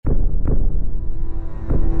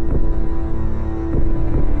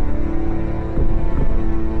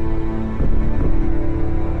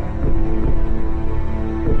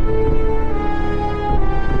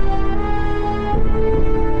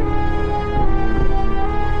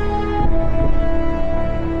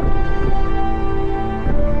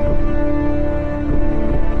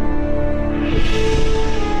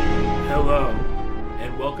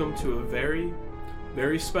to a very,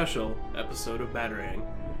 very special episode of Batarang,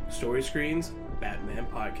 Story Screen's Batman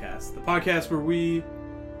Podcast. The podcast where we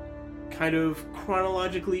kind of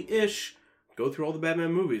chronologically-ish go through all the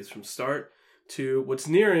Batman movies from start to what's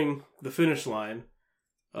nearing the finish line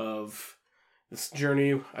of this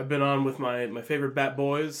journey I've been on with my favorite Bat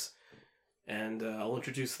Boys. And I'll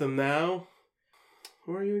introduce them now.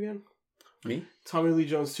 Who are you again? Me? Tommy Lee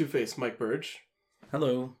Jones Two-Face, Mike Burge.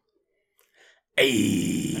 Hello.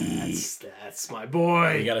 Hey! That's my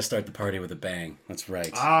boy. You gotta start the party with a bang. That's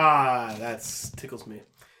right. That tickles me.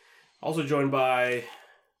 Also joined by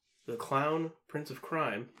the clown Prince of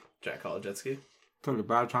Crime, Jack Kolodetsky. Took a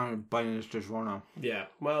bad time biting this DiGiorno. Yeah,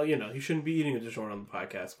 well, you shouldn't be eating a DiGiorno on the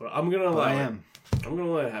podcast, but I'm gonna allow it. I'm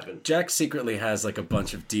gonna let it happen. Jack secretly has like a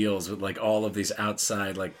bunch of deals with like all of these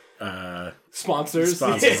outside sponsors. Yeah,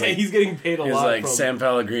 like, he's getting paid a lot. He's like from... San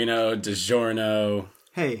Pellegrino, DiGiorno.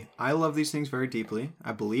 Hey, I love these things very deeply.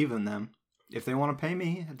 I believe in them. If they want to pay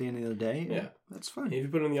me at the end of the day, yeah, that's fine. If you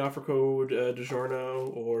put in the offer code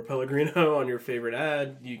DiGiorno or Pellegrino on your favorite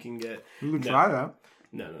ad, you can get... You can try that.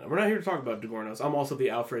 No. We're not here to talk about DiGiorno's. I'm also the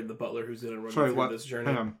Alfred, the butler, who's going to run through this journey.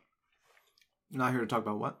 Hang on. You're not here to talk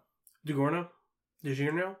about what? DiGiorno?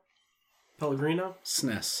 Pellegrino?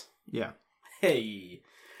 SNES. Yeah. Hey.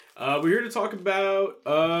 We're here to talk about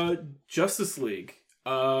Justice League.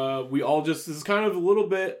 This is kind of a little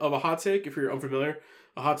bit of a hot take if you're unfamiliar.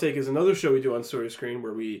 A hot take is another show we do on Story Screen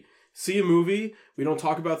where we see a movie, we don't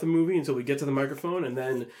talk about the movie until we get to the microphone, and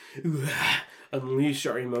then unleash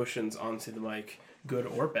our emotions onto the mic, good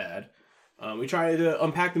or bad. We try to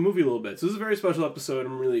unpack the movie a little bit. So this is a very special episode.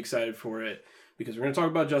 I'm really excited for it because we're going to talk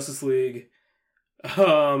about Justice League,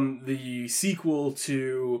 the sequel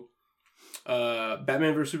to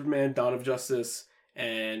Batman vs. Superman, Dawn of Justice,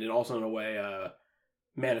 and also in a way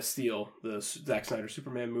Man of Steel, the Zack Snyder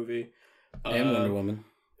Superman movie. And Wonder Woman.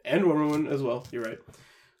 And Wonder Woman as well, you're right.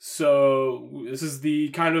 So this is the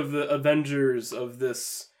kind of the Avengers of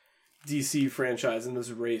this DC franchise in this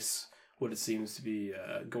race, what it seems to be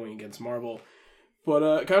going against Marvel.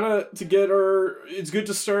 But kind of to get it's good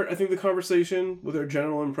to start, I think, the conversation with our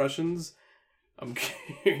general impressions. I'm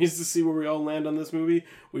curious to see where we all land on this movie.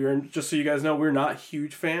 Just so you guys know, we're not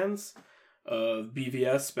huge fans of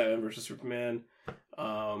BVS, Batman vs. Superman.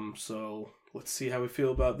 So let's see how we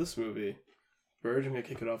feel about this movie. Burge, I'm going to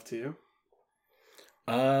kick it off to you.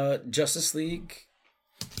 Justice League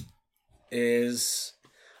is...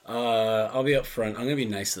 I'll be up front. I'm going to be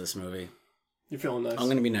nice to this movie. You're feeling nice? I'm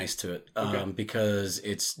going to be nice to it. Okay. Because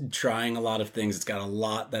it's trying a lot of things. It's got a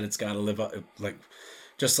lot that it's got to live up...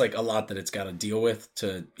 Just like a lot that it's got to deal with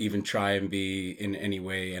to even try and be in any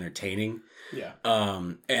way entertaining. Yeah.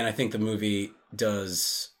 And I think the movie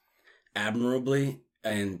does admirably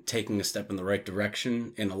and taking a step in the right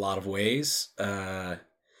direction in a lot of ways.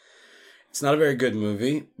 It's not a very good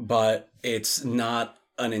movie, but it's not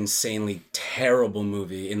an insanely terrible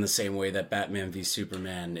movie in the same way that Batman v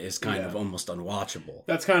Superman is kind of almost unwatchable.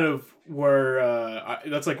 That's kind of where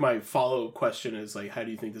that's like my follow-up question is like, how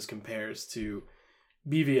do you think this compares to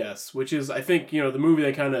BVS, which is, I think, the movie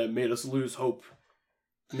that kind of made us lose hope,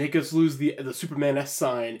 make us lose the Superman S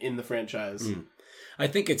sign in the franchise. I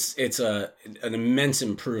think it's an immense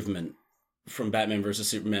improvement from Batman versus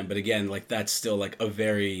Superman, but again, like that's still like a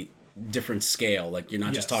very different scale. Like you're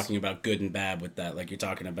not just talking about good and bad with that. Like you're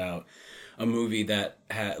talking about a movie that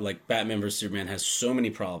like Batman versus Superman has so many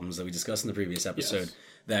problems that we discussed in the previous episode.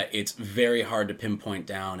 That it's very hard to pinpoint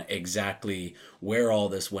down exactly where all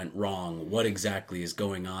this went wrong, what exactly is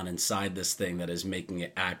going on inside this thing that is making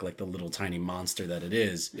it act like the little tiny monster that it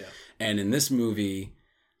is. Yeah. And in this movie,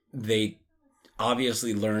 they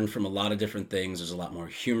obviously learned from a lot of different things. There's a lot more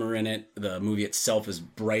humor in it. The movie itself is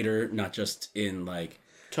brighter, not just in like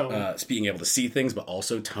tone, being able to see things, but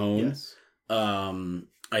also tone. Yes.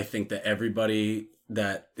 I think that everybody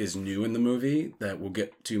that is new in the movie, that we'll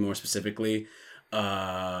get to more specifically,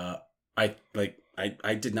 I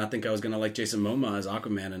did not think I was gonna like Jason Momoa as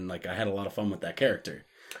Aquaman, and like I had a lot of fun with that character.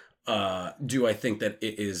 Do I think that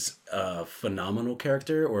it is a phenomenal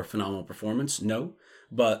character or a phenomenal performance? No,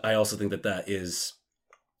 but I also think that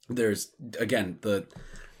there's again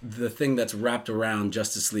the thing that's wrapped around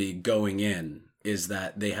Justice League going in is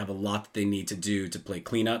that they have a lot that they need to do to play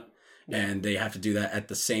cleanup. And they have to do that at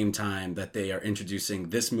the same time that they are introducing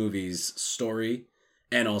this movie's story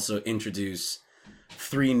and also introduce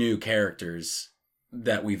 3 new characters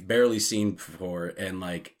that we've barely seen before and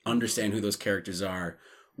like understand who those characters are,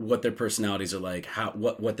 what their personalities are like,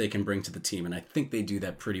 what they can bring to the team. And I think they do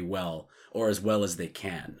that pretty well, or as well as they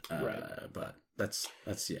can. Right. But that's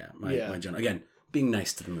my general. Again, being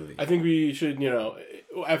nice to the movie. I think we should,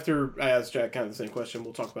 after I ask Jack kind of the same question,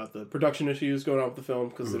 we'll talk about the production issues going on with the film,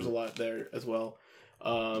 because there's a lot there as well.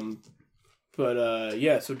 So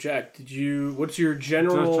Jack, what's your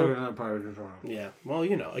general... Yeah, well,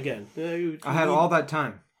 again... I had all that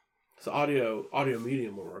time. It's the audio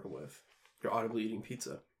medium we're working with. You're audibly eating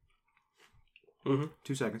pizza. 2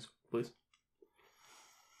 seconds. Please.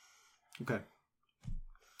 Okay.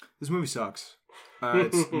 This movie sucks.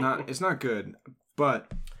 It's not good,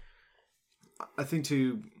 but I think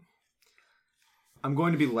I'm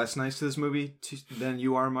going to be less nice to this movie than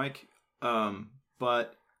you are, Mike.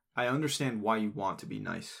 But I understand why you want to be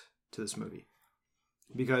nice to this movie.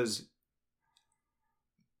 Because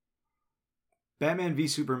Batman v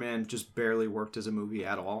Superman just barely worked as a movie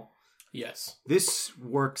at all. Yes. This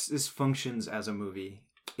functions as a movie.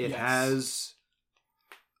 It has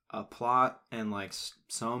a plot and like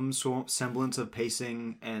some semblance of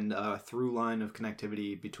pacing and a through line of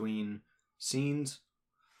connectivity between scenes.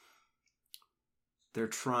 They're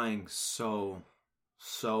trying so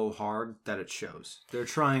hard that it shows. They're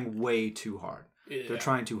trying way too hard. Yeah. They're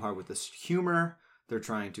trying too hard with this humor. They're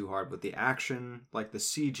trying too hard with the action. Like, the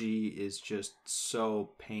CG is just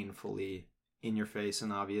so painfully in your face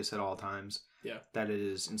and obvious at all times. Yeah. That it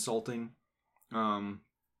is insulting,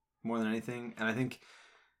 more than anything. And I think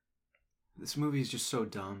this movie is just so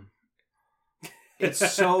dumb. It's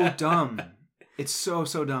so dumb. It's so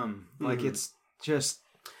dumb. Like, it's just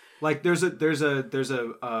like there's a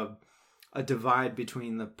divide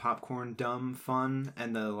between the popcorn dumb fun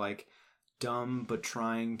and the like dumb but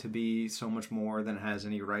trying to be so much more than it has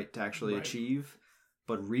any right to actually achieve,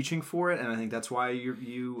 but reaching for it. And I think that's why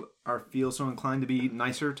you feel so inclined to be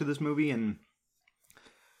nicer to this movie.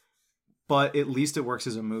 But at least it works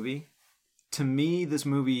as a movie. To me, this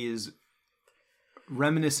movie is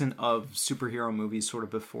reminiscent of superhero movies sort of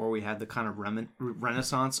before we had the kind of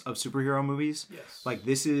renaissance of superhero movies. Yes. Like,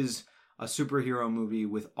 this is a superhero movie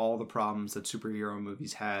with all the problems that superhero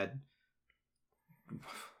movies had.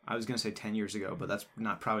 I was going to say 10 years ago, but that's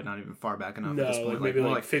probably not even far back enough at this point. Maybe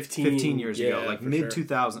like 15 years ago. Like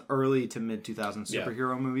mid-2000, early to mid-2000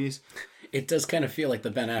 superhero movies. It does kind of feel like the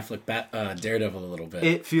Ben Affleck Daredevil a little bit.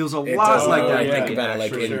 It feels a lot like that. Think about it,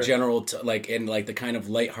 like in general, like in like the kind of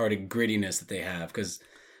lighthearted grittiness that they have, because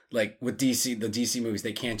like with the DC movies,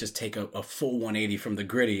 they can't just take a full 180 from the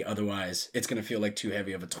gritty, otherwise it's going to feel like too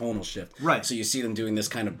heavy of a tonal shift. Right. So you see them doing this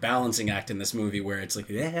kind of balancing act in this movie where it's like,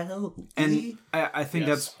 and I think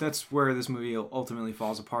that's where this movie ultimately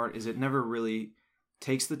falls apart. Is it never really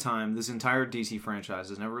takes the time. This entire DC franchise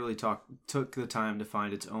has never really took the time to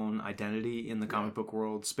find its own identity in the comic book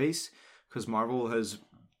world space, because Marvel has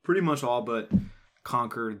pretty much all but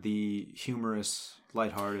conquered the humorous,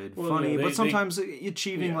 lighthearted, funny, but sometimes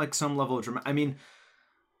achieving like some level of drama. I mean,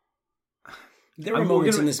 there were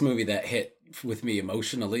moments in this movie that hit with me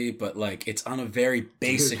emotionally, but like it's on a very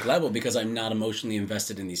basic level because I'm not emotionally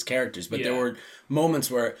invested in these characters. But there were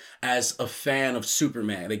moments where, as a fan of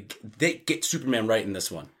Superman, they get Superman right in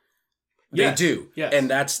this one. They do. Yes. And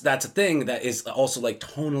that's a thing that is also like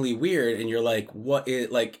tonally weird, and you're like, what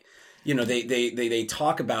is like, you know, they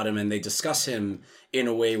talk about him and they discuss him in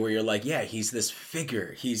a way where you're like, yeah, he's this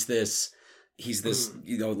figure. He's this,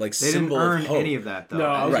 you know, like they symbol didn't earn of hope. any of that, though. No,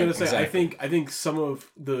 I was going to say, exactly. I think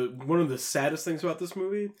one of the saddest things about this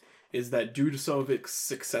movie is that due to some of its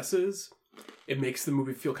successes, it makes the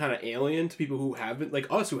movie feel kind of alien to people who haven't, like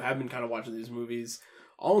us, who have been kind of watching these movies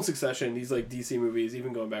all in succession, these like DC movies,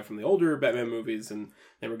 even going back from the older Batman movies, and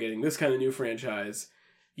then we're getting this kind of new franchise.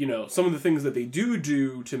 You know, some of the things that they do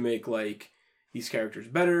to make like these characters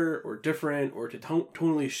better or different or to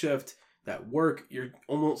tonally shift that work,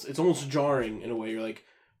 it's almost jarring in a way. You're like,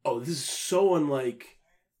 oh, this is so unlike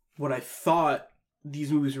what I thought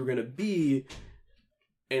these movies were going to be.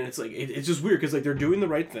 And it's like, it's just weird because like they're doing the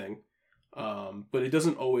right thing, but it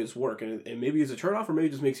doesn't always work. And maybe it's a turnoff, or maybe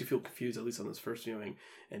it just makes you feel confused, at least on this first viewing,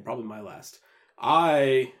 and probably my last.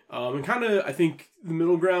 I think the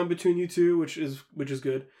middle ground between you two, which is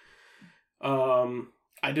good.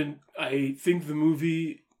 I think the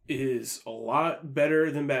movie is a lot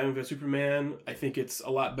better than Batman vs Superman. I think it's a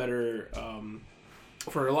lot better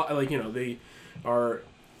for a lot, like, you know, they are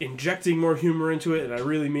injecting more humor into it, and I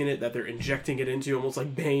really mean it, that they're injecting it into almost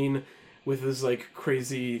like Bane with this like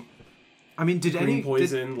crazy. I mean, did any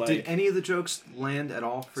of the jokes land at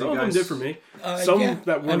all for you guys? Some of them did for me.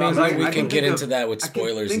 That were not. We can get into that with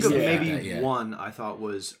spoilers. I can think of maybe one I thought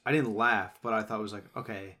was, I didn't laugh, but I thought was like,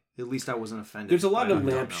 okay, at least I wasn't offended. There's a lot of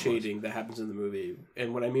lamp shading that happens in the movie,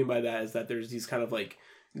 and what I mean by that is that there's these kind of like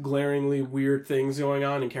glaringly weird things going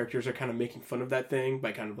on, and characters are kind of making fun of that thing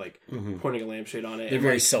by kind of like pointing a lampshade on it. They're and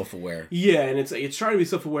very like, self-aware. Yeah, and it's trying to be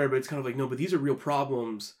self-aware, but it's kind of like, no, but these are real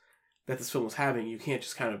problems that this film was having. You can't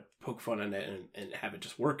just kind of poke fun at it and have it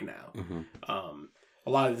just work now. A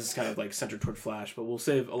lot of this is kind of like centered toward Flash, but we'll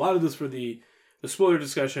save a lot of this for the spoiler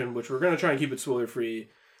discussion, which we're going to try and keep it spoiler-free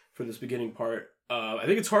for this beginning part. I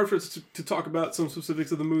think it's hard for us to talk about some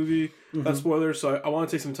specifics of the movie without spoilers, so I want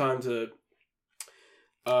to take some time to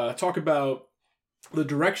talk about the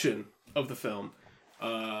direction of the film.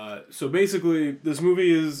 So basically, this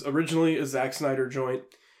movie is originally a Zack Snyder joint.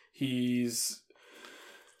 He's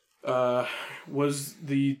was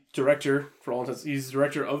the director for all intents. He's the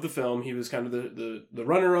director of the film. He was kind of the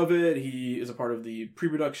runner of it. He is a part of the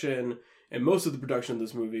pre-production and most of the production of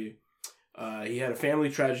this movie. He had a family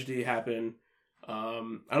tragedy happen. I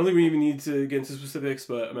don't think we even need to get into specifics,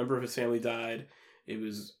 but a member of his family died. He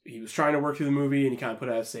was trying to work through the movie, and he kind of put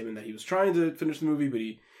out a statement that he was trying to finish the movie, but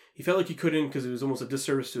he felt like he couldn't because it was almost a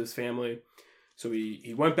disservice to his family. So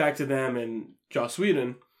he went back to them, and Joss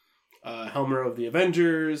Whedon, helmer of the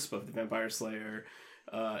Avengers, Buffy the Vampire Slayer,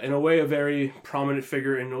 in a way a very prominent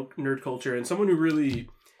figure in nerd culture, and someone who really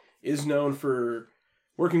is known for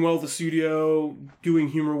working well with the studio, doing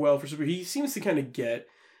humor well for super. He seems to kind of get,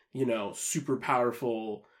 super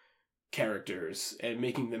powerful characters and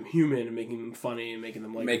making them human and making them funny and making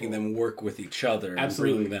them like making them work with each other.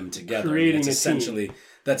 Absolutely. And bringing them together. Creating it's essentially team.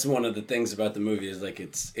 That's one of the things about the movie is like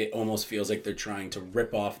it almost feels like they're trying to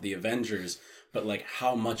rip off the Avengers, but like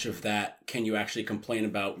how much of that can you actually complain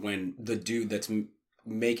about when the dude that's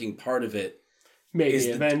making part of it is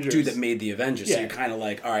the Avengers. dude that made the Avengers? Yeah. So you're kind of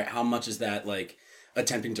like, all right, how much is that like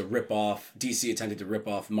attempting to rip off DC, attempting to rip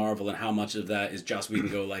off Marvel, and how much of that is Joss Whedon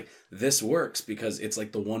go like, this works because it's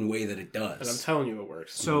like the one way that it does. And I'm telling you it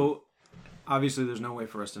works. So, obviously there's no way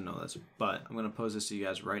for us to know this, but I'm going to pose this to you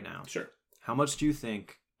guys right now. Sure. How much do you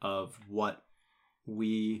think of what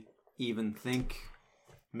we even think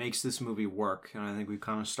makes this movie work? And I think we've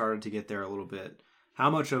kind of started to get there a little bit. How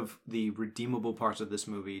much of the redeemable parts of this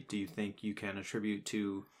movie do you think you can attribute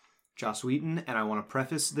to Joss Whedon? And I want to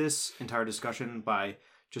preface this entire discussion by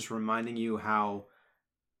just reminding you how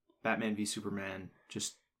Batman v Superman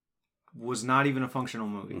just was not even a functional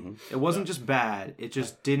movie. It wasn't just bad. It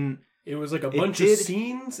just didn't. It was like a bunch of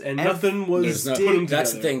scenes and nothing was put together.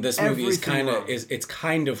 That's the thing. This movie is Everything it's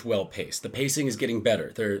kind of well paced. The pacing is getting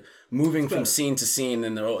better. They're moving from scene to scene,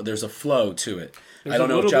 and there's a flow to it. I don't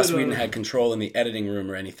know if Joss Whedon had control in the editing room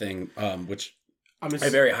or anything, which I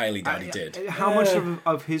very highly doubt he did. How much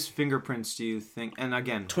of his fingerprints do you think? And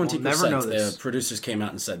again, 20%. we'll never know this. The producers came out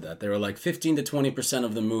and said that they were like 15 to 20%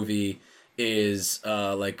 of the movie is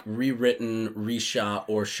like rewritten, reshot,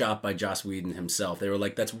 or shot by Joss Whedon himself. They were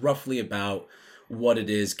like, that's roughly about what it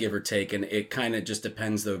is, give or take, and it kind of just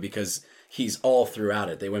depends though because he's all throughout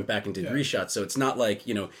it. They went back and did reshots, so it's not like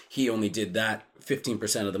he only did that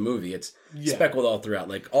 15% of the movie. It's speckled all throughout.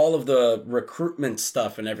 Like all of the recruitment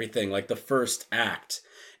stuff and everything, like the first act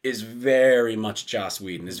is very much Joss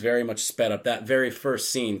Whedon, is very much sped up. That very first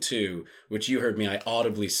scene too, which you heard me, I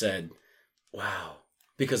audibly said, wow.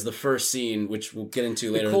 Because the first scene, which we'll get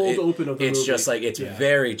into later, open of the it's movie. just like, it's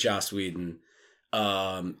very Joss Whedon.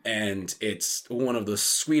 And it's one of the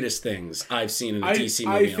sweetest things I've seen in a DC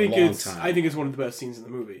movie in a long time. I think it's one of the best scenes in the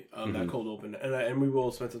movie, that cold open. And we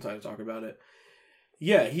will spend some time to talk about it.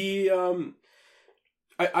 Yeah, he...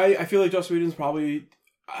 I feel like Joss Whedon's probably...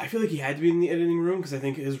 I feel like he had to be in the editing room because I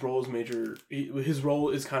think his role is major... His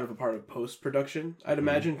role is kind of a part of post-production, I'd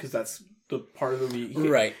imagine, because that's the part of the movie.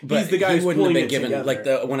 Right, but he's the guy he wouldn't have been given like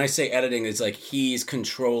when I say editing, it's like he's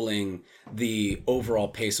controlling the overall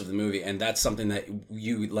pace of the movie, and that's something that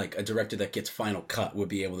you like a director that gets final cut would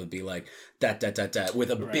be able to be like that with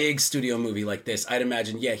a big studio movie like this. I'd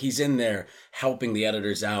imagine, he's in there helping the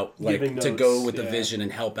editors out, like to go with the vision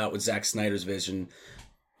and help out with Zack Snyder's vision,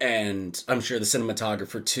 and I'm sure the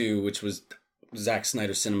cinematographer too, which was Zack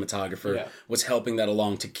Snyder's cinematographer, was helping that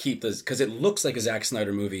along to keep this, because it looks like a Zack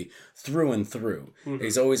Snyder movie through and through.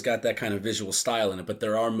 He's always got that kind of visual style in it, but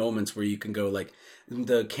there are moments where you can go like,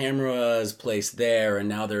 the camera is placed there, and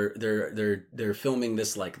now they're filming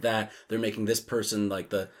this like that. They're making this person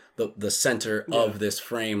like the center of this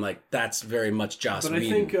frame. Like that's very much Joss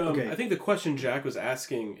Whedon. I think the question Jack was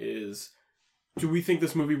asking is, do we think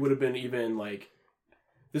this movie would have been even like?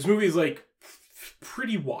 This movie is like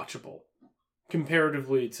pretty watchable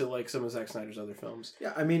comparatively to like some of Zack Snyder's other films.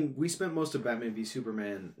 Yeah, I mean, we spent most of Batman v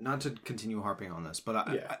Superman, not to continue harping on this, but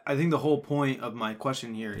I think the whole point of my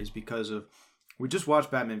question here is because of, we just watched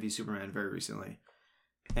Batman v Superman very recently,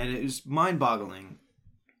 and it was mind-boggling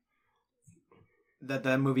that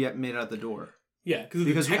movie made it out the door. Yeah,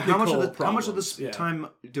 because how much of this yeah. time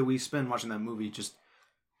do we spend watching that movie just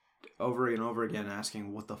over and over again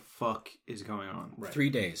asking what the fuck is going on? Right. 3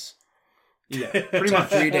 days. Yeah, pretty much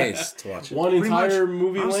 3 days to watch it. One Pretty entire much,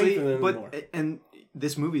 movie honestly, length, and then more. And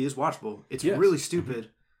this movie is watchable. It's Yes. really stupid.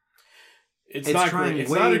 It's it's not trying great.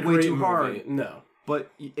 It's way, not a way great too movie. hard. No.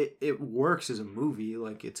 But it works as a movie.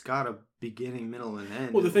 Like, it's got a beginning, middle, and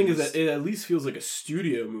end. Well, the at thing is least. that it at least feels like a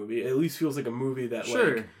studio movie. It at least feels like a movie that,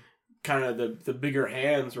 Sure. like, kind of the bigger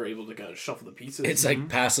hands were able to kind of shuffle the pieces. It's like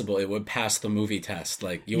passable. It would pass the movie test.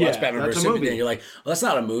 Like you Yeah, watch Batman that's vs a Superman, movie. and you're like, well, that's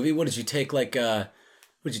not a movie. What did you take like a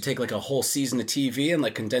whole season of TV and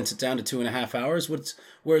like condense it down to 2.5 hours?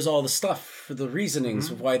 Where's all the stuff for the reasonings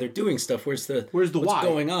of why they're doing stuff? Where's the Where's the what's why?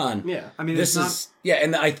 going on? Yeah. I mean, This it's is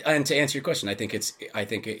and to answer your question, I think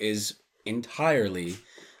it is entirely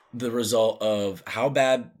the result of how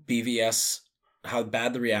bad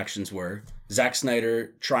the reactions were. Zack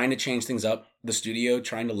Snyder trying to change things up, the studio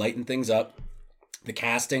trying to lighten things up, the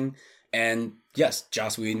casting, and yes,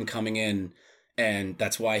 Joss Whedon coming in, and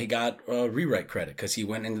that's why he got rewrite credit, because he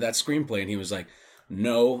went into that screenplay and he was like,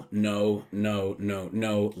 no,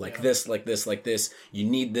 like this, like this, like this. You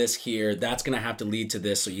need this here. That's going to have to lead to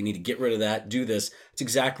this, so you need to get rid of that, do this. It's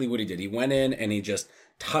exactly what he did. He went in and he just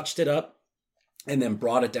touched it up and then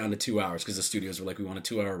brought it down to 2 hours because the studios were like, we want a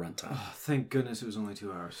 2 hour runtime. Oh, thank goodness it was only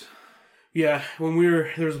 2 hours. Yeah,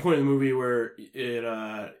 there was a point in the movie where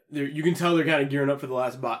you can tell they're kind of gearing up for the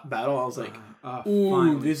last battle. I was like, ooh,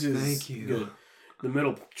 finally. this is Thank you. good. The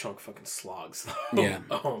middle chunk fucking slogs. Yeah.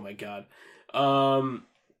 Oh my god.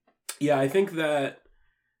 Yeah, I think that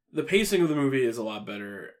the pacing of the movie is a lot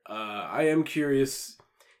better. I am curious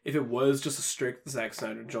if it was just a strict Zack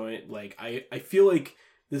Snyder joint. Like, I feel like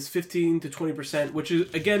this 15 to 20%, which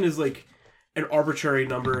is like an arbitrary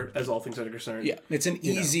number as all things are concerned. Yeah, it's an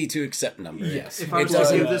easy to accept number. Yes. If I was It to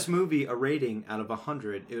doesn't- give this movie a rating out of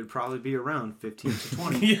 100, it would probably be around 15 to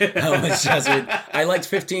 20. Yeah. Oh, it's just, I liked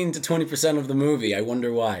 15 to 20% of the movie. I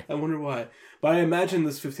wonder why. I wonder why. But I imagine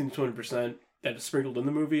this 15 to 20% that is sprinkled in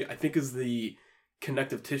the movie, I think is the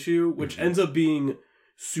connective tissue, which ends up being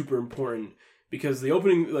super important because the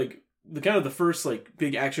opening, like the first like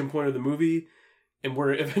big action point of the movie and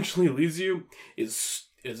where it eventually leads you is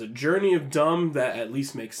a journey of dumb that at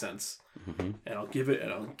least makes sense. Mm-hmm. And I'll give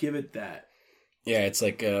it that. Yeah, it's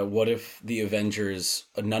like, what if the Avengers,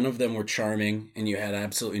 none of them were charming, and you had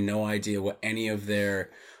absolutely no idea what any of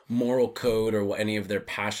their moral code or what any of their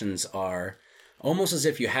passions are? Almost as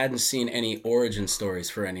if you hadn't seen any origin stories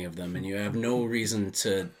for any of them, and you have no reason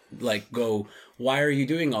to, like, go, why are you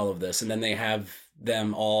doing all of this? And then they have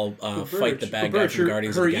them all fight the bad guy from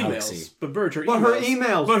Guardians of the Galaxy. But Burge, her But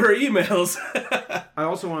emails. her emails. I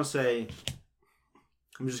also want to say,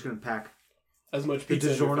 I'm just going to pack As much the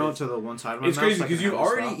pizza in your DiGiorno face. to the one side of my It's mouth. crazy so I can because you've have it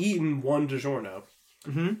already stop. eaten one DiGiorno,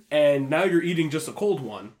 Mm-hmm. and now you're eating just a cold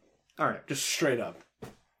one, All right. just straight up.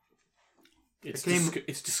 It's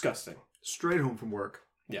it's disgusting. Straight home from work.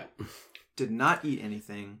 Yeah. Did not eat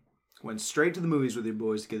anything. Went straight to the movies with your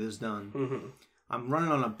boys to get this done. Mm-hmm. I'm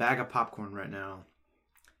running on a bag of popcorn right now.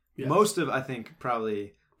 Yes. Most of, I think,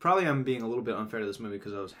 probably I'm being a little bit unfair to this movie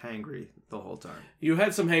because I was hangry the whole time. You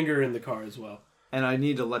had some hanger in the car as well. And I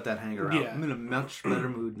need to let that hanger out. Yeah. I'm in a much better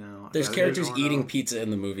mood now. There's I characters don't eating know. pizza in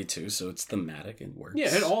the movie, too, so it's thematic and works.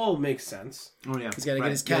 Yeah, it all makes sense. Oh, yeah. He's gotta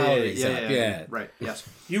get his Yeah, yeah, calories yeah, up, yeah. yeah. Right, yes.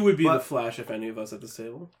 You would be But- the Flash if any of us at this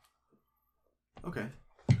table. Okay.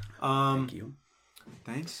 Thank you.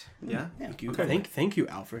 Thanks. Yeah. Thank you. Okay. Thank you,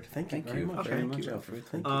 Alfred. Thank you very much. Okay. very Thank much, you, Alfred.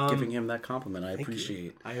 Thank you Um, for giving him that compliment. I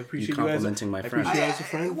appreciate I appreciate you complimenting my I friend. appreciate you as a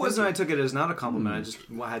friend. It wasn't. I Thank you. took it as not a compliment. I just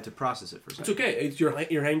had to process it for a It's second. okay. It's you're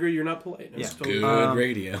hangry. You're not polite. It's Yeah. totally Good Um,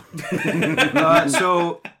 radio.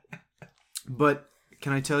 But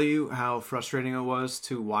can I tell you how frustrating it was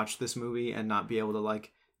to watch this movie and not be able to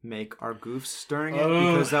like make our goofs during it?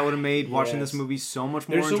 Because that would have made watching this yes. movie so much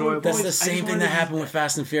more There's so many enjoyable. That's points. the I just same thing wanted that to- happened with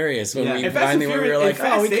Fast and Furious when Yeah. we And Fast finally and were Furious, like, and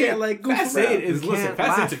oh, we Fast can't Eight- like goof Fast around. 8 is We listen. can't Fast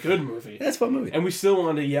laugh. 8's a good movie. That's a fun movie. And we still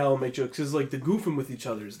want to yell and make jokes because like the goofing with each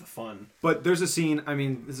other is the fun. But there's a scene, I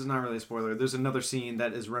mean, this is not really a spoiler. There's another scene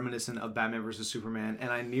that is reminiscent of Batman vs. Superman, and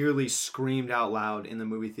I nearly screamed out loud in the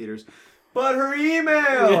movie theaters, but her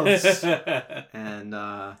emails! And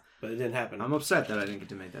But it didn't happen. I'm upset that I didn't get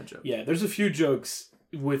to make that joke. Yeah, there's a few jokes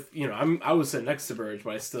with I was sitting next to Burge,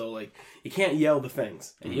 but I still like you can't yell the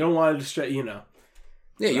things, and you don't want to distract. Yeah,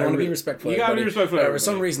 you want to be respectful. You gotta be everybody. respectful of For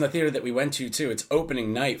some everybody. reason, the theater that we went to, too, it's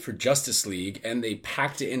opening night for Justice League, and they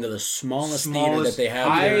packed it into the smallest theater that they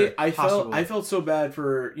have there. I felt so bad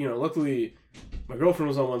for luckily my girlfriend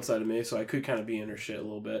was on one side of me, so I could kind of be in her shit a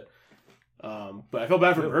little bit. But I felt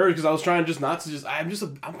bad for her because I was trying just not to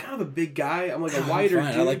I'm kind of a big guy. I'm like a wider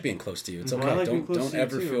dude. I like being close to you. It's okay. I like don't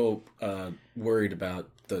ever feel worried about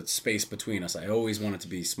the space between us. I always want it to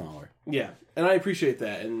be smaller. Yeah, and I appreciate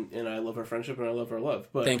that, and I love our friendship, and I love our love.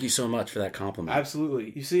 But thank you so much for that compliment.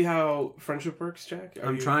 Absolutely. You see how friendship works, Jack?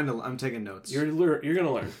 I'm taking notes. You're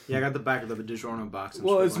gonna learn. Yeah, I got the back of the DiGiorno box.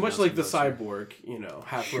 Well, it's much like the cyborg,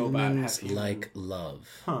 half robot, half human. Like love.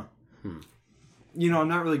 Huh. I'm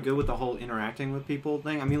not really good with the whole interacting with people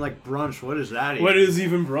thing. I mean, like brunch. What is that even? What is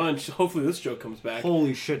even brunch? Hopefully this joke comes back.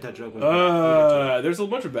 Holy shit, that joke was bad. There's a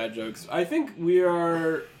bunch of bad jokes. I think we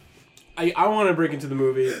are... I want to break into the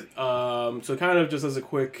movie. So kind of just as a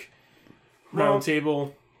quick round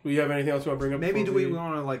table. Do you have anything else you want to bring up? Maybe do we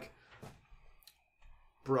want to, like,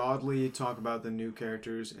 broadly talk about the new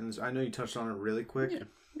characters? And I know you touched on it really quick.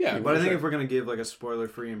 Yeah, but I think if we're going to give, like, a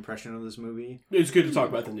spoiler-free impression of this movie... It's good to talk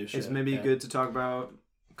about the new shit. It's maybe good to talk about...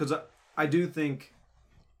 Because I do think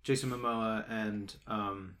Jason Momoa and...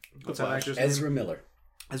 what's that actor's name? Ezra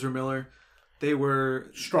Miller. They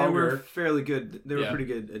were stronger. They were fairly good. They were pretty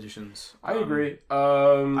good additions. I agree.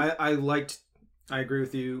 I agree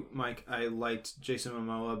with you, Mike. I liked Jason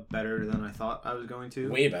Momoa better than I thought I was going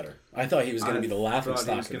to. Way better. I thought he was going to be the laughing stock.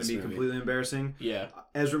 He was going to be completely embarrassing. Yeah.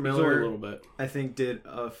 Ezra Miller, a little bit. I think, did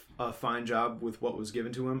a fine job with what was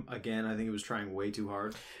given to him. Again, I think he was trying way too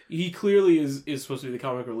hard. He clearly is supposed to be the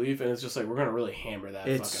comic relief, and it's just like we're going to really hammer that.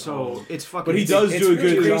 It's home. It's fucking. But he does do a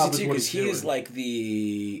good job because he is like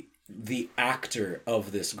the actor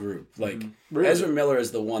of this group. Like really? Ezra Miller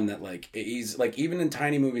is the one that, like, he's like, even in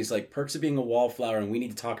tiny movies like Perks of Being a Wallflower and We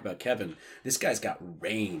Need to Talk About Kevin, this guy's got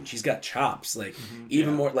range. He's got chops. Like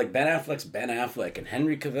even more, like Ben Affleck's Ben Affleck and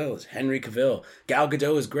Henry Cavill is Henry Cavill. Gal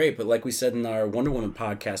Gadot is great, but like we said in our Wonder Woman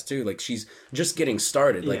podcast too, like she's just getting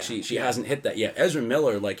started. Like she hasn't hit that yet. Ezra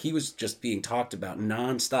Miller, like he was just being talked about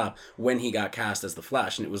nonstop when he got cast as the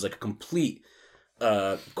Flash, and it was like a complete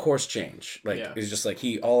course change. Like it was just like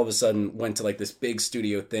he all of a sudden went to like this big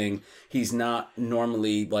studio thing. He's not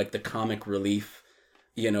normally like the comic relief,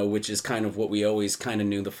 which is kind of what we always kind of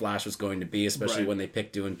knew the Flash was going to be, especially when they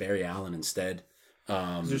picked doing Barry Allen instead.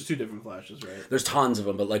 There's two different Flashes, right? There's tons of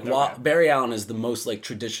them, but like Barry Allen is the most like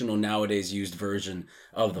traditional nowadays used version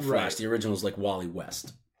of the Flash. The original is like Wally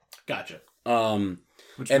West. Gotcha. And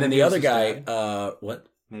then the other guy, what?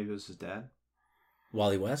 Maybe it was his dad.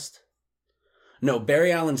 Wally West? No,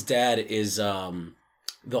 Barry Allen's dad is the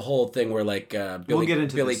whole thing where like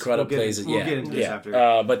Billy Crudup plays it. We'll get into this after.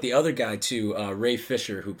 But the other guy too, Ray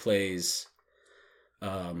Fisher, who plays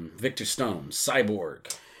Victor Stone,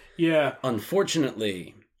 Cyborg. Yeah.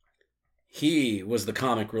 Unfortunately, he was the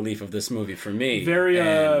comic relief of this movie for me. Very.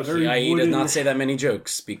 He did not say that many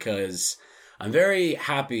jokes because I'm very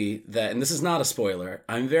happy that, and this is not a spoiler,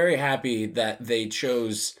 I'm very happy that they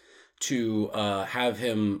chose to have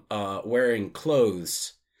him wearing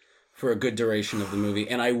clothes for a good duration of the movie,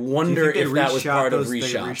 and I wonder if that was part of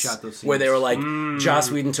reshots, where they were like, Joss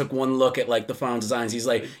Whedon took one look at like the final designs. He's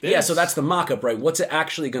like, yeah, so that's the mock-up, right? What's it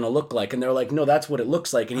actually going to look like? And they're like, no, that's what it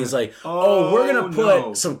looks like. And he's like, we're going to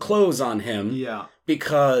put some clothes on him,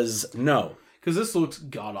 because this looks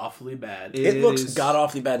god-awfully bad. It looks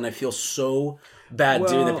god-awfully bad, and I feel so bad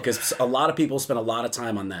doing that because a lot of people spend a lot of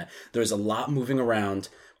time on that. There's a lot moving around.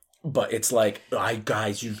 But it's like, you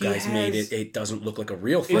guys made it. It doesn't look like a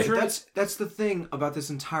real thing. That's the thing about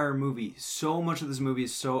this entire movie. So much of this movie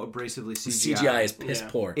is so abrasively CGI. CGI is piss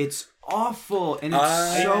poor. It's awful, and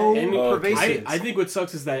it's so pervasive. I think what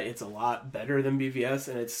sucks is that it's a lot better than BVS,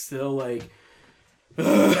 and it's still like...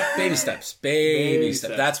 baby steps.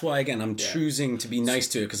 That's why, again, I'm choosing to be nice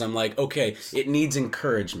to it, because I'm like, okay, it needs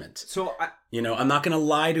encouragement. So I'm not going to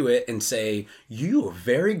lie to it and say, you, a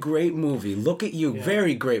very great movie. Look at you,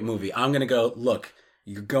 very great movie. I'm going to go, look,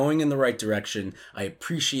 you're going in the right direction. I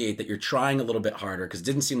appreciate that you're trying a little bit harder, because it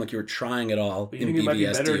didn't seem like you were trying at all in BVS. You think it might be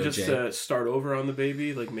better DOJ. Just to start over on the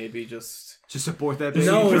baby? Like, maybe just support that baby?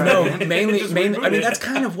 No, mainly. I mean, that's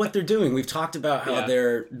kind of what they're doing. We've talked about how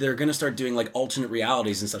they're going to start doing like alternate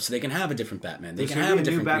realities and stuff, so they can have a different Batman. They can have a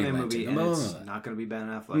different Batman movie, and it's not going to be Ben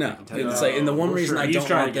Affleck. No, it's like, and the one reason I don't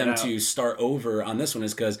want them to start over on this one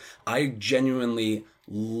is because I genuinely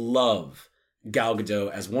love Gal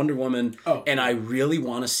Gadot as Wonder Woman, and I really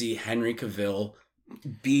want to see Henry Cavill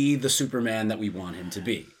be the Superman that we want him to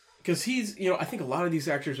be. Because he's, I think a lot of these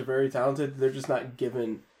actors are very talented. They're just not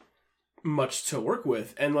given much to work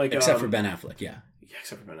with, and like except for Ben Affleck,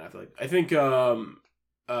 except for Ben Affleck. I think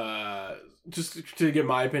just to get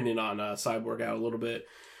my opinion on Cyborg out a little bit,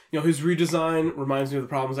 his redesign reminds me of the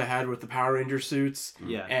problems I had with the Power Ranger suits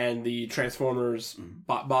and the Transformers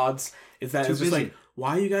bods. Is that it's just like,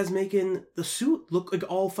 why are you guys making the suit look like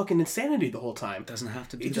all fucking insanity the whole time? It doesn't have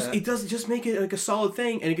to be It doesn't just make it like a solid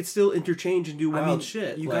thing, and it can still interchange and do wild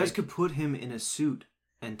shit. You guys could put him in a suit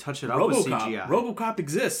and touch it up RoboCop. with CGI. RoboCop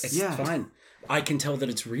exists. It's fine. I can tell that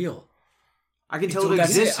it's real. I can tell it That's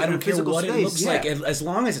exists. it. I don't care what space. it looks like, as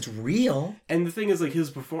long as it's real. And the thing is, like, his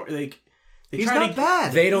performance, like, he's not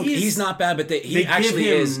bad. They don't. He's not bad, but he actually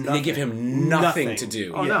is. Nothing. They give him nothing to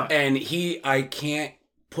do. Oh no! And I can't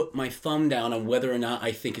put my thumb down on whether or not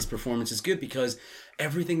I think his performance is good, because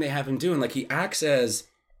everything they have him doing, like, he acts as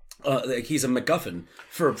like he's a MacGuffin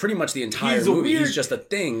for pretty much the entire movie. He's just a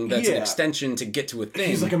thing that's an extension to get to a thing.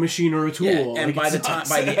 He's like a machine or a tool. Yeah. And like,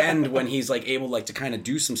 by the end, when he's like able like to kind of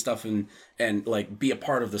do some stuff and like be a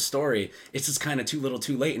part of the story, it's just kind of too little,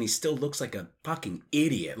 too late, and he still looks like a fucking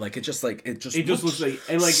idiot. Like it just looks like,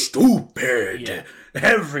 and like, stupid. Yeah.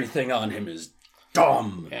 Everything on him is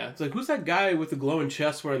dumb. Yeah, it's like, who's that guy with the glowing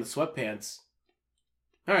chest wearing the sweatpants?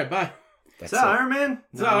 All right, bye. Is that Iron Man?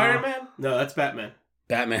 Is that Iron Man? No, that's Batman.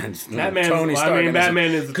 Batman's Tony Stark. I mean,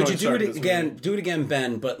 Batman is the Tony Stark. Could you do it again? Do it again,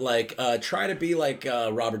 Ben. But like, try to be like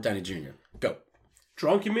Robert Downey Jr. Go.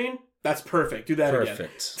 Drunk? You mean? That's perfect. Do that again.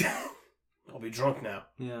 Perfect. I'll be drunk now.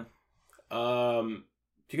 Yeah. Do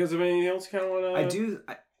you guys have anything else you kind of want to? I do.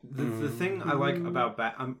 The thing I like about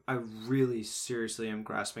I really seriously am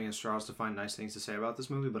grasping at straws to find nice things to say about this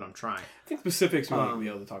movie, but I'm trying. I think specifics might be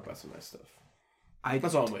able to talk about some nice stuff.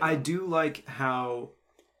 That's all I'm waiting I on. do like how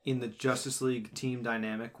in the Justice League team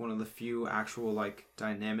dynamic, one of the few actual like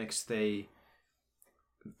dynamics they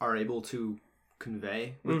are able to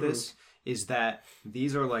convey with this is that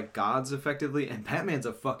these are like gods effectively, and Batman's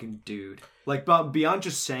a fucking dude. Like beyond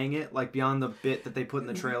just saying it, like beyond the bit that they put in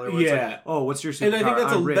the trailer, where it's like, oh, what's your superpower? And I think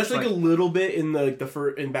that's rich. like a little bit in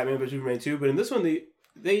in Batman vs Superman 2, but in this one they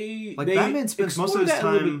Batman spends most of his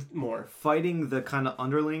time more fighting the kind of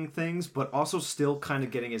underling things, but also still kind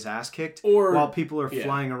of getting his ass kicked, or while people are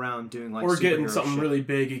flying around doing like or getting something shit. really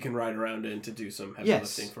big he can ride around in to do some heavy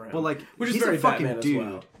lifting for him. Well, like which is he's very a fucking Batman dude.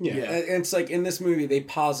 as well. Yeah. And it's like in this movie they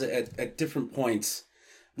posit at different points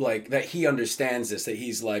like that he understands this, that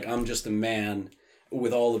he's like, I'm just a man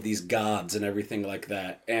with all of these gods and everything like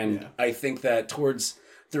that. And I think that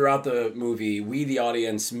throughout the movie, we the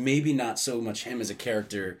audience, maybe not so much him as a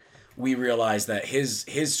character, we realize that his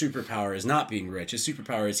superpower is not being rich. His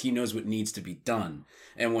superpower is he knows what needs to be done.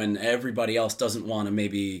 And when everybody else doesn't want to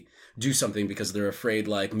maybe do something because they're afraid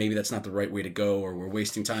like maybe that's not the right way to go or we're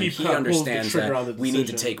wasting time, he understands that we need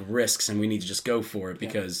to take risks and we need to just go for it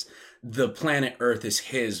because the planet Earth is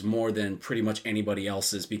his more than pretty much anybody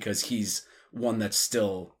else's, because he's one that's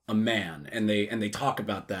still a man. And they talk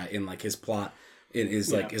about that in like his plot. It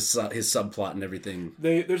is like his subplot and everything.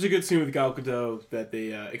 There's a good scene with Gal Gadot that they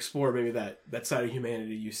explore maybe that side of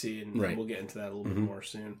humanity you see, and we'll get into that a little bit more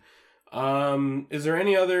soon. Is there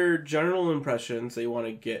any other general impressions that you want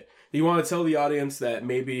to get? You want to tell the audience that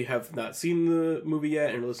maybe have not seen the movie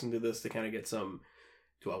yet and listen to this to kind of get some?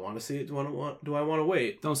 Do I want to see it? Do I want to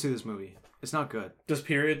wait? Don't see this movie. It's not good. Just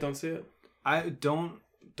period. Don't see it. I don't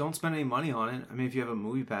spend any money on it. I mean, if you have a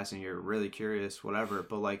movie pass and you're really curious, whatever.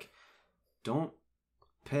 But like, don't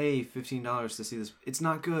pay $15 to see this. It's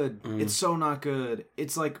not good. It's so not good.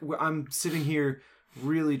 It's like I'm sitting here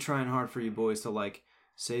really trying hard for you boys to like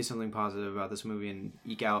say something positive about this movie and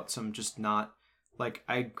eke out some just not like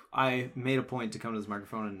I made a point to come to this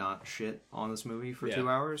microphone and not shit on this movie for 2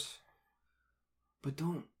 hours. But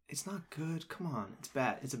it's not good. Come on. It's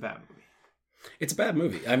bad. It's a bad movie. It's a bad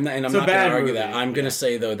movie. I'm not going to argue that. I'm going to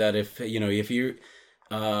say though that if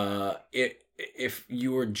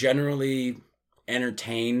you were generally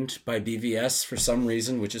entertained by BVS for some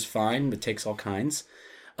reason, which is fine, it takes all kinds,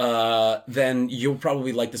 then you'll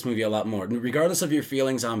probably like this movie a lot more. Regardless of your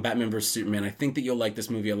feelings on Batman vs Superman, I think that you'll like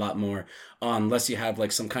this movie a lot more, unless you have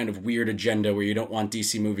like some kind of weird agenda where you don't want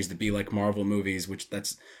DC movies to be like Marvel movies, which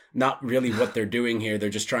that's not really what they're doing here. They're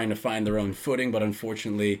just trying to find their own footing, but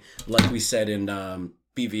unfortunately, like we said in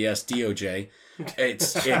BVS DOJ,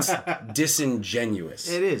 it's disingenuous.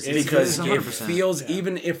 It is. Because it feels,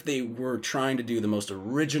 even if they were trying to do the most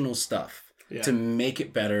original stuff to make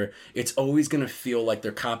it better, it's always going to feel like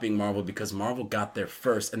they're copying Marvel because Marvel got there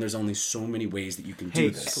first, and there's only so many ways that you can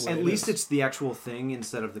do this. At least it's the actual thing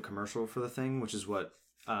instead of the commercial for the thing, which is what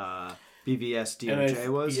BVS DOJ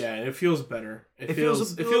was. Yeah, and it feels better. It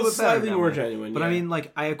feels slightly more genuine. But I mean,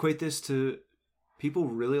 like, I equate this to people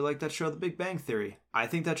really like that show, The Big Bang Theory. I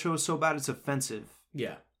think that show is so bad it's offensive.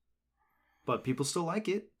 Yeah. But people still like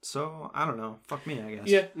it, so I don't know. Fuck me, I guess.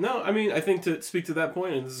 Yeah, no, I mean, I think to speak to that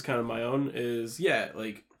point, and this is kind of my own, is,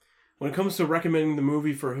 like, when it comes to recommending the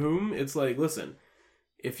movie for whom, it's like, listen,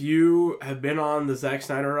 if you have been on the Zack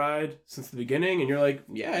Snyder ride since the beginning and you're like,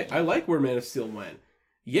 yeah, I like where Man of Steel went.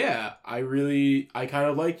 Yeah, I kind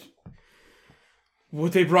of liked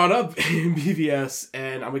what they brought up in BVS,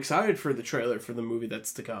 and I'm excited for the trailer for the movie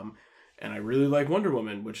that's to come. And I really like Wonder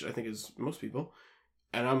Woman, which I think is most people.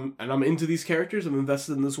 And I'm into these characters. I'm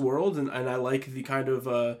invested in this world, and I like the kind of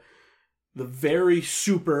the very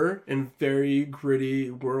super and very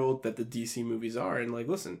gritty world that the DC movies are. And like,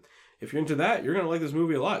 listen, if you're into that, you're gonna like this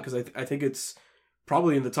movie a lot, because I think it's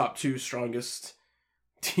probably in the top 2 strongest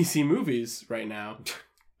DC movies right now.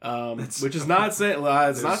 Which is not saying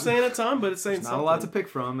it's not saying a ton, but it's saying not something. a lot to pick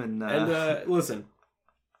from. And listen,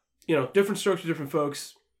 different strokes for different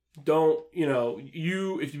folks. Don't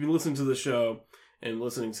if you've been listening to the show and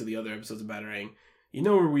listening to the other episodes of Batarang, you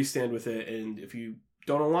know where we stand with it. And if you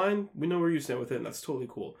don't align, we know where you stand with it, and that's totally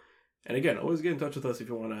cool. And again, always get in touch with us if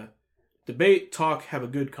you want to debate, talk, have a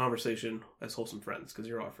good conversation as wholesome friends, because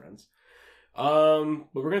you're our friends.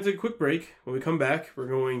 But we're going to take a quick break. When we come back, we're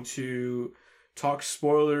going to talk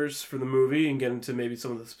spoilers for the movie and get into maybe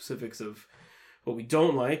some of the specifics of what we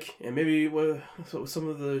don't like, and maybe what some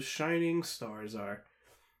of the shining stars are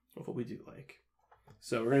of what we do like.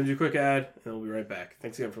 So we're going to do a quick ad, and we'll be right back.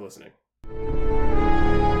 Thanks again for listening.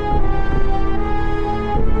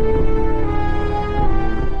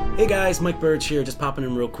 Hey guys, Mike Burge here, just popping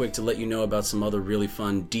in real quick to let you know about some other really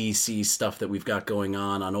fun DC stuff that we've got going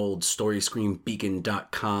on old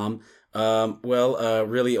StoryScreenBeacon.com.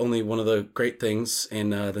 Really only one of the great things in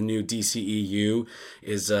the new DCEU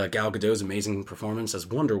is Gal Gadot's amazing performance as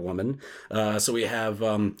Wonder Woman. So we have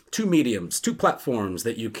 2 mediums, 2 platforms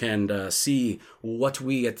that you can see what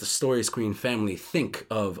we at the Story Screen family think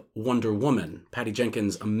of Wonder Woman, Patty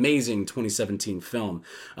Jenkins' amazing 2017 film.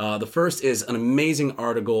 The first is an amazing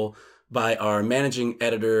article by our managing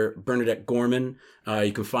editor, Bernadette Gorman.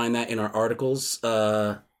 You can find that in our articles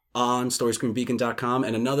on StoryScreenBeacon.com,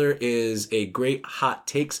 and another is a great hot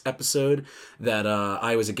takes episode that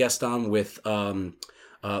I was a guest on with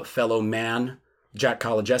fellow man Jack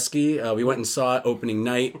Kolodziejski. We went and saw it opening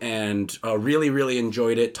night and really, really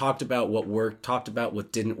enjoyed it. Talked about what worked, talked about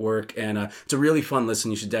what didn't work, and it's a really fun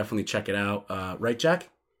listen. You should definitely check it out. Right, Jack?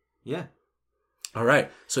 Yeah. All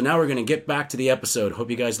right, so now we're going to get back to the episode.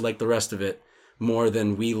 Hope you guys like the rest of it more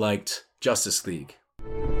than we liked Justice League.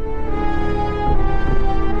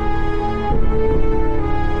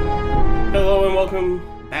 Hello and welcome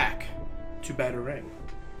back to Batarang,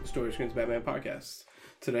 the Story Screen's Batman podcast.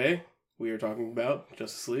 Today, we are talking about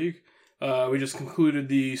Justice League. We just concluded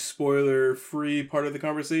the spoiler-free part of the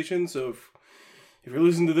conversation, so if you're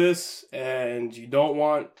listening to this and you don't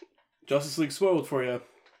want Justice League spoiled for you,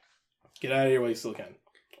 get out of here while you still can.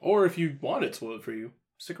 Or if you want it spoiled for you,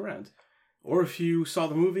 stick around. Or if you saw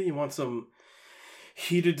the movie and want some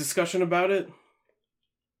heated discussion about it,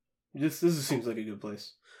 this seems like a good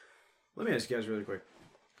place. Let me ask you guys really quick.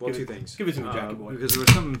 Well, 2 things. Give it to me, Jackie boy. Because there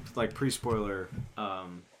was some like pre-spoiler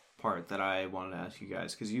part that I wanted to ask you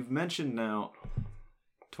guys. Because you've mentioned now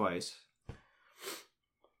twice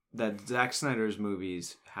that Zack Snyder's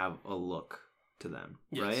movies have a look to them,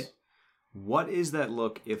 yes. Right? What is that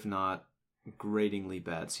look if not gratingly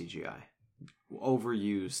bad CGI?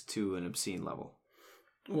 Overused to an obscene level.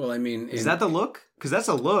 Well, I mean, is that the look? Because that's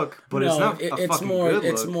a look, but it's not a fucking good look.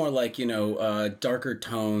 It's more like, darker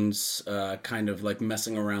tones, kind of like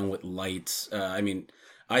messing around with lights.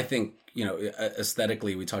 I think,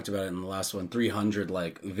 aesthetically, we talked about it in the last one, 300,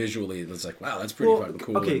 like, visually, it was like, wow, that's pretty fucking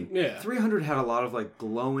cool. Okay, yeah. 300 had a lot of, like,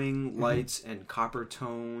 glowing lights and copper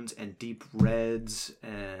tones and deep reds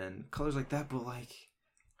and colors like that, but, like,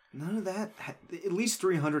 none of that. At least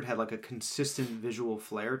 300 had, like, a consistent visual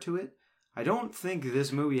flair to it. I don't think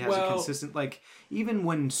this movie has a consistent, like, even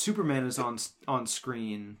when Superman is on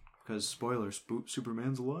screen, because spoilers,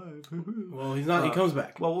 Superman's alive. Well, he's not. He comes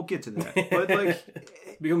back. Well, we'll get to that. But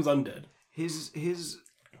like, becomes undead. His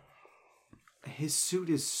suit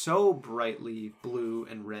is so brightly blue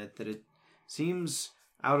and red that it seems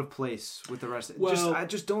out of place with the rest. I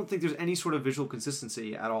just don't think there's any sort of visual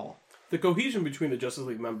consistency at all. The cohesion between the Justice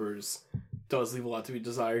League members does leave a lot to be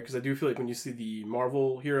desired, because I do feel like when you see the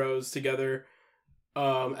Marvel heroes together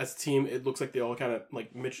as a team, it looks like they all kind of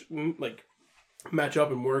like match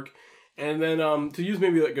up and work. And then to use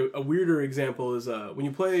maybe like a weirder example is when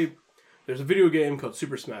you play, there's a video game called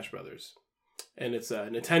Super Smash Brothers, and it's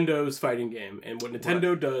Nintendo's fighting game. And what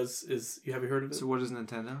Nintendo does is, have you heard of it? So what is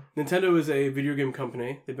Nintendo? Nintendo is a video game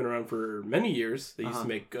company. They've been around for many years. They used to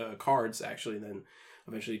make cards, actually, and then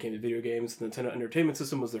eventually came to video games. The Nintendo Entertainment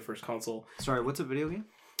System was their first console. Sorry, what's a video game?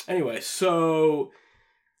 Anyway, so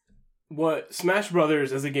what Smash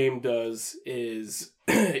Brothers as a game does is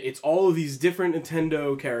it's all of these different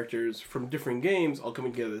Nintendo characters from different games all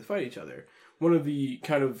coming together to fight each other. One of the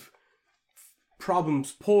kind of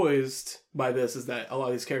problems posed by this is that a lot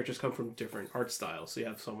of these characters come from different art styles. So you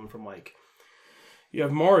have someone from you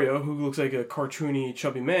have Mario, who looks like a cartoony,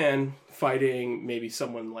 chubby man, fighting maybe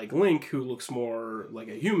someone like Link, who looks more like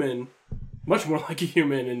a human, much more like a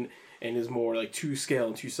human, and is more like 2 scale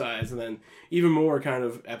and 2 size, and then even more kind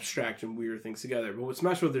of abstract and weird things together. But what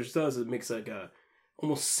Smash Brothers does is it makes like a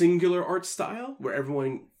almost singular art style where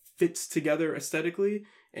everyone fits together aesthetically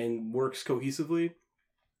and works cohesively.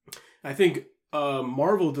 I think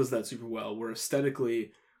Marvel does that super well, where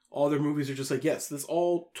aesthetically all their movies are just like, yes, this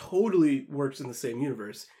all totally works in the same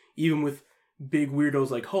universe, even with big weirdos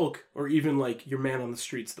like Hulk, or even like your man on the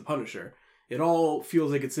streets, the Punisher. It all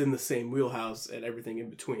feels like it's in the same wheelhouse and everything in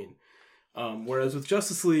between. Whereas with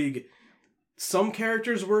Justice League, some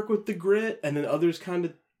characters work with the grit, and then others kind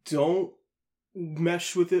of don't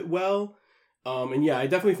mesh with it well. And yeah, I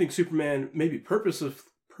definitely think Superman maybe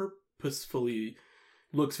purposefully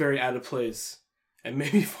looks very out of place. And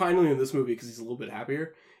maybe finally in this movie, because he's a little bit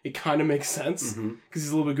happier, it kind of makes sense. Because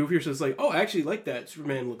he's a little bit goofier, so it's like, oh, I actually like that.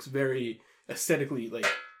 Superman looks very aesthetically, like,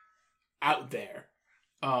 out there.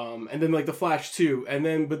 And then, like, the Flash, too.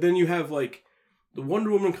 But then you have, like, the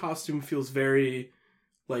Wonder Woman costume feels very,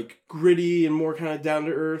 like, gritty and more kind of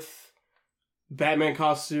down-to-earth. Batman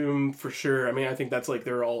costume, for sure. I mean, I think that's, like,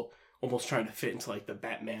 they're all almost trying to fit into, like, the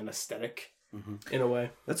Batman aesthetic. In a way.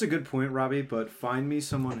 That's a good point, Robbie, but find me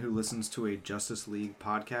someone who listens to a Justice League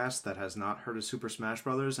podcast that has not heard of Super Smash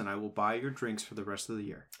Brothers, and I will buy your drinks for the rest of the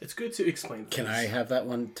year. It's good to explain things. Can I have that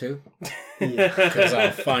one too? Yeah. Because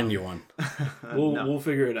I'll find you one. We'll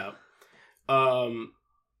figure it out. What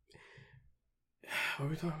are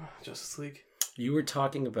we talking about? Justice League? You were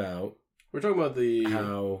talking about... We're talking about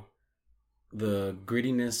how the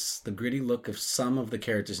grittiness, the gritty look of some of the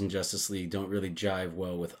characters in Justice League don't really jive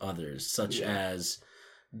well with others, such as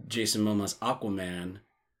Jason Momoa's Aquaman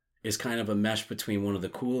is kind of a mesh between one of the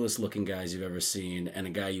coolest looking guys you've ever seen and a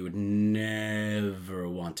guy you would never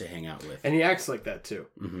want to hang out with. And he acts like that too.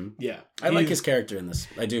 Yeah. I like his character in this.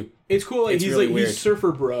 I do. It's cool. Like, It's he's really like weird. he's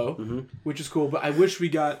surfer bro, which is cool, but I wish we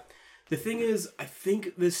got... The thing is, I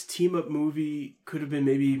think this team-up movie could have been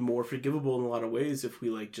maybe more forgivable in a lot of ways if we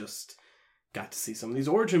like just got to see some of these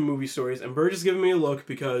origin movie stories. And Burge is giving me a look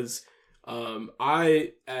because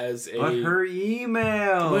I, as a... But her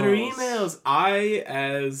emails! I,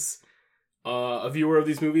 as a viewer of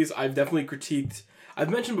these movies, I've definitely critiqued... I've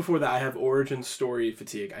mentioned before that I have origin story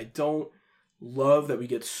fatigue. I don't love that we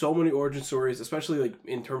get so many origin stories, especially like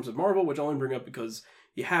in terms of Marvel, which I'll only bring up because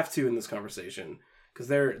you have to in this conversation. Because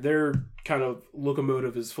their kind of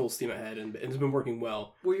locomotive is full steam ahead and it's been working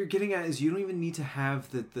well. What you're getting at is you don't even need to have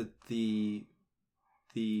the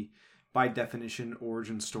by definition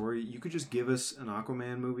origin story. You could just give us an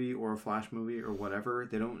Aquaman movie or a Flash movie or whatever.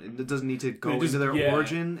 It doesn't need to go into their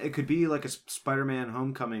origin. It could be like a Spider-Man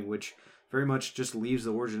Homecoming, which very much just leaves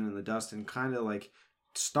the origin in the dust and kind of like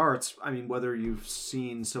starts. I mean, whether you've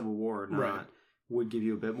seen Civil War or not, would give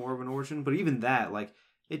you a bit more of an origin. But even that, like,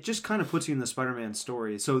 it just kind of puts you in the Spider-Man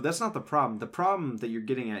story. So that's not the problem. The problem that you're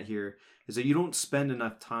getting at here is that you don't spend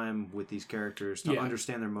enough time with these characters to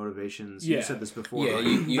understand their motivations. You said this before.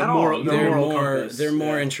 Yeah, they're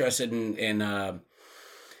more interested in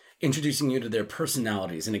introducing you to their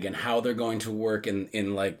personalities and again how they're going to work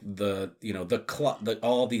in like the clock,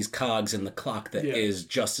 all these cogs in the clock that is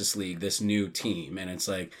Justice League, this new team. And it's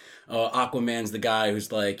like Aquaman's the guy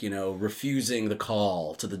who's like refusing the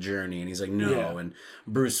call to the journey, and he's like no. And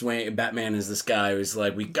Bruce Wayne, Batman, is this guy who's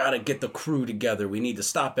like, we gotta get the crew together, we need to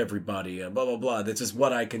stop everybody, blah blah blah, this is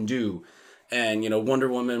what I can do. And, Wonder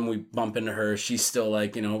Woman, we bump into her. She's still,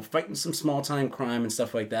 like, fighting some small-time crime and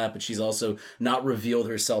stuff like that. But she's also not revealed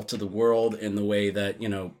herself to the world in the way that,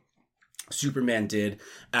 Superman did.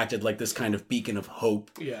 Acted like this kind of beacon of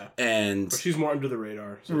hope. Yeah. And but she's more under the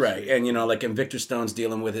radar. So right. And, and Victor Stone's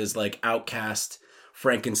dealing with his, like, outcast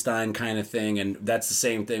Frankenstein kind of thing. And that's the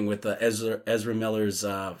same thing with Ezra Miller's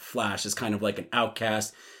Flash. Is kind of like an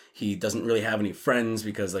outcast. He doesn't really have any friends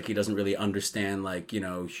because, like, he doesn't really understand, like,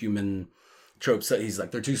 human... tropes. He's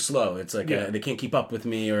like, they're too slow. It's like they can't keep up with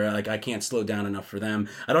me, or like I can't slow down enough for them.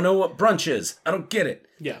 I don't know what brunch is. I don't get it.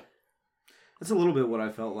 Yeah, that's a little bit what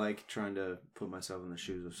I felt like trying to put myself in the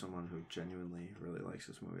shoes of someone who genuinely really likes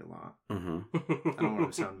this movie a lot. I don't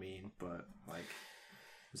want to sound mean, but like,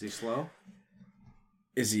 is he slow?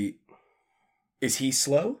 Is he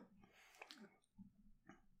slow?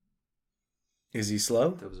 Is he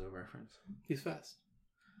slow? That was a reference. He's fast.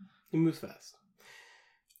 He moves fast.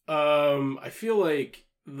 I feel like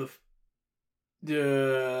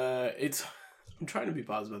It's. I'm trying to be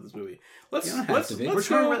positive about this movie. Let's You don't have to be. let's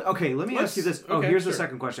We're go. okay, let me ask you this. Okay, Here's sure. the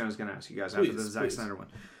second question I was going to ask you guys after the Please, Zack please. Snyder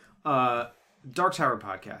one. Dark Tower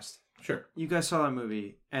podcast. Sure. You guys saw that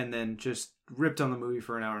movie and then just ripped on the movie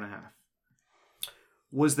for an hour and a half.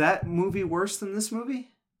 Was that movie worse than this movie?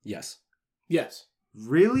 Yes. Yes.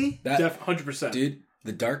 Really? That 100%. dude,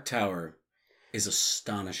 The Dark Tower is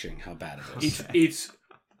astonishing how bad it is.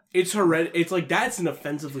 It's horrendous. It's like that's an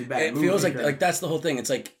offensively bad It movie. feels like that's the whole thing. It's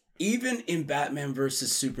like even in Batman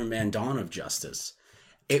versus Superman: Dawn of Justice,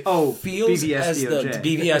 it feels BVS as the DOJ.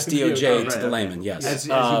 BVS DOJ to Right, the layman. Yes, As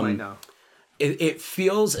you might know. it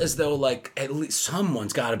feels as though like at least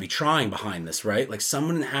someone's got to be trying behind this, right? Like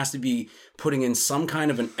someone has to be putting in some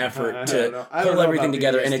kind of an effort I don't to know. I don't pull know everything about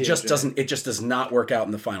together, and it BVS just DOJ. doesn't. It just does not work out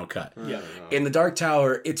in the final cut. Yeah. In the Dark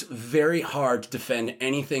Tower, it's very hard to defend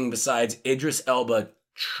anything besides Idris Elba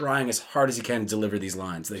trying as hard as he can to deliver these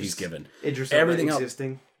lines that he's given. Idris Everything Elba else,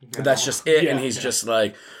 existing. that's just it, Yeah, and he's just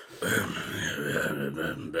like,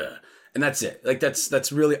 and that's it. Like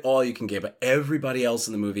that's really all you can get. But everybody else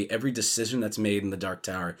in the movie, every decision that's made in the Dark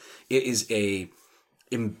Tower, it is a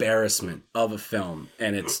embarrassment of a film,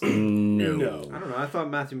 and it's no. I don't know. I thought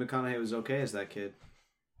Matthew McConaughey was okay as that kid.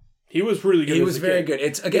 He was really good. He as was a very kid. good.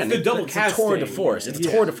 It's again, It's the double it's a tour de casting. force. It's a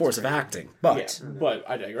Yeah, tour de force of acting. But But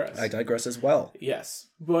I digress. I digress as well. Yes,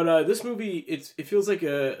 but this movie it feels like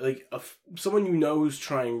someone you know who's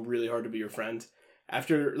trying really hard to be your friend.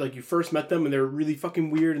 After like you first met them and they're really fucking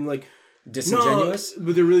weird and like Disingenuous? No,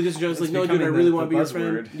 but they're really disingenuous. Like, no, dude, I becoming really the want to be your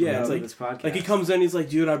friend. buzzword Yeah, of it's like this podcast. like he comes in, he's like,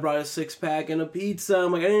 dude, I brought a 6-pack and a pizza.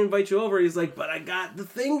 I'm like, I didn't invite you over. He's like, but I got the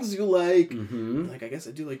things you like. Mm-hmm. Like, I guess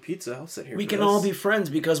I do like pizza. I'll sit here. We for can this. all be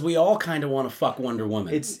friends because we all kind of want to fuck Wonder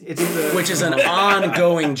Woman. It's the which is an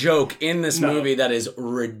ongoing joke in this movie that is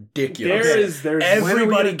ridiculous. There's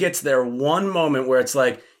Everybody gets their one moment where it's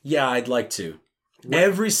like, yeah, I'd like to.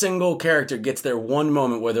 Every single character gets their one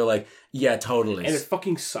moment where they're like, yeah, totally. and it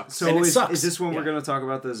fucking sucks. So And it is, sucks. is this when we're Yeah. going to talk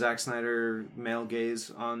about the Zack Snyder male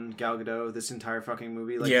gaze on Gal Gadot? This entire fucking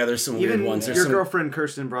movie, like, Yeah, there's some weird even ones. There's Your some- girlfriend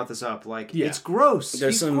Kirsten brought this up. Like, Yeah. it's gross.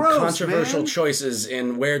 There's He's some gross, controversial man. choices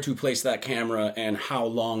in where to place that camera and how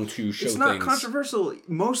long to show It's not things. controversial.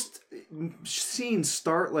 Most scenes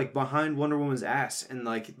start like behind Wonder Woman's ass, and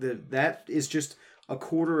like that is just a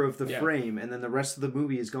quarter of the Yeah. frame, and then the rest of the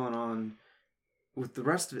movie is going on with the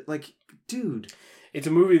rest of it. Like, dude, It's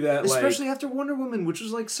a movie that, especially like, after Wonder Woman, which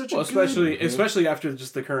was like such well, a good... especially after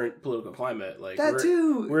just the current political climate. Like That we're,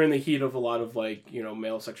 too. we're in the heat of a lot of like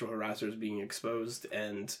male sexual harassers being exposed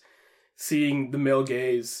and seeing the male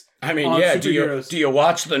gaze. I mean, on yeah, superheroes. do you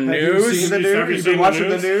watch the Have you news? seen the Have news? you You've seen been the watching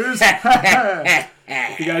news? the news?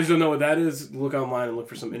 If you guys don't know what that is, look online and look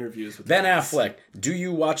for some interviews with Ben guys. Affleck, do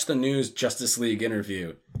you watch the news Justice League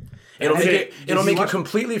interview? That's It'll it. make you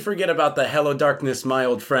completely forget about the "Hello Darkness, My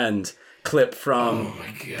Old Friend" clip from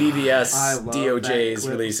BVS I love DOJ's that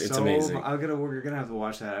clip release. It's so amazing. we're gonna have to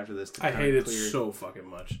watch that after this. To I kinda hate it clear. so fucking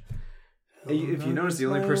much. If you notice, the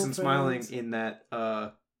only person smiling friends. in that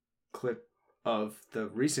clip of the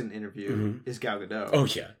recent interview Mhm. is Gal Gadot. Oh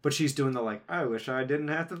yeah, But she's doing the like, I wish I didn't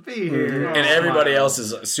have to be here. and everybody smile. else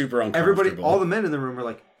is super uncomfortable. Everybody, all the men in the room are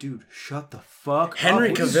like, dude, shut the fuck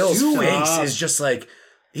Henry up. What are you Cavill's doing?" face is just like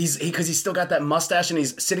because he's still got that mustache and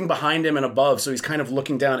he's sitting behind him and above, so he's kind of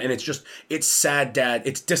looking down, and it's sad dad,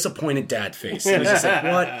 it's disappointed dad face. And he's just like,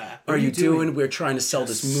 what are you doing? We're trying to sell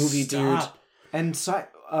this movie, dude. Stop. And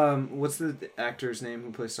what's the actor's name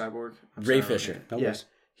who plays Cyborg? I'm Ray sorry. Fisher. No Yes,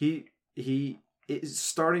 worries. he is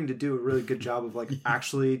starting to do a really good job of like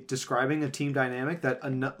actually describing a team dynamic that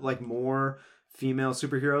like more female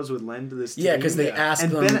superheroes would lend to this team. Yeah, because they ask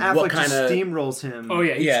and them Ben Affleck what kind just of steamrolls him. Oh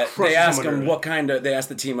yeah, he yeah. crushes They ask someone him early. what kind of. They ask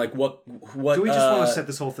the team like what. Do we just want to set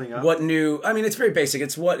this whole thing up? What new? I mean, it's very basic.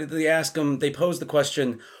 It's what they ask them. They pose the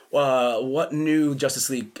question: what new Justice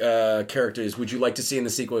League characters would you like to see in the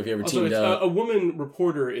sequel if you ever Also, teamed it's, up? a woman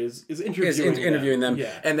reporter is interviewing them,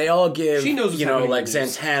 Yeah. and they all give She knows what's happening like in the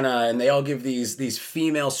news. Zatanna, and they all give these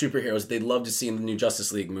female superheroes they'd love to see in the new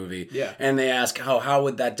Justice League movie. Yeah. And they ask how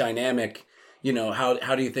would that dynamic,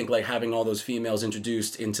 how do you think like having all those females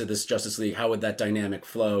introduced into this Justice League, how would that dynamic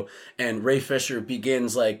flow? And Ray Fisher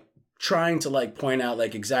begins like trying to like point out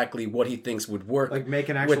like exactly what he thinks would work, Like make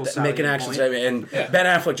an actual make an actual salient point. and Ben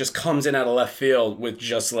Affleck just comes in out of left field with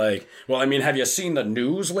just like, well, I mean, have you seen the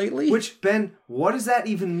news lately? Which, Ben, what does that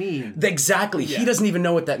even mean? Exactly. He doesn't even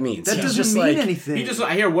know what that means. That He's doesn't just mean like, anything. He just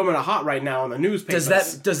I hear women are hot right now on the newspaper.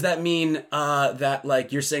 Does that mean that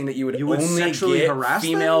like you're saying that you would would only sexually get harass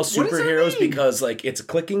them? female What does that superheroes mean? because like it's a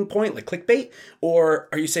clicking point, like clickbait, or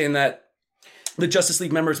are you saying that the Justice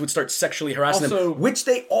League members would start sexually harassing Also- them, which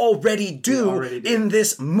they already do already do. in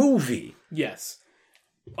this movie? Yes.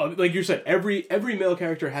 Like you said, every male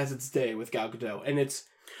character has its day with Gal Gadot, and it's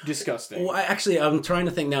disgusting. Well, I'm trying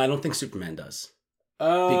to think now. I don't think Superman does.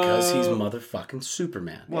 Because he's motherfucking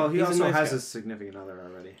Superman. Well, he he's also a nice has guy. a significant other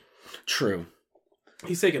already. True.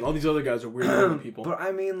 He's taken. All these other guys are weird people. But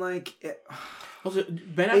I mean, like... Also,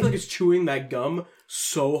 Ben Affleck is chewing that gum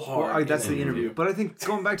so hard. Well, that's the interview. But I think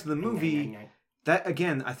going back to the movie, that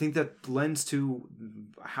again, I think that lends to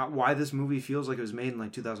why this movie feels like it was made in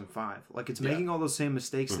like 2005. Like it's making all those same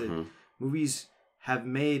mistakes that movies have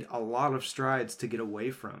made a lot of strides to get away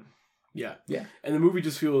from. Yeah. Yeah. And the movie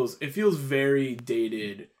just feels very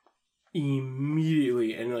dated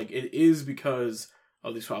immediately, and like it is because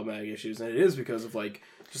of these problematic issues, and it is because of like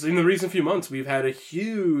just in the recent few months we've had a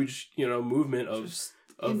huge movement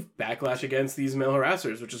of backlash against these male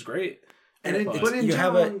harassers, which is great. But in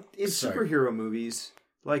superhero movies,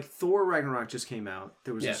 like Thor Ragnarok just came out,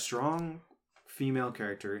 there was a strong female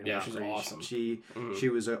character in she's awesome. She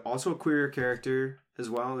was also a queer character as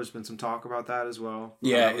well. There's been some talk about that as well.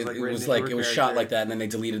 Yeah, it was shot like that, and then they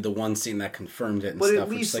deleted the one scene that confirmed it and but stuff. At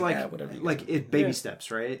least whatever. Baby steps,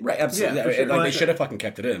 right? Right, absolutely. Yeah, sure. Like they should have fucking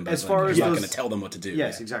kept it in. But as far as you're not going to tell them what to do.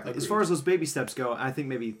 Yes, exactly. Agreed. As far as those baby steps go, I think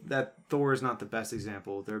maybe that Thor is not the best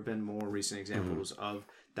example. There have been more recent examples of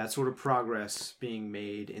that sort of progress being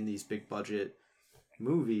made in these big budget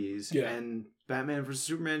movies, and Batman vs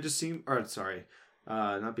Superman just seemed, not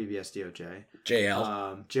BVS DOJ,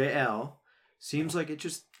 JL seems like it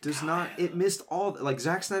just does not. It missed all. Like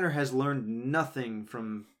Zack Snyder has learned nothing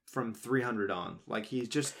from 300 on. Like he's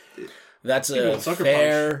just. That's a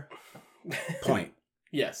fair point.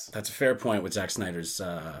 Yes, that's a fair point with Zack Snyder's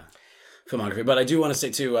filmography. But I do want to say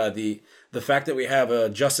too the fact that we have a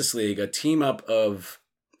Justice League, a team up of.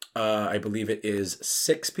 I believe it is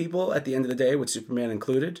 6 people at the end of the day, with Superman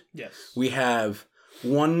included. Yes. We have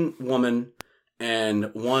one woman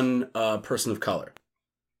and one person of color.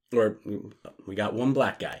 Or we got one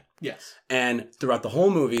black guy. Yes. And throughout the whole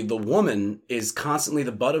movie, the woman is constantly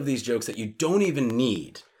the butt of these jokes that you don't even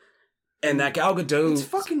need. And that Gal Gadot... It's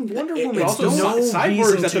fucking Wonder Woman. It's also,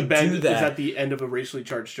 Cyborg is at the end of a racially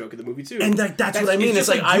charged joke in the movie, too. And that's what I mean. It's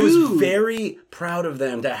like, I was very proud of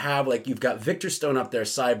them to have, like, you've got Victor Stone up there,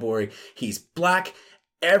 Cyborg. He's black.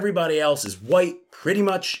 Everybody else is white, pretty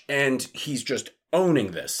much. And he's just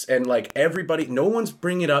owning this. And, like, everybody... No one's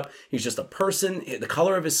bringing it up. He's just a person. The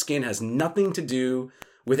color of his skin has nothing to do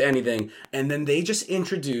with anything, and then they just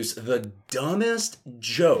introduce the dumbest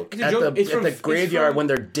joke at the graveyard when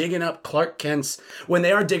they're digging up Clark Kent's. When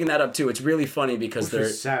they are digging that up too, it's really funny because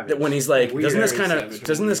when he's like, doesn't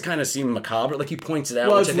this kind of seem macabre? Like he points it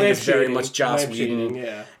out, which I think is very much Joss Whedon.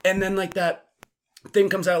 Yeah. And then like that thing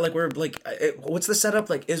comes out like we're like, what's the setup?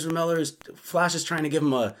 Like Ezra Miller's Flash is trying to give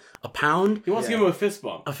him a pound. He wants to give him a fist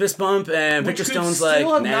bump. And Victor Stone's like,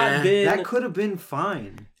 nah. That could have been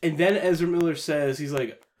fine. And then Ezra Miller says, he's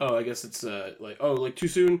like, oh, I guess it's like too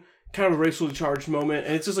soon. Kind of a racially charged moment.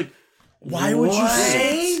 And it's just like, why would you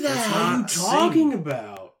say that? What are you talking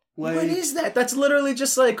about? Like, what is that? That's literally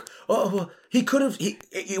just like, he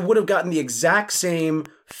would have gotten the exact same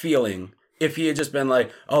feeling if he had just been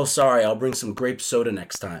like, oh, sorry, I'll bring some grape soda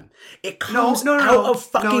next time. It comes out of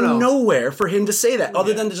fucking nowhere for him to say that,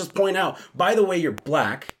 other than to just point out, by the way, you're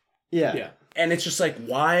black. Yeah. Yeah. And it's just like,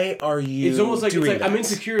 why are you It's almost like, doing that? I'm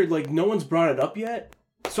insecure. Like, no one's brought it up yet.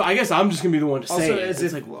 So I guess I'm just going to be the one to say it. Also,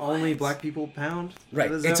 is it only black people pound?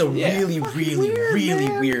 Right. It's a really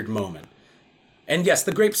weird moment. And yes,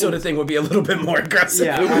 the grape soda thing would be a little bit more aggressive.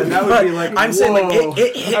 Yeah, that would be like, I'm saying like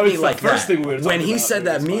it hit me like first that. Thing we were when he said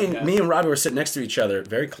that, me and Robbie were sitting next to each other,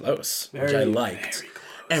 very close, which I liked.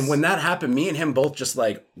 And when that happened, me and him both just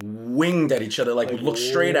like winged at each other, like looked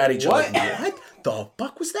straight at each other. Like, what the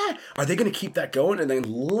fuck was that? Are they going to keep that going? And then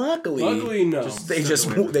luckily no.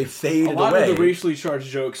 They faded away. A lot of the racially charged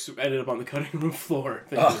jokes ended up on the cutting room floor.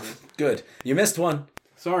 Good. You missed one.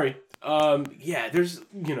 Sorry. There's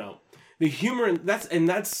the humor, and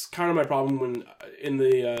that's kind of my problem when in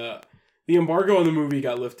the embargo on the movie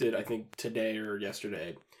got lifted, I think today or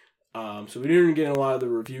yesterday. So we didn't get a lot of the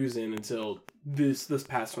reviews in until this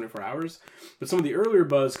past 24 hours. But some of the earlier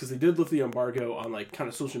buzz, because they did lift the embargo on like kind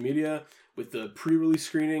of social media with the pre-release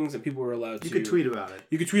screenings, and people were allowed to. You could tweet about it.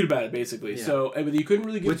 You could tweet about it basically. Yeah. So, but you couldn't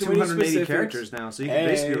really give with too 280 many specifics. characters now, so you can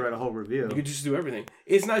basically write a whole review. You could just do everything.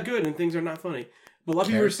 It's not good, and things are not funny. But a lot of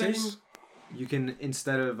people were saying you can,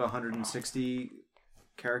 instead of 160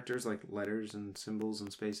 characters like letters and symbols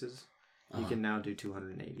and spaces, you can now do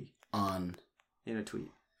 280 in a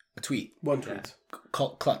tweet. A tweet. One tweet. Yeah.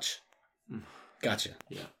 Clutch. Gotcha.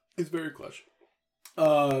 Yeah. It's very clutch.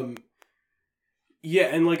 Yeah,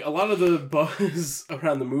 and like a lot of the buzz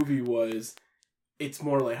around the movie was it's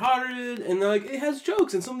more lighthearted, and like it has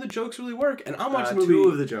jokes, and some of the jokes really work. And I'm watching the movie. 2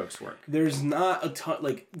 of the jokes work. There's not a ton,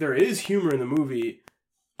 like there is humor in the movie.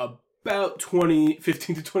 About 15 to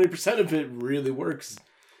 20% of it really works.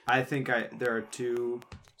 I think there are 2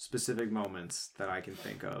 specific moments that I can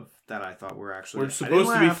think of that I thought were actually... We're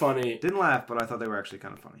supposed to be funny. Didn't laugh, but I thought they were actually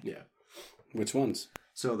kind of funny. Yeah. Which ones?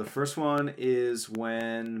 So the first one is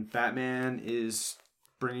when Batman is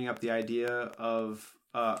bringing up the idea of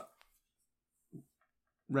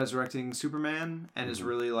resurrecting Superman and is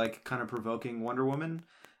really like kind of provoking Wonder Woman.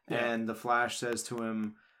 Yeah. And the Flash says to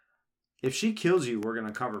him, if she kills you, we're going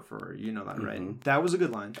to cover for her. You know that, right? That was a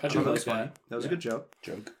good line. I thought that was funny. That was a good joke.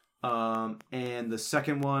 And the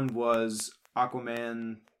second one was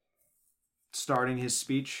Aquaman starting his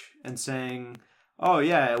speech and saying, oh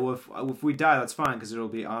yeah, well, if we die, that's fine because it'll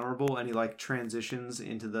be honorable. And he like transitions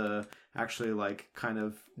into the actually like kind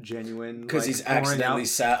of genuine because like, he's accidentally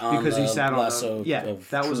sat on because the he sat lasso on yeah,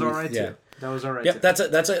 that was all right too. That was all right. Yeah,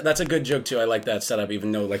 that's a good joke too. I like that setup,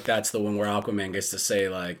 even though like that's the one where Aquaman gets to say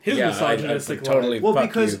like, his misogynistic totally line. fuck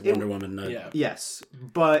because you, Wonder Woman. Yes,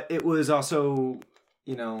 but it was also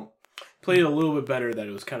played a little bit better that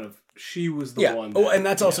it was kind of she was the one. And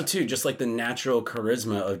that's also too just like the natural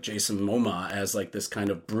charisma of Jason Momoa as like this kind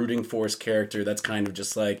of brooding force character. That's kind of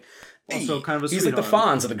just like. Also kind of he's like the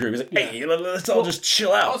Fonz of the group. He's like, hey, let's all just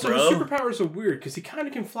chill out, also, bro. Also, his superpowers are weird because he kind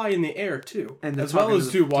of can fly in the air too, and as well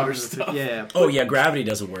as do water stuff. Yeah. Oh yeah, gravity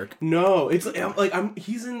doesn't work. No, it's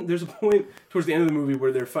he's in. There's a point towards the end of the movie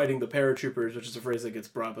where they're fighting the paratroopers, which is a phrase that gets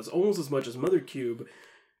brought up as almost as much as Mother Cube.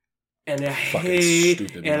 And I hate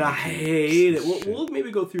it. We'll maybe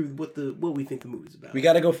go through what we think the movie's about. We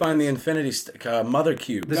got to go find the Infinity Mother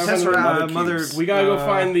Cube. The Tesseract Mother. We gotta go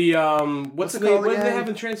find the what's it called? What do they have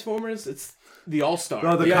in Transformers? It's the All-Star.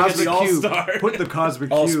 No, the Cosmic Cube. Put the Cosmic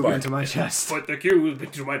Cube into my chest. Put the cube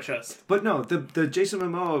into my chest. But no, the Jason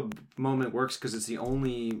Momoa moment works because it's the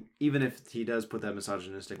only, even if he does put that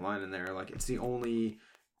misogynistic line in there, like it's the only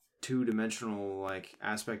two-dimensional like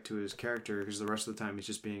aspect to his character because the rest of the time he's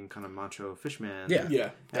just being kind of macho fishman.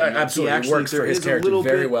 Yeah. Absolutely. It works for his character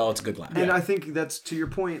very well. It's a good line. And I think that's, to your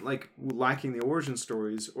point, like lacking the origin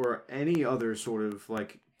stories or any other sort of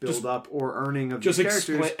like build up or earning of these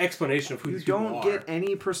characters. Explanation of who these people are. You don't get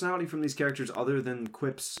any personality from these characters other than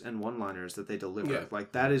quips and one-liners that they deliver. Yeah.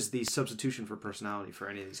 Like that is the substitution for personality for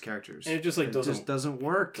any of these characters. And it just like doesn't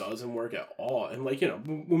work. Doesn't work at all. And like,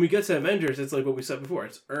 when we get to Avengers, it's like what we said before.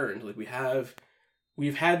 It's earned. Like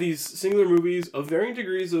we've had these singular movies of varying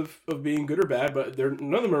degrees of being good or bad, but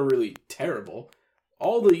none of them are really terrible.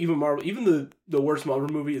 Even the worst Marvel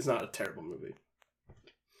movie is not a terrible movie.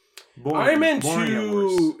 Iron Man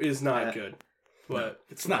 2 is not good, but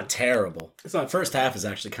it's not terrible. It's not. First half is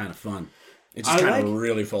actually kind of fun. It just kind of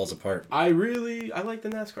really falls apart. I like the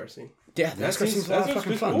NASCAR scene. Yeah, the NASCAR scene's a lot of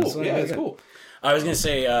fucking fun. Cool. Yeah, it's cool. I was gonna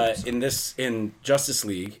say in Justice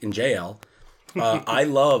League in JL, I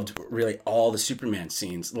loved really all the Superman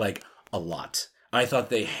scenes like a lot. I thought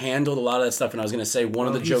they handled a lot of that stuff, and I was going to say one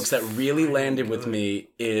of the jokes that really landed with me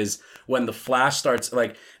is when the Flash starts,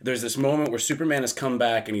 like, there's this moment where Superman has come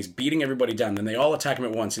back, and he's beating everybody down, then they all attack him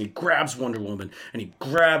at once, and he grabs Wonder Woman, and he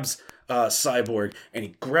grabs Cyborg, and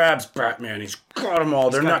he grabs Batman, he's got them all,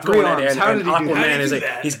 they're not going anywhere, and Aquaman is like,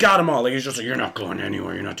 he's got them all, like, he's just like, you're not going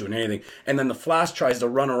anywhere, you're not doing anything, and then the Flash tries to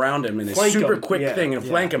run around him in this super quick thing and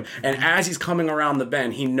flank him, and as he's coming around the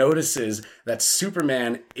bend, he notices that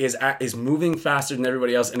Superman is moving faster than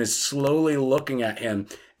everybody else, and is slowly looking at him,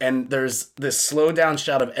 and there's this slow down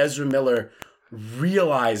shot of Ezra Miller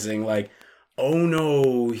realizing, like, oh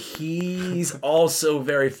no, he's also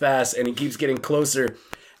very fast, and he keeps getting closer.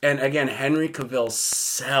 And again, Henry Cavill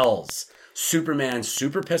sells Superman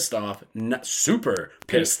super pissed off,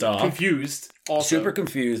 confused, also. Super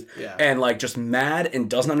confused, and like just mad and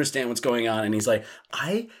doesn't understand what's going on. And he's like,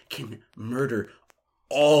 I can murder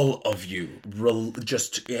all of you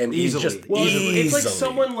just and easily. It's like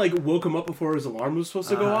someone like woke him up before his alarm was supposed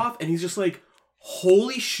to go off, and he's just like,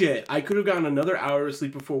 holy shit, I could have gotten another hour of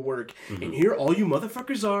sleep before work, and here all you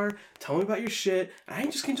motherfuckers are, tell me about your shit, and I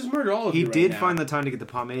can just murder all of you. He did find the time to get the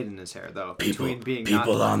pomade in his hair, though. Between being not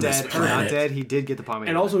dead, he did get the pomade.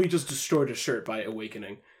 And also, he just destroyed his shirt by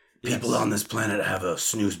awakening. People on this planet have a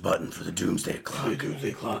snooze button for the Doomsday Clock. The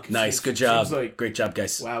Doomsday Clock. Nice, good job. Great job,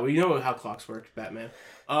 guys. Wow, we know how clocks work, Batman.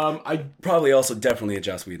 I probably also definitely a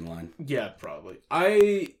Joss Whedon line. Yeah, probably.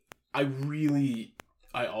 I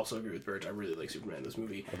also agree with Birch. I really like Superman in this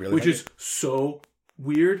movie, which is so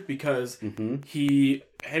weird because Henry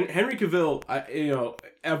Cavill.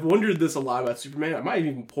 I've wondered this a lot about Superman. I might have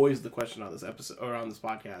even posed the question on this episode or on this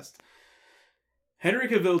podcast. Henry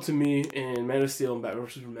Cavill to me in Man of Steel and Batman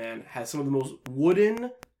vs Superman has some of the most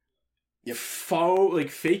wooden,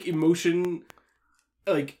 fake emotion,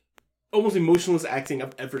 like almost emotionless acting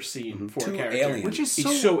I've ever seen for a character. Alien. Which is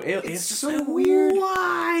It's so alien. it's so weird.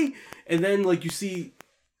 Why? And then like you see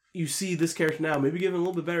this character now, maybe given a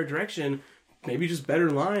little bit better direction, maybe just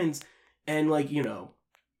better lines, and like, you know,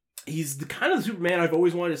 he's the kind of Superman I've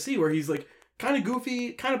always wanted to see, where he's like kind of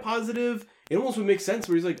goofy, kind of positive. It almost would make sense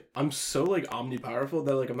where he's like, I'm so like omnipowerful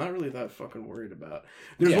that like I'm not really that fucking worried about.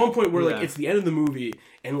 There's one point where like it's the end of the movie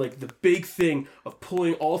and like the big thing of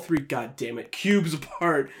pulling all three goddammit cubes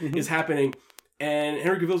apart is happening, and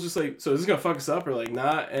Henry Cavill's just like, so is this gonna fuck us up or like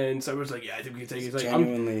not? And Cyborg's like, yeah, I think we can take it. He's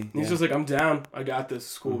like, he's just like, I'm down. I got this.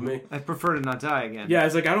 It's cool with me. I prefer to not die again. Yeah,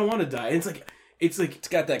 it's like I don't want to die. And it's it's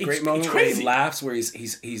got that great moment where he laughs, where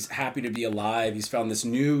he's happy to be alive. He's found this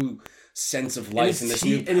new sense of life and this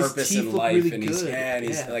new purpose in life, really, and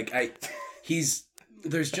he's like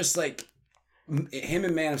there's just like him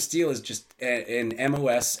in Man of Steel is just in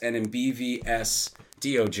MOS and in BVS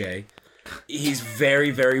DOJ. He's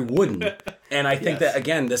very, very wooden, and I think that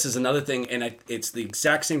again, this is another thing, and it's the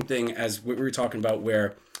exact same thing as what we were talking about,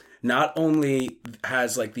 where not only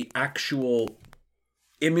has like the actual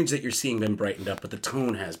image that you're seeing been brightened up, but the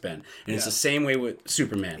tone has been. And it's the same way with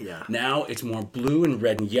Superman. Yeah. Now it's more blue and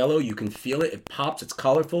red and yellow. You can feel it. It pops. It's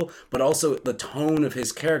colorful. But also the tone of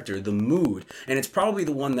his character, the mood. And it's probably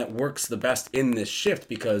the one that works the best in this shift,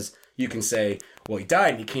 because you can say, well, he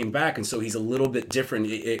died and he came back, and so he's a little bit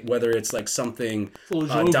different. Whether it's like something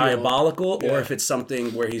diabolical or if it's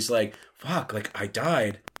something where he's like, fuck, like I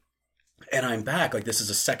died and I'm back. Like this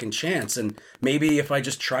is a second chance. And maybe if I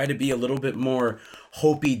just try to be a little bit more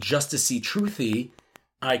hopey, justicey, truthy,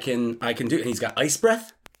 I can do it. And he's got ice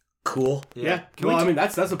breath. Cool. Yeah. Well, I mean,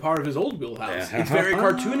 that's a part of his old wheelhouse. It's very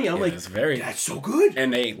cartoony. I'm like, that's so good.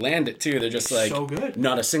 And they land it too. They're just like, so good.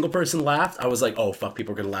 Not a single person laughed. I was like, oh fuck,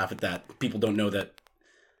 people are gonna laugh at that. People don't know that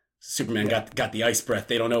Superman got the ice breath.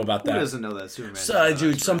 They don't know about that. Who doesn't know that Superman? So,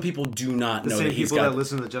 dude, some people do not know that he's got. The same people that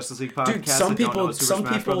listen to the Justice League podcast. Dude, some people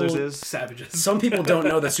is savages. Some people don't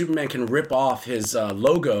know that Superman can rip off his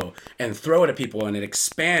logo and throw it at people, and it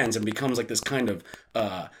expands and becomes like this kind of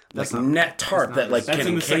net tarp that like can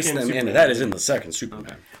encase them in. That is in the second Superman.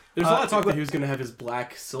 Okay. There's a lot of talk that he was going to have his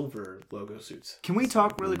black silver logo suits. Can we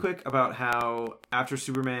talk really quick about how after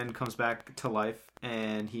Superman comes back to life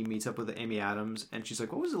and he meets up with Amy Adams and she's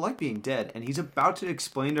like, what was it like being dead? And he's about to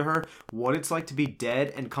explain to her what it's like to be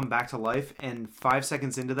dead and come back to life, and 5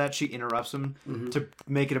 seconds into that she interrupts him to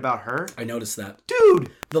make it about her. I noticed that.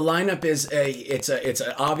 Dude! The lineup is it's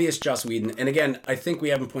an obvious Joss Whedon. And again, I think we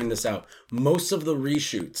haven't pointed this out. Most of the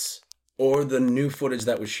reshoots or the new footage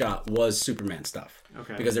that was shot was Superman stuff.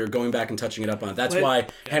 Okay. Because they were going back and touching it up on it. That's why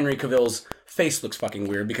Henry Cavill's face looks fucking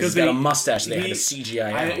weird, because he's got a mustache they had to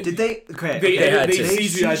CGI out. Did they? Okay. They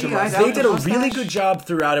CGI'd the mustache. They did a really good job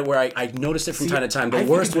throughout it, where I noticed it from time to time. The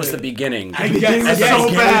worst was the beginning. The beginning was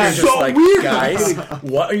so bad. So like, weird. Guys,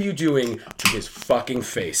 what are you doing to his fucking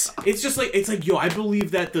face? It's just like, yo, I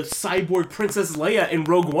believe that the cyborg Princess Leia in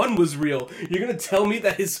Rogue One was real. You're going to tell me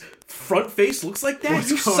that his front face looks like that?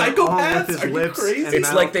 You psychopaths? Are you crazy?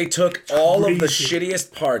 It's like they took all of the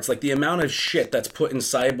shittiest parts, like the amount of shit that's put in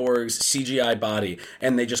Cyborg's CGI body,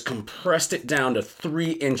 and they just compressed it down to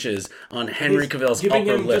 3 inches on Henry Cavill's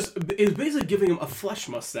upper lip. It's basically giving him a flesh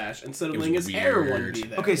mustache instead of letting his hair one be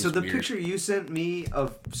there. Okay, so the picture you sent me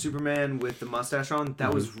of Superman with the mustache on,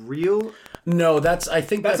 that was real? No, I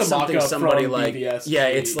think that's something somebody like... BVS, yeah,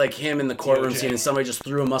 it's like him in the courtroom scene, and somebody just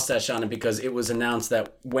threw a mustache on him because it was announced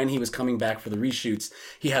that when he was coming back for the reshoots,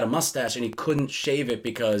 he had a mustache and he couldn't shave it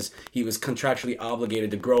because he was contractually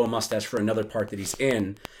obligated to grow a mustache for another part that he's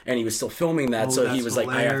in, and he was still filming that, so he was like,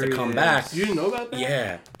 I have to come back. You didn't know about that?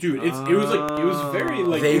 Yeah. Dude, it was very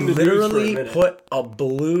like... They literally put a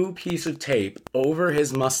blue piece of tape over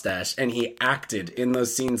his mustache, and he acted in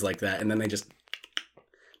those scenes like that, and then they just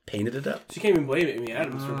painted it up. So you can't even blame Amy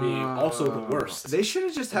Adams for being also the worst. They should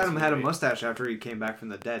have just had him had a mustache after he came back from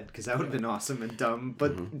the dead, because that would have been awesome and dumb,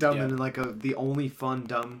 but dumb in like the only fun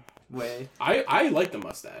dumb way. I like the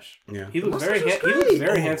mustache. Yeah, he looks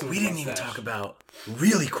very handsome. We didn't even talk about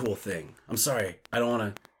really cool thing. I'm sorry, I don't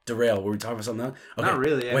want to derail. Were we talking about something else? Okay. Not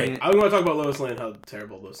really. I mean, I want to talk about Lois Lane, how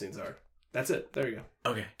terrible those scenes are. That's it. There you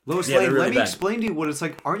go. Okay. Lois Lane, really let me explain to you what it's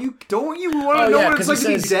like. Don't you want to know what it's like to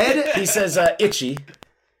be dead? He says itchy.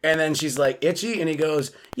 And then she's like, itchy? And he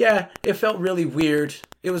goes, yeah, it felt really weird.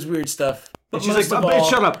 It was weird stuff. But she's like,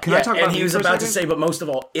 shut up. Can I talk about it? And he was about to say, but most of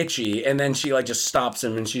all, itchy. And then she like just stops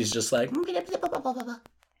him, and she's just like...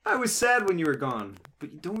 I was sad when you were gone.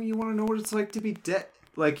 But don't you want to know what it's like to be dead?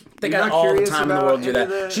 Like They you're got not all the curious time in the about world to do any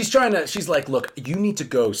that. of She's like, look, you need to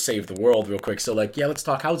go save the world real quick. So like, yeah, let's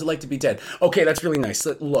talk. How was it like to be dead? Okay, that's really nice.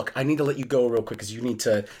 Look, I need to let you go real quick because you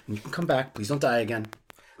can come back. Please don't die again.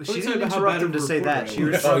 She Let's didn't talk about how interrupt bad him of to a say that. reporter She I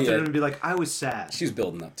was. interrupted Oh, yeah. him and be like, I was sad. She's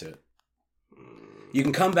building up to it. You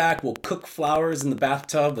can come back. We'll cook flowers in the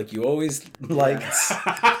bathtub like you always liked.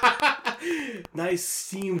 Nice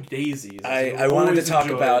steamed daisies. I wanted to talk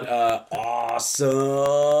about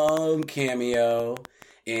awesome cameo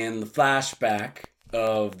in the flashback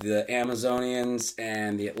of the Amazonians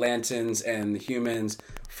and the Atlantans and the humans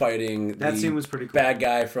fighting That the scene was pretty cool. bad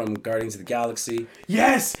guy from Guardians of the Galaxy.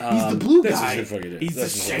 Yes, he's the blue This is guy. what fucking it is. He's the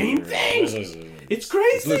This is same what it thing. is. It's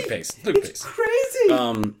crazy. It's Luke Pace. Luke It's Pace.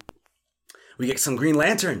 crazy. We get some Green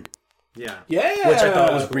Lantern, Yeah. Yeah, which I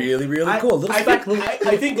thought was really, really cool. Little I speck, think,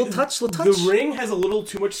 I think little touch. The ring has a little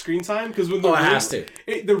too much screen time because when the Oh, it ring, has to.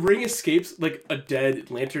 The ring escapes like a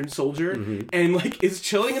dead Lantern soldier and like is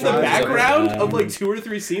chilling in the Flies background up, of like 2 or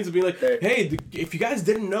 3 scenes and being like, "Hey, if you guys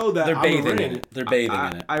didn't know that, They're I'm a bathing ring." in it. They're bathing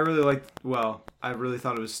in it. I really liked. Well, I really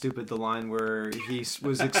thought it was stupid the line where he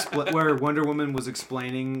was where Wonder Woman was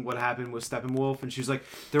explaining what happened with Steppenwolf, and she was like,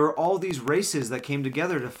 "There were all these races that came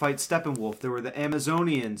together to fight Steppenwolf. There were the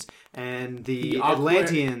Amazonians and the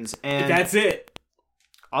Atlanteans and That's it.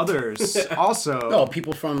 others also." Oh,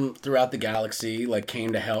 people from throughout the galaxy like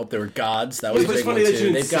came to help. There were gods. That was It's a big funny one that too.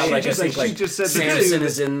 you They've got say- like I just think like she like just said the Samson two.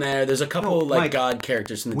 is in there. There's a couple No, like Mike, god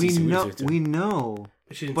characters from the we DC know, movies too. we know.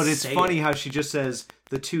 She didn't But it's say funny it. how she just says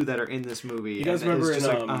the 2 that are in this movie. You guys and it's remember just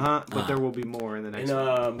in, like, but there will be more in the next In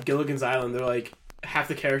one. Gilligan's Island, they're like half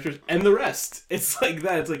the characters and the rest. It's like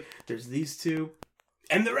that. It's like there's these 2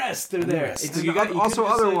 and the rest. They're there. rest. It's And you got you also could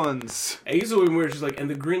just other say- ones. I used to where she's like, and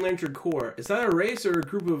the Green Lantern Corps. Is that a race or a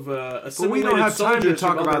group of But we assimilated don't have time to soldiers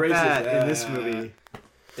talk from other about races? that in this Yeah. movie.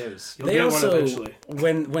 There's You'll They get also one eventually.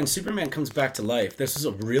 when Superman comes back to life, this is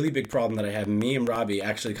a really big problem that I have. Me and Robbie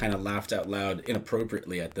actually kind of laughed out loud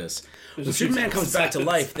inappropriately at this. When a few Superman comes back to times.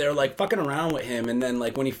 life, they're like fucking around with him, and then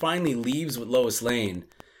like when he finally leaves with Lois Lane,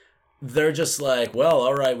 they're just like, well,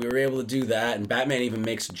 all right, we were able to do that, and Batman even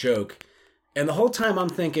makes a joke. And the whole time I'm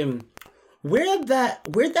thinking, where'd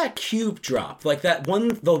that cube drop? Like that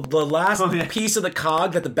one, the last piece of the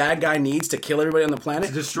cog that the bad guy needs to kill everybody on the planet.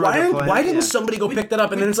 To destroy the planet, why didn't yeah. somebody go pick that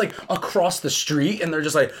up? And then it's like across the street, and they're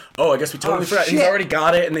just like, oh, I guess we totally forgot. shit. He's already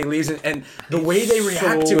got it, and they leave it. And the way they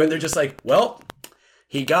react to it, they're just like, well,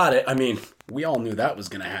 he got it. I mean, we all knew that was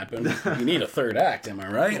going to happen. You need a third act, am I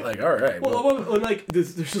right? Like, all right. Well, like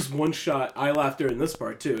there's just one shot. I laughed during this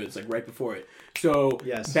part too. It's like right before it. So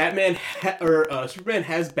Yes. Batman Superman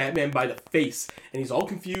has Batman by the face, and he's all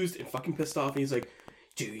confused and fucking pissed off. And he's like,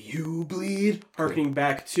 "Do you bleed?" Harkening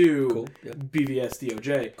back to Cool. Yeah. BVS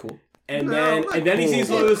DOJ. Cool. And No, then he cool. sees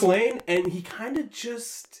Lois Lane, and he kind of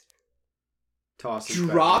just tosses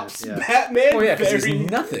drops Batman, yeah. Batman. Oh yeah, because very he's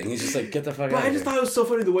nothing. He's just like, get the fuck But out I of just here. thought it was so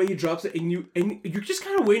funny the way he drops it, and you're just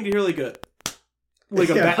kind of waiting to hear like a Yeah,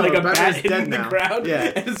 bat Batman's hitting dead the now. ground.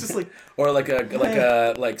 Yeah. And it's just like Or like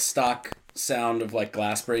a stock sound of like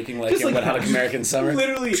glass breaking, like just in like Wet Hot American Summer.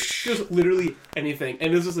 literally anything,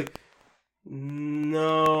 and it's just like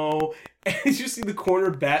no, and you just see the corner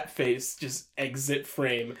bat face just exit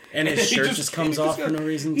frame, And his he shirt just comes off for no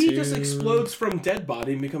reason, He too. just explodes from dead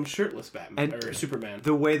body and becomes shirtless Batman And or Superman.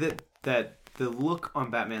 The way that the look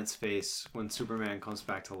on Batman's face when Superman comes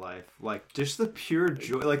back to life, like just the pure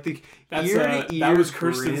joy, like the ear to ear that was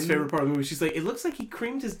Kirsten's grin. favorite part of the movie. She's like, it looks like he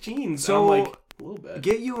creamed his jeans. So, I'm like, a little bit.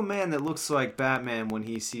 Get you a man that looks like Batman when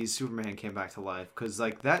he sees Superman came back to life, because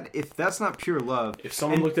like that, if that's not pure love, If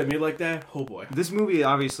someone and looked at me like that, oh boy. this movie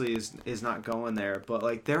obviously is not going there, but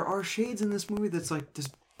like there are shades in this movie that's like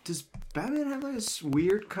does Batman have like this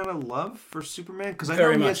weird kind of love for Superman? Because I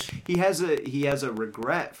Very know much. he has a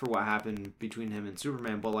regret for what happened between him and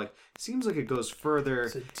Superman, but like it seems like it goes further.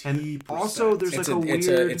 It's a And deep also, respect. there's like a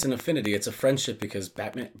weird. It's an affinity. It's a friendship because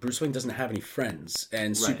Bruce Wayne doesn't have any friends,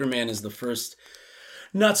 and Superman is the first.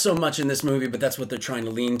 Not so much in this movie, but that's what they're trying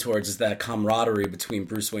to lean towards is that camaraderie between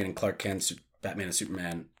Bruce Wayne and Clark Kent, Batman and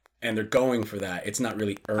Superman, and they're going for that. It's not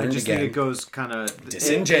really earned I just again. think it goes kind of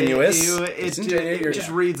Disingenuous. It just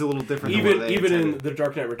reads a little different. than even what they even in intended. The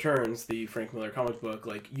Dark Knight Returns, the Frank Miller comic book,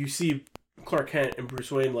 like you see Clark Kent and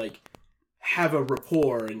Bruce Wayne like have a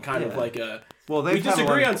rapport and kind of Yeah. like a well, we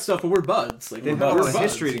disagree on stuff, but we're buds. Like They've we're had a lot buds, of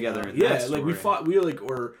history you know? together in Yeah, that like we story. fought. We like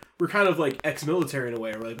or we're kind of like ex-military in a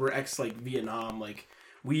way. Or like we're ex like Vietnam. Like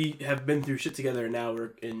we have been through shit together, and now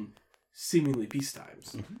we're in seemingly peace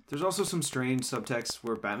times. There's also some strange subtext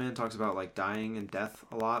where Batman talks about like dying and death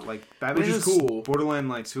a lot. Like Batman Which is cool. borderline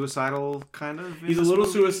like suicidal kind of. in He's a this little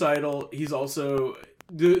movie. suicidal. He's also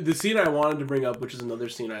the scene I wanted to bring up, which is another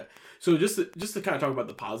scene. So just to kind of talk about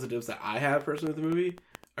the positives that I have personally with the movie,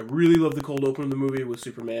 I really love the cold open of the movie with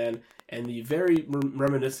Superman and the very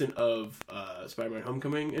reminiscent of Spider-Man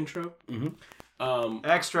Homecoming intro.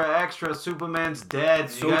 Extra, Superman's dead.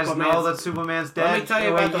 You guys know that Superman's dead? Let me tell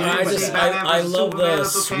you about I love the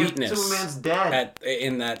sweetness Superman's dead.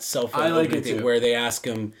 in that self-opening thing where they ask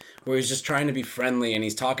him, where he's just trying to be friendly and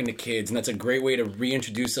he's talking to kids, and that's a great way to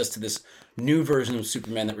reintroduce us to this new version of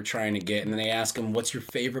Superman that we're trying to get. And then they ask him, what's your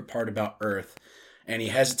favorite part about Earth? And he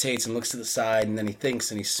hesitates and looks to the side, and then he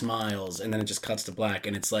thinks and he smiles, and then it just cuts to black,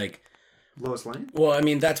 and it's like... Lois Lane? Well, I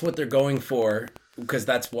mean, that's what they're going for, because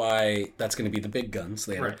that's why that's going to be the big guns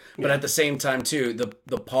later. Right. But at the same time, too,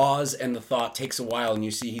 the pause and the thought takes a while, and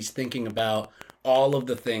you see he's thinking about all of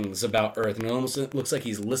the things about Earth, and it almost looks like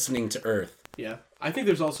he's listening to Earth. Yeah. I think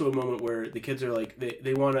there's also a moment where the kids are like,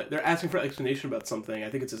 they're asking for an explanation about something. I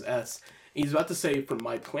think it's his S. He's about to say from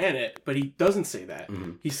my planet, but he doesn't say that.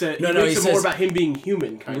 He said he says more about him being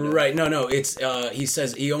human, kind of. Right? No. It's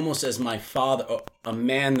he almost says my father, a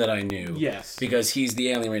man that I knew. Yes, because he's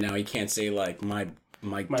the alien right now. He can't say like my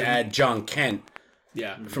dad, John Kent.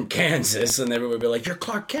 Yeah, from Kansas, and everybody would be like, "You're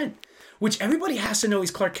Clark Kent," which everybody has to know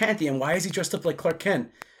he's Clark Kent. And why is he dressed up like Clark Kent?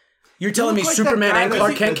 You're telling me Superman and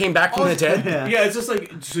Clark Kent came back from the dead? Yeah, it's just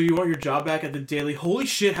like, so you want your job back at the Daily? Holy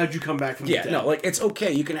shit, how'd you come back from the dead? Yeah, no, like, it's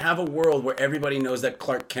okay. You can have a world where everybody knows that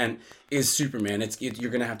Clark Kent is Superman. You're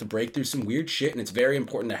going to have to break through some weird shit, and it's very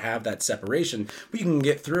important to have that separation, but you can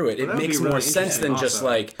get through it. It makes more sense than just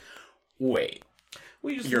like, wait,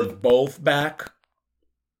 you're both back?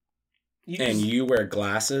 You wear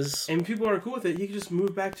glasses, and people aren't cool with it. He could just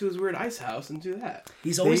move back to his weird ice house and do that.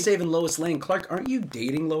 He's always saving Lois Lane. Clark, aren't you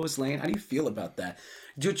dating Lois Lane? How do you feel about that?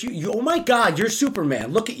 Dude, you oh my God, you're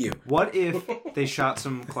Superman. Look at you. What if they shot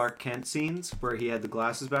some Clark Kent scenes where he had the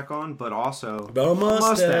glasses back on, but also a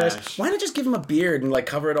mustache? Why not just give him a beard and like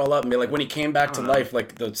cover it all up and be like, when he came back to life,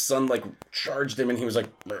 like the sun like charged him and he was like,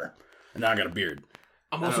 and now I got a beard.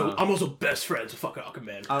 I'm also best friends with fucking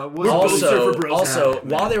Aquaman. Also,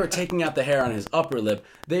 while they were taking out the hair on his upper lip,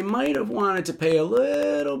 they might have wanted to pay a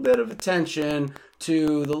little bit of attention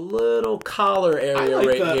to the little collar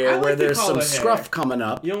area here where there's some scruff coming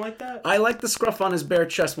up. You don't like that? I like the scruff on his bare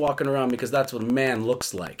chest walking around because that's what a man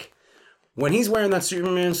looks like. When he's wearing that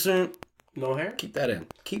Superman suit, no hair? Keep that in.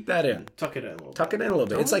 Keep that in. Tuck it in a little bit. Tuck it in a little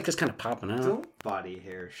bit. It's like just kind of popping out. Don't body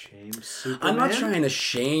hair shame Superman. I'm not trying to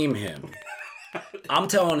shame him. I'm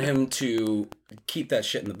telling him to keep that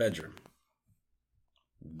shit in the bedroom.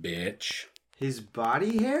 Bitch. His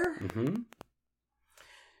body hair? Mm-hmm.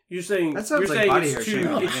 You're saying that sounds like body hair.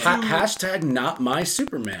 Hashtag not my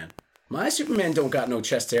Superman. My Superman don't got no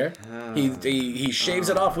chest hair. He shaves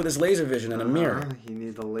it off with his laser vision in a mirror. You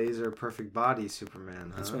need the laser perfect body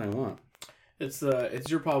Superman. That's what I want. It's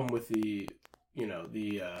your problem with the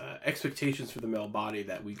expectations for the male body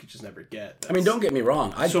that we could just never get. I mean, don't get me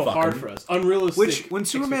wrong. It's so hard for us. Unrealistic. Which, when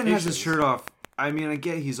Superman has his shirt off, I mean, I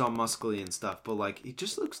get he's all muscly and stuff, but like, he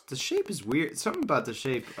just looks. The shape is weird. Something about the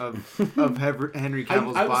shape of Henry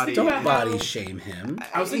Cavill's body. Don't body shame him.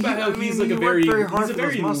 I was thinking about how he's like he's a very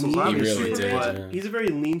lean Superman. He's a very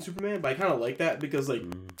lean Superman, but I kind of like that because like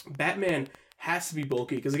Batman has to be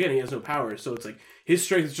bulky because again he has no power, so it's like his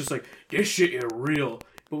strength is just like this shit is real.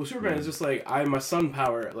 But with Superman, it's just like, I'm my sun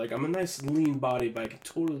power. Like, I'm a nice lean body, but I can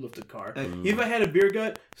totally lift a car. Even if I had a beer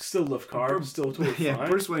gut, still lift car, still totally fine.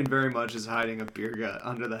 Bruce Wayne very much is hiding a beer gut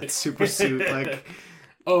under that super suit. Like,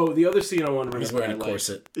 the other scene I want to bring up. He's wearing a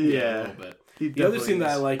corset. Yeah, a little bit. The other scene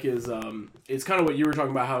that I like is it's kind of what you were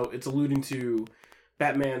talking about, how it's alluding to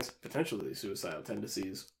Batman's potentially suicidal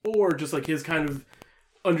tendencies, or just like his kind of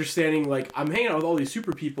understanding, like, I'm hanging out with all these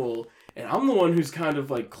super people, and I'm the one who's kind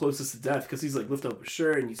of like closest to death because he's like lifting up his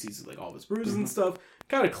shirt and he sees like all of his bruises and stuff.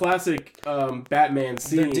 Kind of classic Batman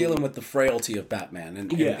scene. They're dealing with the frailty of Batman,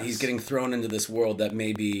 and he's getting thrown into this world that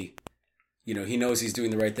maybe, he knows he's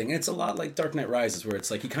doing the right thing. And it's a lot like Dark Knight Rises, where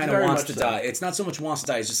it's like he kind of wants to die. It's not so much wants to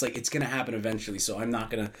die; it's just like it's going to happen eventually. So I'm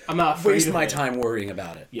not waste my time worrying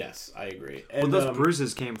about it. Yes, I agree. And those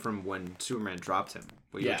bruises came from when Superman dropped him.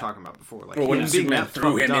 What you were talking about before, like when Superman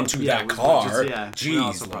threw him into that car.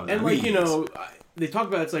 Jeez, and like they talk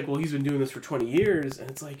about it's like, well, he's been doing this for 20 years,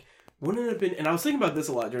 and it's like, wouldn't it have been? And I was thinking about this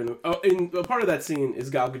a lot during in a part of that scene is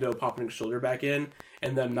Gal Gadot popping his shoulder back in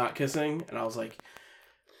and them not kissing, and I was like,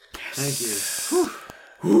 yes. Thank you.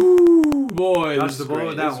 Ooh, boy, this is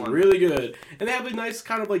great. That one really good, and they have a nice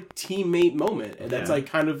kind of like teammate moment, and that's like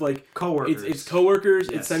kind of like coworkers. It's coworkers.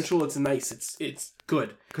 Yes. It's sensual. It's nice. It's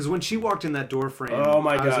good. Because when she walked in that door frame, oh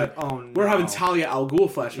my god, like, we're having Talia al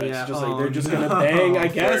Ghul flashbacks. Yeah, just like they're just gonna bang. I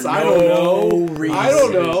guess I don't know. I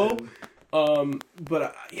don't know.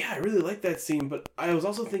 But yeah, I really like that scene. But I was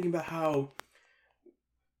also thinking about how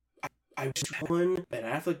I wish Ben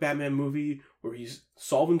Affleck Batman movie where he's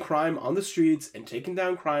solving crime on the streets and taking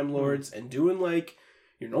down crime lords and doing like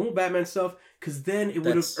your normal Batman stuff, because then it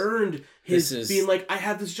would have earned his being like, I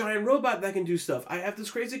have this giant robot that can do stuff. I have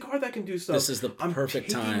this crazy car that can do stuff. This is the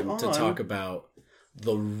perfect time to talk about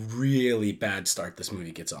the really bad start this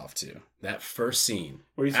movie gets off to. That first scene.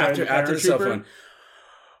 Where he's after the cell phone.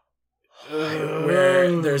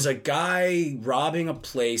 Where there's a guy robbing a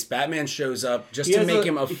place. Batman shows up just to make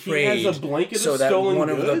him afraid. He has a blanket so of that stolen one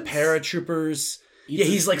goods? of the paratroopers... Yeah,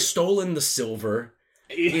 he's like stolen the silver.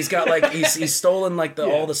 He's got like he's stolen like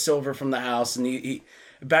all the silver from the house, and he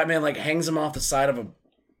Batman like hangs him off the side of a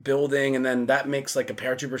building, and then that makes like a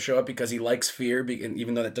paratrooper show up because he likes fear,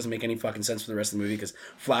 even though that doesn't make any fucking sense for the rest of the movie, because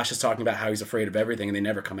Flash is talking about how he's afraid of everything, and they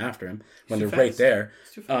never come after him when they're right there.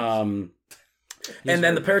 And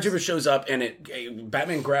then the paratrooper shows up, and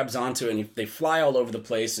Batman grabs onto it, and they fly all over the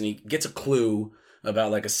place, and he gets a clue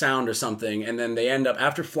about like a sound or something, and then they end up,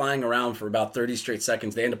 after flying around for about 30 straight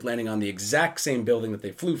seconds, they end up landing on the exact same building that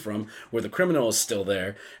they flew from, where the criminal is still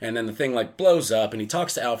there, and then the thing like blows up, and he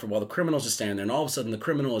talks to Alfred while the criminal's just standing there, and all of a sudden the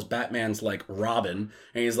criminal is Batman's like Robin,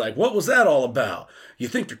 and he's like, what was that all about? You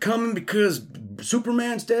think you're coming because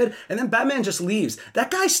Superman's dead? And then Batman just leaves.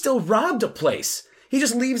 That guy still robbed a place. He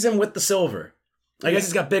just leaves him with the silver. I guess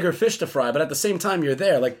he's got bigger fish to fry, but at the same time, you're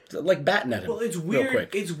there, like batting at him. Well, it's weird. Real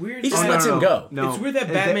quick. It's weird. He just lets him go. No, it's weird that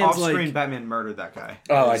Batman's Batman's like Batman murdered that guy.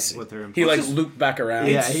 Oh, I see. With He like looped back around.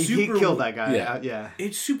 Yeah, he killed that guy. Yeah.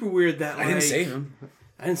 It's super weird that I didn't save him.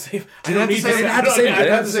 I didn't save. I didn't have to save him. I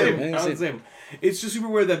didn't save him. It's just super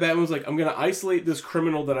weird that Batman was like, I'm gonna isolate this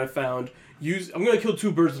criminal that I found. I'm gonna kill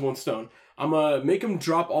two birds with one stone. I'm gonna make him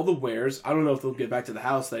drop all the wares. I don't know if they'll get back to the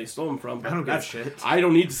house that he stole them from. I don't give a shit. I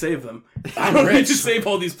don't need to save them. I don't need to save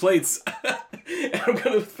all these plates. And I'm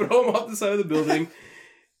gonna throw them off the side of the building.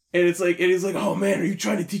 And he's like, oh man, are you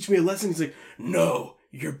trying to teach me a lesson? He's like, no,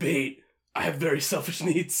 you're bait. I have very selfish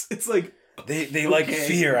needs. It's like they like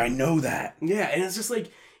fear. I know that. Yeah, and it's just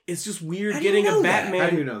like. It's just weird getting a Batman. How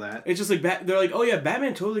do you know that? It's just like they're like, oh yeah,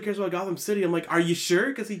 Batman totally cares about Gotham City. I'm like, are you sure?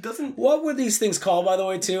 Because he doesn't. What were these things called, by the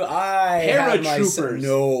way? Too, Paratroopers.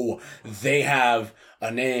 No, they have a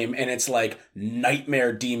name, and it's like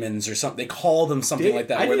nightmare demons or something. They call them something like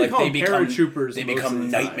that. I where like call they become paratroopers. They become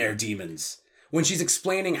nightmare demons. When she's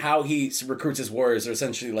explaining how he recruits his warriors, they're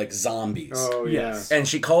essentially like zombies. Oh yes, and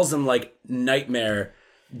she calls them like nightmare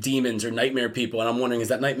demons or nightmare people, and I'm wondering, is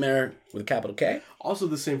that nightmare with a capital K? Also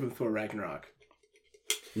the same for Thor Ragnarok.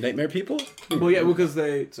 Nightmare people? Well, yeah, because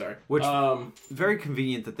which very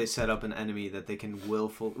convenient that they set up an enemy that they can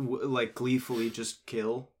gleefully just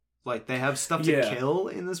kill. Like they have stuff to kill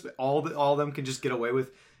in this. All of them can just get away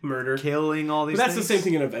with murder, killing all these. But that's things. the same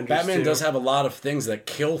thing in Avengers. Batman does have a lot of things that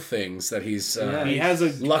kill things that he's. He has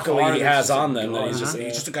a. Luckily, he has on them. That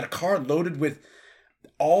he's just got a car loaded with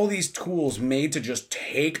all these tools made to just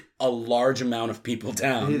take a large amount of people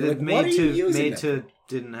down. Didn't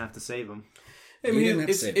have to save them. I mean,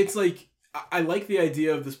 it's like I like the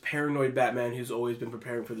idea of this paranoid Batman who's always been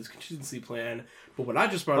preparing for this contingency plan, but what I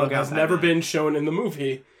just brought up has never been shown in the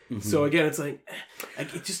movie. Mm-hmm. So again, it's like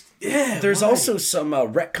it just There's also some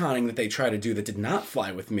retconning that they try to do that did not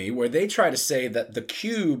fly with me, where they try to say that the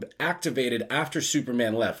cube activated after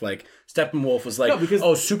Superman left. Like Steppenwolf was like,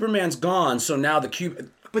 "Oh, Superman's gone, so now the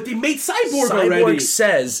cube." But they made Cyborg already. Cyborg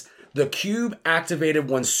says the cube activated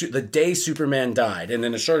when the day Superman died, and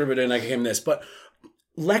then a short of it, and I came this, but.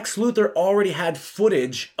 Lex Luthor already had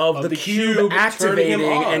footage of the cube activating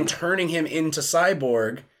and turning him into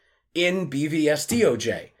Cyborg in BVS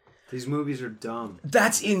DOJ. These movies are dumb.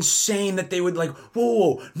 That's insane that they would like,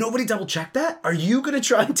 whoa, nobody double checked that? Are you going to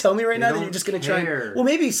try and tell me right now that you're just going to try and... Well,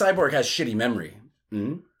 maybe Cyborg has shitty memory.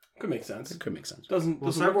 Mm-hmm. Could make sense. It could make sense. Doesn't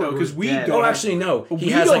work though, because we don't... Oh, actually, no.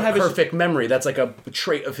 He has like perfect memory. That's like a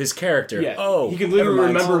trait of his character. Yeah. Oh, he can literally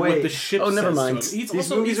remember what the ship says. Never mind.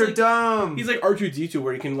 These movies are dumb. He's like R2-D2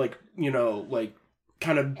 where he can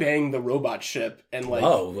kind of bang the robot ship and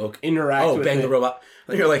interact with bang the robot.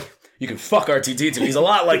 You're like... You can fuck R2-D2. He's a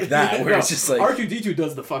lot like that, where it's just like... R2-D2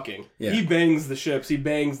 does the fucking. Yeah. He bangs the ships. He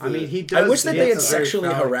bangs the... I mean, he does... I wish that they had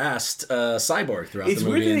sexually harassed Cyborg throughout the movie. It's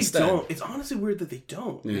weird that instead. they don't. It's honestly weird that they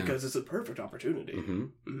don't, because it's a perfect opportunity. Mm-hmm.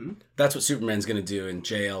 Mm-hmm. That's what Superman's going to do in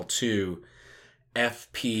JL2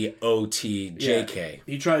 FPOTJK. Yeah.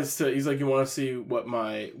 He tries to... He's like, you want to see what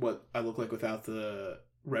I look like without the...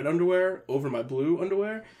 red underwear over my blue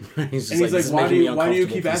underwear, he's like, why do you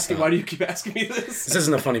keep asking me this? This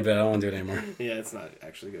isn't a funny bit. I don't want to do it anymore. Yeah, it's not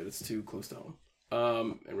actually good. It's too close to home.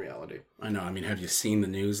 in reality. I know. I mean, have you seen the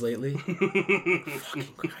news lately? Fucking,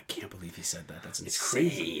 I can't believe he said that. That's insane. It's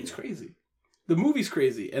crazy. It's crazy. The movie's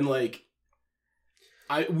crazy, and like,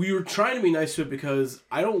 we were trying to be nice to it because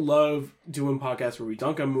I don't love doing podcasts where we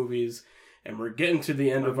dunk on movies, and we're getting to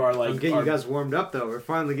the end of our like. I'm getting you guys warmed up though. We're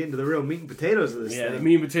finally getting to the real meat and potatoes of this thing. Yeah, the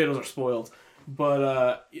meat and potatoes are spoiled,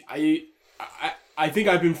 but I think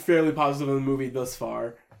I've been fairly positive on the movie thus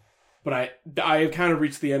far. But I have kind of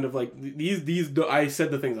reached the end of like these. I said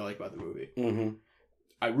the things I like about the movie. Mm-hmm.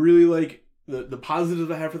 I really like the positives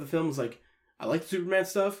I have for the film is like I like the Superman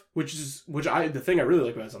stuff, the thing I really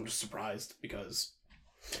like about it is I'm just surprised because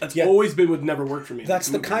that's always been what never worked for me. That's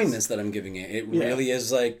the kindness that I'm giving it. It really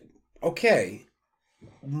is like, okay,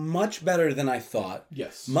 much better than I thought.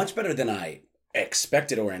 Yes, much better than I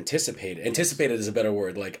expected or anticipated. Anticipated is a better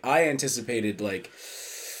word. Like I anticipated like.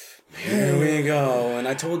 Here we go. And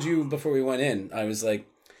I told you before we went in, I was like,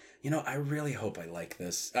 I really hope I like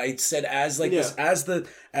this. I said as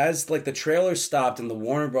the trailer stopped and the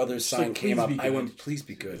Warner Brothers sign came up, I went, please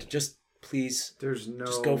be good. Just please.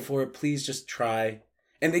 Just go for it. Please just try.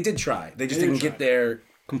 And they did try. They just didn't get there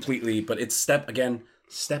completely, but it's a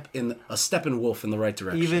step in Wolf in the right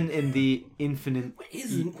direction. Even in the infinite,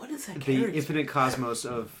 what is that? The infinite cosmos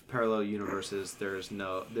of parallel universes, there's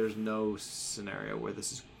no scenario where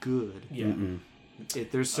this is good. Yeah,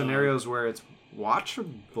 there's scenarios where it's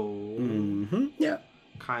watchable. Mm-hmm. Yeah,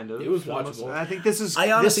 kind of. It was watchable. I think this is.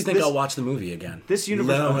 I honestly think I'll watch the movie again. This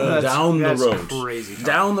universe down the road. Crazy.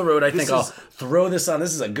 Down the road, I think I'll throw this on.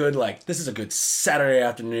 This is a good Saturday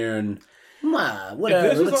afternoon.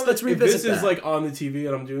 Whatever. Let's revisit if this that. is like on the TV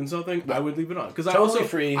and I'm doing something, I would leave it on because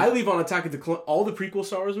Totally I leave on Attack of the all the prequel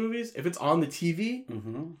Star Wars movies. If it's on the TV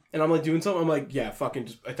and I'm like doing something, I'm like, yeah, fucking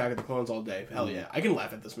just Attack of the Clones all day. Hell yeah, I can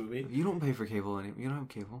laugh at this movie. You don't pay for cable anymore. You don't have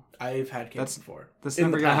cable. I've had cable before. That's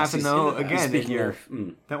never gonna happen though.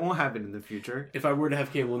 Again, that won't happen in the future. If I were to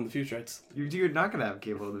have cable in the future, you're not gonna have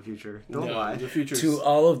cable in the future. Don't lie. The future. To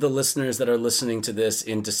all of the listeners that are listening to this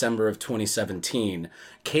in December of 2017,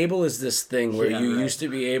 cable is this thing where you used to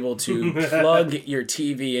be able to plug your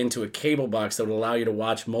TV into a cable box that would allow you to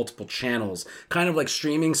watch multiple channels, kind of like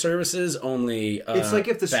streaming services. Only it's like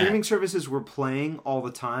if the streaming services were playing all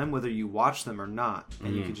the time, whether you watch them or not,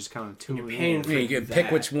 and you could just kind of tune in. You can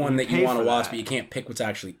pick which one that you want to watch, but you can't pick what's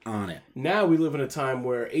actually on it. Now we live in a time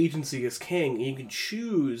where agency is king, and you can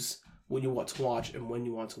choose when you want to watch and when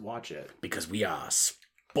you want to watch it. Because we are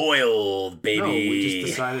spoiled, baby. No, we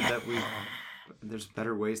just decided that there's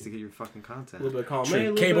better ways to get your fucking content. A little bit of column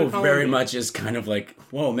A, cable very much is kind of like,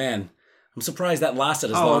 whoa, man. I'm surprised that lasted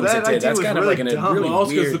as long as it did. That's kind of like a really weird...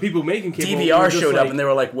 because the people making cable... DVR showed up and they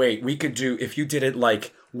were like, wait, we could do... If you did it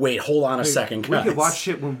like... Wait, hold on a second, we could watch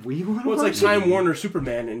shit when we want to watch it. Well, it's like Time Warner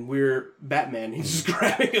Superman and we're Batman. He's just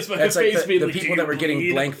grabbing us by the face. Like the people that were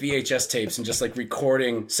getting blank VHS tapes and just like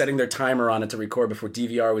recording, setting their timer on it to record before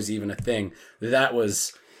DVR was even a thing. That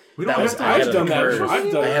was... I've done that.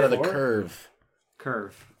 Ahead of the curve.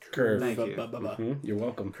 Curve. Thank you. You're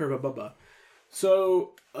welcome. Curve.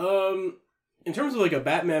 So, in terms of like a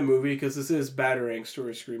Batman movie, because this is Batarang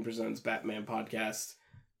Story Screen Presents Batman podcast,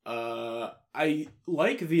 I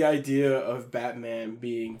like the idea of Batman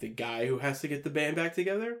being the guy who has to get the band back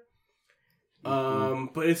together.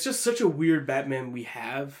 But it's just such a weird Batman we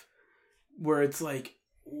have, where it's like,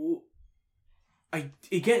 one of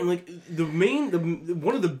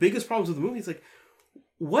the biggest problems with the movie is like,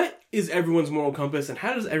 what is everyone's moral compass, and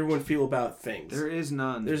how does everyone feel about things? There is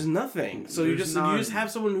none. There's nothing. So you just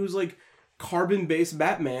have someone who's like carbon-based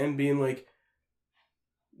Batman being like,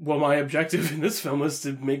 well, my objective in this film is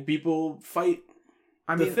to make people fight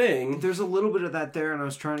the thing. There's a little bit of that there, and I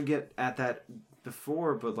was trying to get at that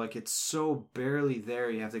before, but like it's so barely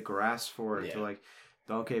there. You have to grasp for it to like,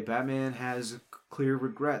 okay, Batman has clear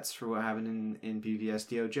regrets for what happened in BVS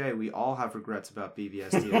DOJ. We all have regrets about BVS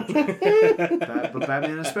DOJ, but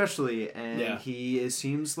Batman especially, and he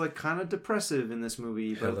seems like kind of depressive in this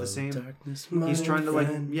movie. But at the same, he's trying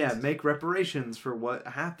to make reparations for what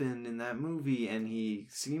happened in that movie, and he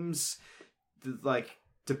seems like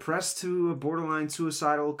depressed to a borderline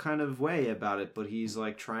suicidal kind of way about it, but he's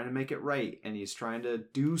like trying to make it right, and he's trying to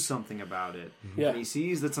do something about it. And he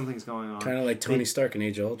sees that something's going on, kind of like Tony Stark in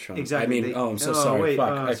Age of Ultron. Exactly. I mean, I'm so sorry.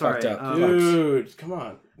 I fucked up. Dude, come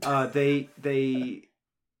on.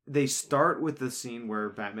 They start with the scene where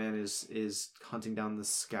Batman is hunting down the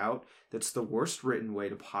Scout. That's the worst written way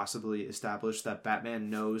to possibly establish that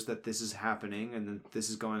Batman knows that this is happening and that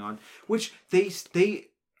this is going on, which they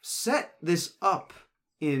set this up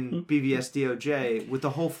in BVS DOJ with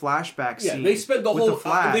the whole flashback scene. Yeah, they spent the with whole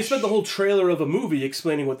Flash. they spent the whole trailer of a movie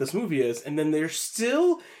explaining what this movie is, and then they're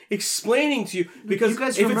still explaining to you because You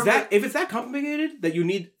guys if remember- it's that complicated that you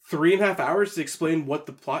need 3.5 hours to explain what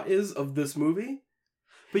the plot is of this movie,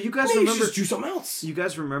 But you guys maybe you should remember just do something else. You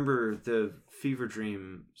guys remember the Fever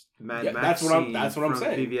Dream Mad Max that's what I'm scene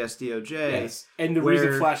saying. from BVS DOJ. Yes, and the where-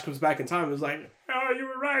 reason Flash comes back in time is like, oh, you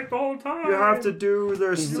were right the whole time. You have to do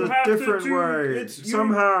this You a have to different do- way. it's- you-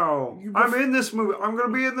 Somehow. you- I'm in this movie. I'm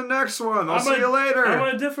going to be in the next one. I'll I'm see a- you later.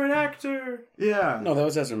 I'm a different actor. Yeah. No, that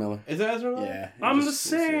was Ezra Miller. Is that Ezra Miller? Yeah. I'm He the just-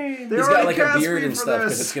 same. They He's already got like a cast beard me and for stuff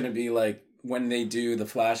because this. it's going to be like when they do the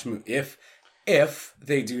Flash movie. If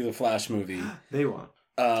they do the Flash movie, They won't.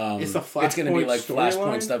 It's the it's going to be Flashpoint like Flashpoint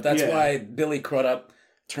storyline? stuff. That's Yeah. why Billy Crudup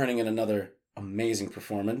turning in another amazing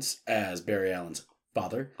performance as Barry Allen's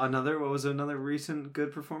father. What was another recent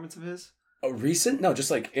good performance of his? A recent? No,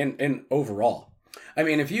 just like in overall. I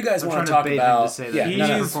mean, if you guys I'm want to trying talk to bait him about, to say that. yeah, He's no,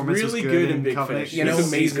 no. performance was really good good in in Big Covenant. Fish. You know, He's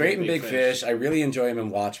he's amazing great in in Big Fish. I really enjoy him in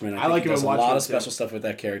Watchmen. I think like he him does in a lot Watchmen, of special too. stuff with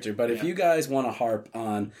that character. But if you guys want to harp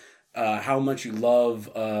on how much you love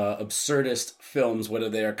absurdist films, whether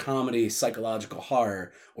they are comedy, psychological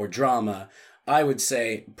horror, or drama, I would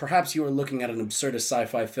say perhaps you are looking at an absurdist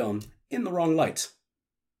sci-fi film in the wrong light.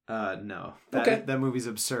 No. Okay. That movie's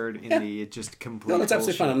absurd in the it just complete No, that's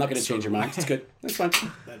absolutely fine. bullshit I'm not going to sort change of your mind. way. It's good. That's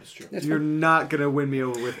fine. That is true. That's You're fine. not gonna win me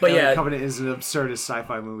over with. But yeah, Covenant is an absurdist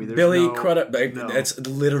sci-fi movie. There's Billy no, Crudup, no. that's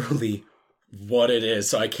literally what it is.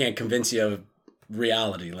 So I can't convince you of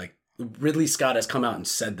reality. Like Ridley Scott has come out and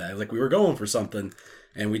said that. Like we were going for something,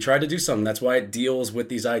 and we tried to do something. That's why it deals with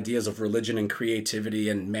these ideas of religion and creativity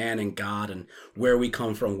and man and God and where we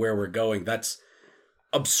come from, where we're going. That's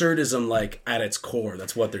absurdism, like at its core.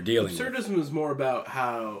 That's what they're dealing with. Absurdism is more about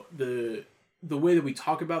how the way that we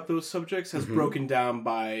talk about those subjects has broken down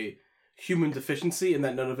by human deficiency, and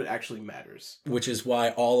that none of it actually matters. Which is why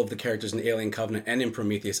all of the characters in Alien Covenant and in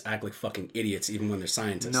Prometheus act like fucking idiots, even when they're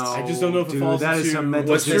scientists. No, I just don't know if it dude, falls that is into- some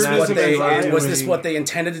mental Was this Absurdism what they is was this what they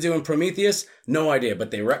intended to do in Prometheus? No idea,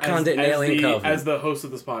 but they retconned it in Alien Covenant. As the host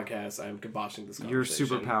of this podcast, I'm kiboshing this Your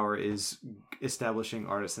conversation. superpower is establishing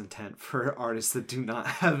artist intent for artists that do not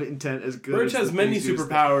have intent as good. Birch as has the many things you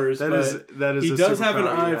establish. superpowers, That is he a does have an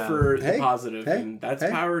superpower, eye yeah. for the Hey, positive, hey, and that's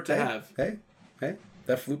hey, power to hey, have. Hey,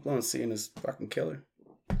 that flute blowing scene is fucking killer.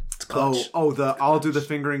 It's clutch. The I'll do the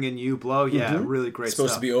fingering and you blow. Yeah, really great. It's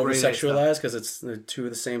supposed stuff. to be over sexualized because it's they're two of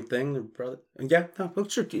the same thing. They're brother. Yeah, no, well,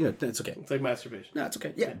 sure. Yeah, it's okay. It's like masturbation. No, it's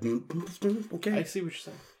okay. Yeah, okay. I see what you're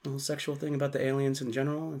saying. The whole sexual thing about the aliens in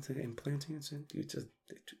general, it's implanting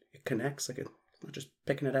it connects. Like not just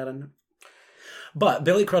picking it out of. But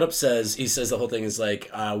Billy Crudup says the whole thing is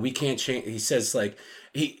like we can't change. He says like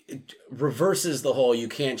he reverses the whole you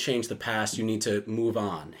can't change the past. You need to move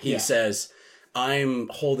on. He says I'm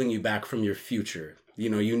holding you back from your future. You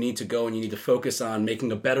know, you need to go and you need to focus on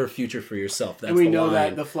making a better future for yourself. That's And we the know line.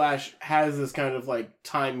 that the Flash has this kind of like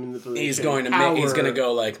time manipulation. He's going to power. he's going to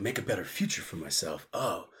go like make a better future for myself.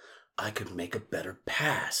 Oh, I could make a better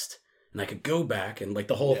past, and I could go back and like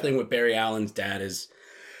the whole thing with Barry Allen's dad is,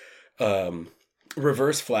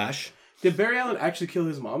 Reverse Flash. Did Barry Allen actually kill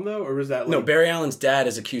his mom though, or was that like, No, Barry Allen's dad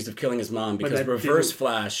is accused of killing his mom because that Reverse didn't-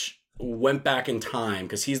 Flash went back in time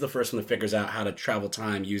because he's the first one that figures out how to travel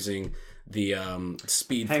time using the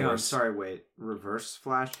Speed Hang on, Force. sorry, wait. Reverse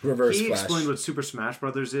Flash? Reverse he Flash. explained what Super Smash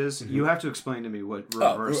Brothers is. You have to explain to me what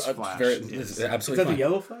Oh, Reverse Flash this is. is Is absolutely that fine. the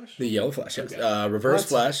yellow Flash? The Yellow Flash, yes. Okay. Reverse What?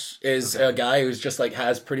 Flash is a guy who's just like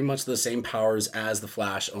has pretty much the same powers as the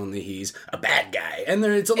Flash, only he's a bad guy. And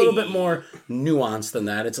it's a little bit more nuanced than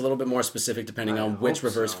that. It's a little bit more specific depending on which hope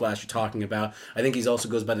Reverse so. Flash you're talking about. I think he also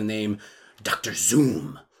goes by the name Dr.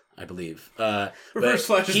 Zoom, I believe. Reverse But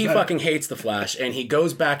Flash is he better. fucking hates the Flash, and he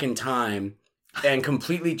goes back in time and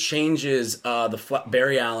completely changes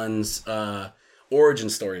Barry Allen's origin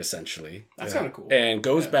story, essentially. That's kind of cool. And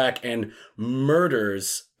goes back and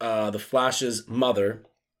murders the Flash's mother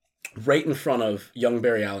right in front of young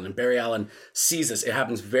Barry Allen. And Barry Allen sees this. It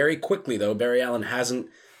happens very quickly, though. Barry Allen hasn't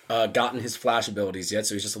gotten his Flash abilities yet,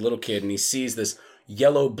 so he's just a little kid, and he sees this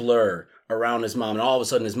yellow blur around his mom, and all of a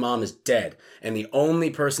sudden his mom is dead. And the only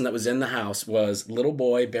person that was in the house was little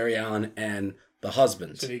boy, Barry Allen, and the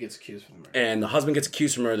husband. So he gets accused from murder. And the husband gets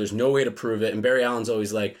accused of murder. There's no way to prove it. And Barry Allen's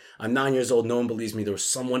always like, I'm 9 years old. No one believes me. There was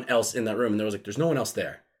someone else in that room. And there was like, there's no one else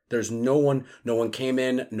there. There's no one. No one came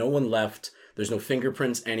in. No one left. There's no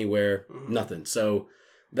fingerprints anywhere. Nothing. So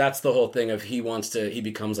that's the whole thing of he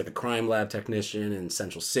becomes like a crime lab technician in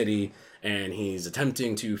Central City. And he's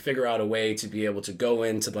attempting to figure out a way to be able to go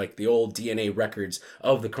into like the old DNA records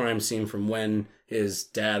of the crime scene from when his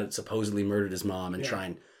dad supposedly murdered his mom and try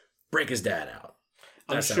and break his dad out.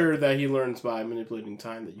 I'm sure that he learns by manipulating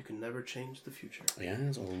time that you can never change the future. Yeah,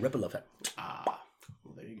 it's a ripple effect. Well,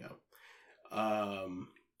 there you go.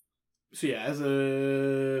 So yeah,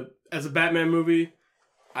 as a Batman movie,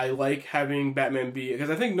 I like having Batman be, because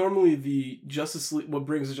I think normally the Justice League, what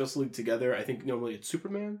brings the Justice League together, I think normally it's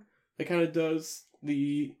Superman that kind of does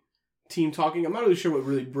the team talking. I'm not really sure what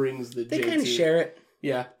really brings the They J kind of team. share it.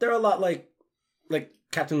 Yeah, They're a lot like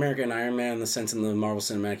Captain America and Iron Man in the sense in the Marvel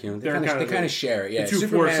Cinematic Universe. They kind of share it. Yeah, two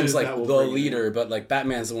Superman's forces like that will the bring it. leader, but like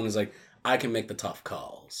Batman's the one who's like, I can make the tough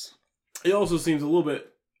calls. it also seems a little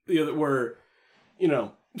bit where,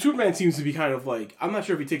 Superman seems to be kind of like, I'm not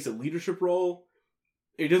sure if he takes a leadership role.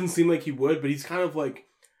 It doesn't seem like he would, but he's kind of like,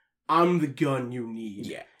 I'm the gun you need.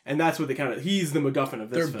 Yeah. And that's what he's the MacGuffin of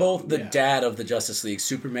this They're film. both the Yeah. dad of the Justice League.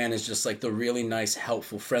 Superman is just like the really nice,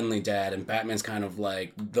 helpful, friendly dad, and Batman's kind of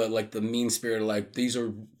like the mean spirited, like these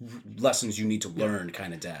are lessons you need to learn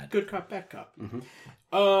kind of dad. Good cop, bad cop.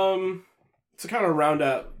 Mm-hmm. To kind of round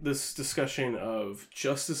out this discussion of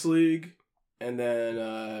Justice League, and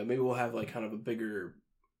then maybe we'll have like kind of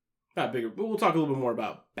not bigger, but we'll talk a little bit more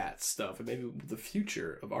about Bat stuff, and maybe the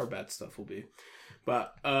future of our Bat stuff will be.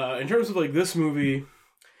 But in terms of like this movie,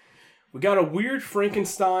 we got a weird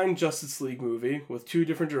Frankenstein Justice League movie with two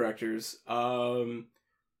different directors.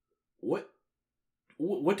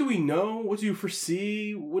 What do we know? What do you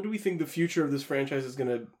foresee? What do we think the future of this franchise is going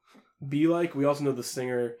to be like? We also know the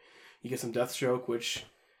Stinger. You get some Deathstroke, which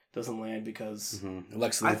doesn't land because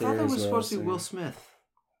Lex Luthor. I thought that was as supposed to be so- Will Smith.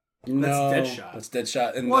 No, Deadshot. That's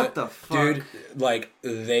Deadshot. And What the fuck? dude? Like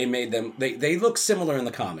they made them. They look similar in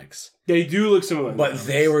the comics, they do look similar. but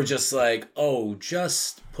they were just like, oh,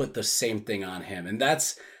 just put the same thing on him, and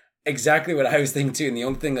that's exactly what I was thinking too. And the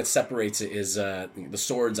only thing that separates it is the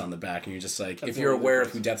swords on the back, and you're just like, if you're the only aware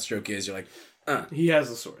of who Deathstroke is, you're like, he has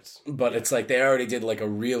the swords. But it's like they already did like a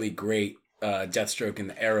really great Deathstroke in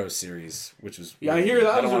the Arrow series, which was I hear that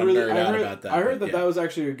I was don't a want to really. nerd out about that. I heard but that yeah. was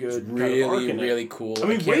actually a good really, kind of arc in it. really cool. I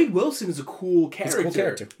mean, Wade Wilson is a cool character. He's a cool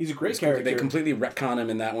character. He's a great He's cool. character. They completely retcon him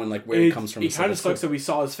in that one, like where he comes from. It kind of sucks that we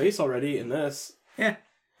saw his face already in this. Yeah,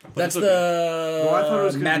 that's it's okay. the Well, I thought it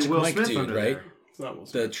was gonna be Magic Will Mike Smith dude, under right? there. It's not Will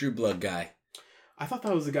Smith. The True Blood guy. I thought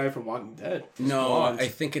that was the guy from Walking Dead. No, blonde. I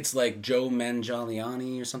think it's like Joe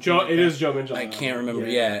Manganiello or something. Joe. like It that. is Joe Manganiello. I can't remember.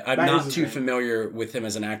 Yeah, I'm That is not his too name. familiar with him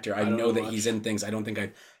as an actor. I don't know know that much. he's in things. I don't think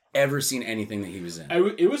I've ever seen anything that he was in.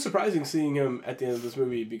 It was surprising seeing him at the end of this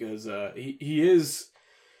movie because he is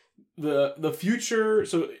the future.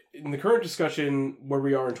 So in the current discussion where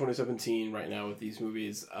we are in 2017 right now with these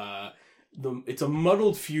movies, it's a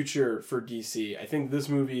muddled future for DC. I think this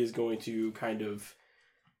movie is going to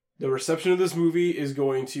the reception of this movie is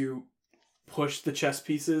going to push the chess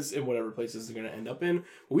pieces in whatever places they're going to end up in.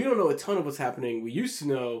 But we don't know a ton of what's happening. We used to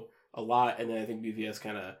know a lot, and then I think BVS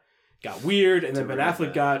kind of got weird, and then Ben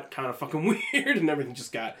Affleck got kind of fucking weird, and everything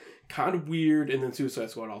just got kind of weird, and then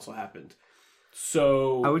Suicide Squad also happened.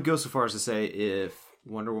 So I would go so far as to say if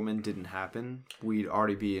Wonder Woman didn't happen, we'd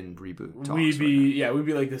already be in reboot talks. we'd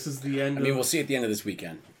be like, this is the end. I mean, we'll see at the end of this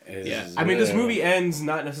weekend. Yeah, I mean, this movie ends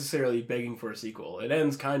not necessarily begging for a sequel. It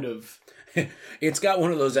ends kind of. It's got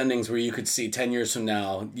one of those endings where you could see 10 years from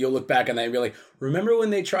now, you'll look back on that and be like, remember when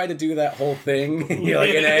they tried to do that whole thing? You're like,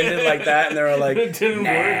 it ended like that, and they were like, it didn't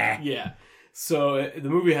nah. work. Yeah. So the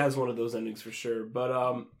movie has one of those endings for sure.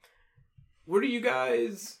 But where do you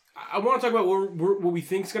guys? I want to talk about what we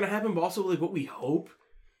think is going to happen, but also like what we hope.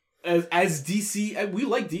 As DC, we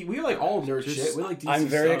like all nerd shit. We like DC. I'm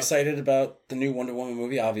very stuff. excited about the new Wonder Woman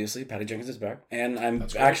movie, obviously. Patty Jenkins is back. And I'm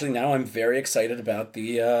very excited about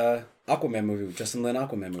the Aquaman movie, Justin Lin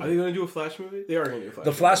Aquaman movie. Are they going to do a Flash movie? They are going to do a Flash.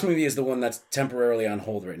 The Flash movie is the one that's temporarily on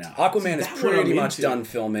hold right now. Aquaman is that what pretty I'm much into? done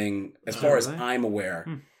filming, as far as I'm aware.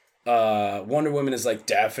 Wonder Woman is like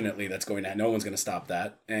definitely that's going to. No one's going to stop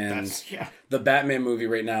that. And the Batman movie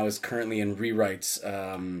right now is currently in rewrites.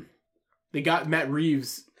 They got Matt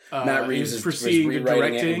Reeves. Matt Reeves is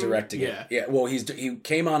rewriting it and directing it. Yeah. Well, he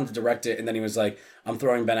came on to direct it, and then he was like, "I'm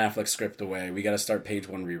throwing Ben Affleck's script away. We got to start page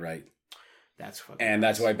one rewrite." That's fucking. And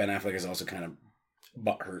that's why Ben Affleck is also kind of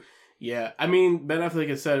butthurt. Yeah, I mean, Ben Affleck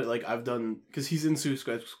has said, like, I've done... Because he's in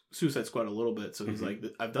Suicide Squad a little bit, so he's like,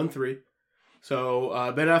 I've done 3.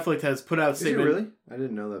 So, Ben Affleck has put out a statement... Is he really? I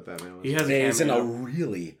didn't know that Batman was... He has a He's in a cameo.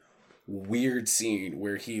 really weird scene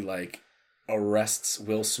where he, like, arrests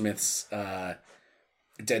Will Smith's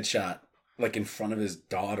Deadshot, like, in front of his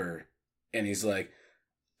daughter. And he's like,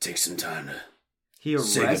 take some time to... He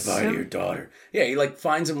say arrests goodbye to your him? daughter. Yeah, he like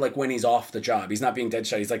finds him like when he's off the job. He's not being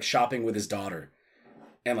Deadshot. He's like shopping with his daughter,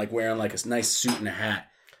 and like wearing like a nice suit and a hat,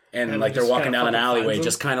 and like they're just walking kinda down an fucking alleyway, finds him?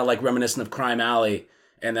 just kind of like reminiscent of Crime Alley.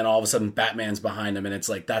 And then all of a sudden Batman's behind him and it's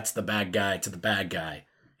like, that's the bad guy to the bad guy.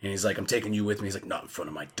 And he's like, I'm taking you with me. He's like, not in front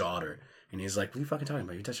of my daughter. And he's like, what are you fucking talking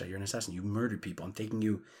about? You touched that. You're an assassin. You murdered people. I'm taking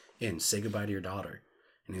you in. Say goodbye to your daughter.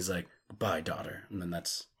 And he's like, goodbye, daughter. And then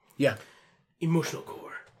that's, yeah. Emotional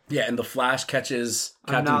core. Yeah, and the Flash catches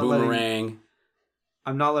Captain Boomerang.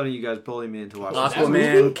 I'm not letting you guys bully me into watching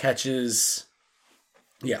Aquaman catches...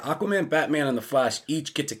 Yeah, Aquaman, Batman, and the Flash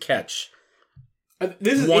each get to catch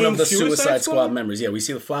this is one of the Suicide Squad members. Yeah, we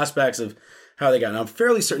see the flashbacks of how they got it. I'm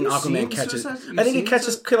fairly certain Aquaman catches... I think he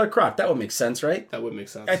catches Killer Croc. That would make sense, right? That would make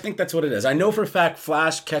sense. I think that's what it is. I know for a fact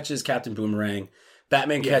Flash catches Captain Boomerang.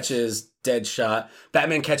 Batman catches Deadshot.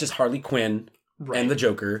 Batman catches Harley Quinn and the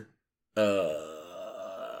Joker. I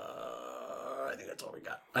think that's all we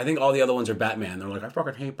got. I think all the other ones are Batman. They're like, I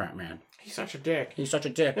fucking hate Batman. He's such a dick. He's such a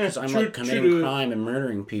dick because I'm like committing crime and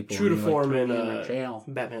murdering people. True to form in jail.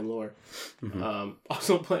 Batman lore. Mm-hmm.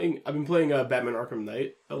 I've been playing Batman Arkham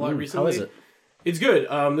Knight a lot recently. How is it? It's good.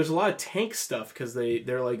 There's a lot of tank stuff because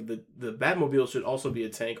they're like the Batmobile should also be a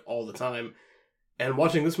tank all the time. And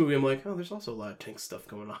watching this movie, I'm like, oh, there's also a lot of tank stuff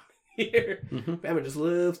going on here. Mm-hmm. Batman just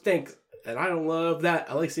loves tanks, and I don't love that.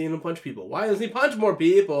 I like seeing him punch people. Why doesn't he punch more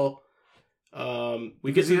people?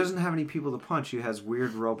 Because he doesn't have any people to punch. He has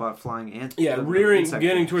weird robot flying ants. Yeah,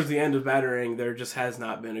 getting towards the end of Batarang, there just has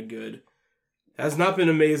not been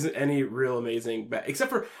any real amazing,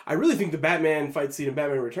 except for, I really think the Batman fight scene in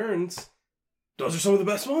Batman Returns, those are some of the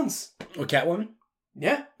best ones. With Catwoman?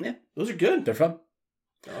 Yeah. Those are good. They're fun.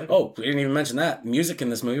 Like we didn't even mention that. Music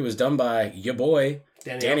in this movie was done by your boy,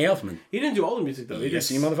 Danny Elfman. He didn't do all the music, though. Yes,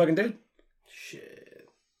 he motherfucking did. Shit.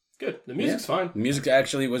 Good. The music's fine. The music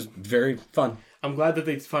actually was very fun. I'm glad that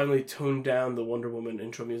they finally toned down the Wonder Woman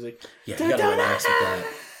intro music. Yeah, you gotta relax with that.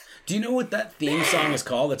 Do you know what that theme song is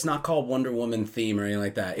called? It's not called Wonder Woman theme or anything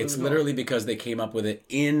like that. It's literally because they came up with it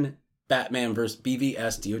in Batman vs.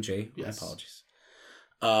 BVS DOJ. Yes. My apologies.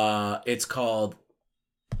 It's called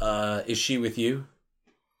Is She With You?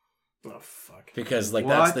 Oh, fuck. Because,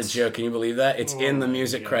 that's the joke. Can you believe that? It's in the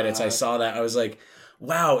music credits. I saw that. I was like,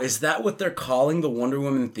 wow, is that what they're calling the Wonder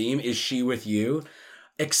Woman theme? Is She With You?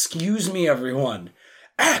 Excuse me, everyone.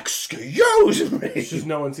 Excuse me. It's just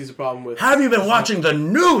no one sees a problem with... Have you been watching the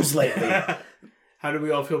news lately? How do we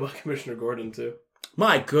all feel about Commissioner Gordon, too?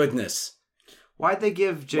 My goodness. Why'd they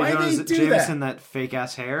give Jameson that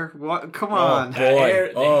fake-ass hair? What? Come on. The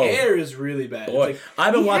hair is really bad. Boy.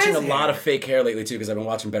 I've been watching a lot of fake hair lately, too, because I've been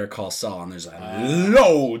watching Better Call Saul, and there's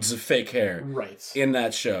loads of fake hair in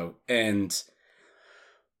that show. And,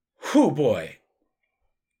 whew, boy,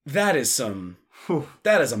 that is a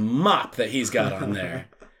mop that he's got on there.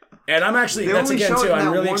 And I'm actually,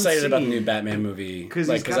 I'm really excited about the new Batman movie. Because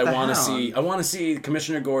I want to see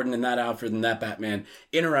Commissioner Gordon in that outfit and that Batman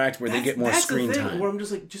interact where they get more screen time. Where I'm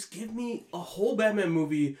just like, just give me a whole Batman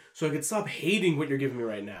movie so I can stop hating what you're giving me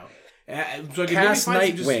right now. So Cast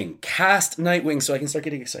Nightwing so I can start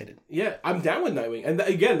getting excited. Yeah, I'm down with Nightwing. And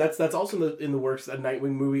again, that's also in the works, a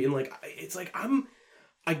Nightwing movie. And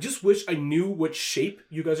I just wish I knew what shape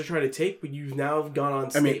you guys are trying to take, but you've now gone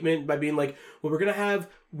on statement by being like, well, we're going to have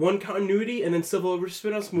one continuity and then several over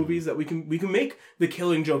spin-offs movies that we can make the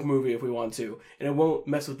Killing Joke movie if we want to, and it won't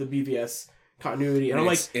mess with the BVS continuity. And I'm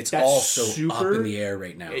like, it's all so up in the air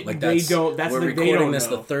right now. We're recording this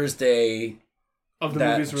the Thursday of the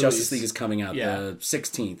movie's release. Justice League is coming out the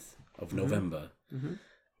 16th of November. Mm-hmm.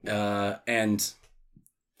 And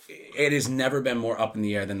it has never been more up in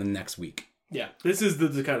the air than the next week. Yeah, this is the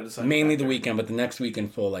kind of deciding mainly factor. The weekend, but the next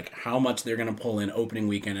weekend full, how much they're going to pull in opening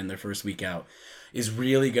weekend and their first week out is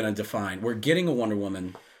really going to define. We're getting a Wonder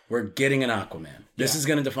Woman. We're getting an Aquaman. This is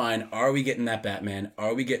going to define, are we getting that Batman?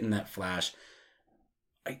 Are we getting that Flash?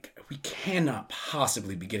 We cannot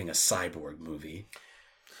possibly be getting a Cyborg movie.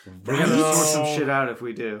 They're going to throw some shit out if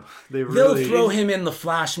we do. They'll throw him in the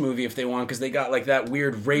Flash movie if they want, because they got that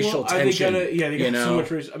weird racial tension. They got so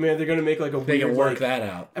much racial. I mean, they're going to make a weird... They can work that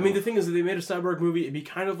out. I mean, the thing is that they made a Cyborg movie. It'd be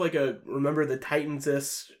kind of like Remember the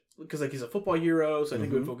Titans-ish, because he's a football hero, so I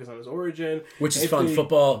think we would focus on his origin. Which is fun.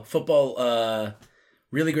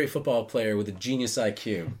 Really great football player with a genius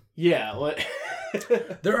IQ. Yeah,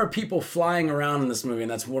 there are people flying around in this movie,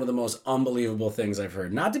 and that's one of the most unbelievable things I've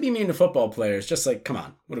heard. Not to be mean to football players, just come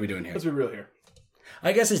on, what are we doing here? Let's be real here.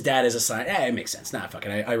 I guess his dad is a scientist. It makes sense. Nah, fuck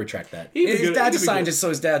it. I retract that. His dad's a scientist, so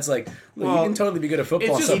his dad's like, you can totally be good at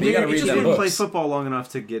football. You got to read them books. He didn't play football long enough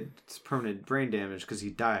to get permanent brain damage because he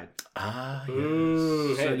died. Ah, yes.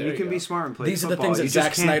 So you can be smart and play These football. These are the things that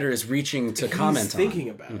Zack Snyder is reaching to comment on. Thinking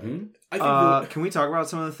about it. Can we talk about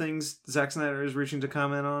some of the things Zack Snyder is reaching to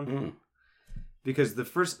comment on? Because the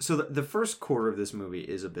first quarter of this movie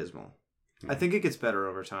is abysmal. I think it gets better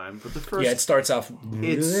over time, but the first, Yeah, it starts off.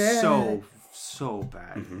 it's so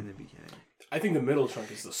bad in the beginning. I think the middle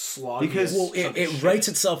chunk is the sloggiest. Because- Well, chunk of it shit. writes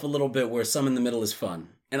itself a little bit where some in the middle is fun.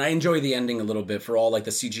 And I enjoy the ending a little bit for all like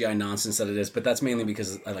the CGI nonsense that it is, but that's mainly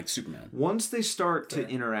because I like Superman. Once they start to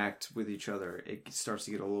interact with each other, it starts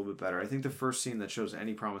to get a little bit better. I think the first scene that shows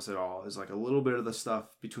any promise at all is like a little bit of the stuff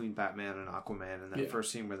between Batman and Aquaman, and that first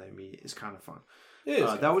scene where they meet is kind of fun. It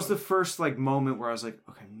is That was the first like moment where I was like,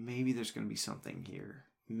 okay, maybe there's going to be something here.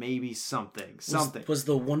 Maybe something. Was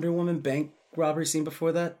the Wonder Woman bank robbery scene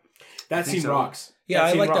before that? that scene so. rocks. Yeah,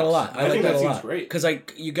 I scene like that a rocks. lot. I like think that a scene's lot. great. Because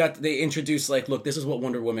they introduced like, look, this is what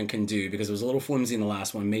Wonder Woman can do because it was a little flimsy in the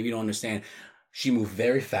last one. Maybe you don't understand. She moved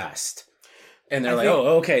very fast. And they're like, think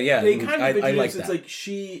oh, okay, yeah. They kind of I introduce like it's that. like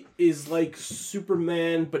she is like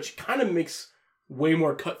Superman, but she kind of makes way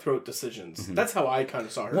more cutthroat decisions. That's how I kind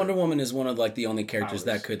of saw her. Wonder Woman is one of like the only characters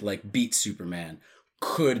that could like beat Superman.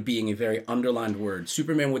 Could being a very underlined word.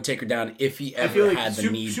 Superman would take her down if he I feel ever like had the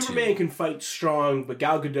need Superman to. can fight strong, but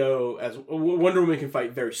Gal Gadot as Wonder Woman can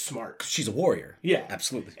fight very smart. She's a warrior. Yeah,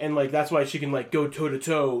 Absolutely. and like that's why she can like go toe to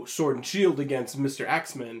toe, sword and shield against Mr.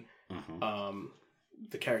 Axeman,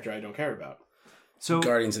 the character I don't care about. So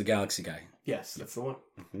Guardians of the Galaxy guy. Yes, that's the one.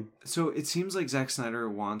 So it seems like Zack Snyder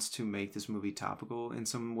wants to make this movie topical in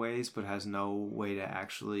some ways, but has no way to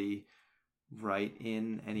actually write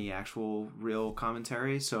in any actual real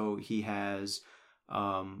commentary. So he has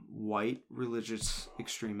white religious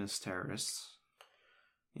extremist terrorists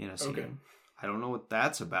in a scene. Okay. I don't know what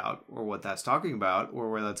that's about or what that's talking about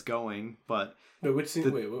or where that's going, but No, which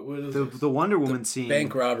scene? Wait, what is this? the Wonder Woman scene.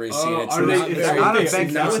 Bank robbery scene. Oh, It's are they- not it's very, not a it's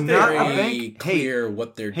bank- not it's very not a bank- clear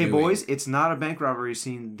what they're Hey doing. boys, it's not a bank robbery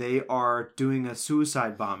scene. They are doing a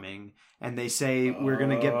suicide bombing, and they say we're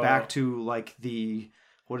gonna get back to like the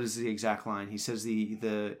what is the exact line? He says he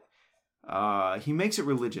makes it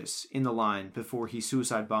religious in the line before he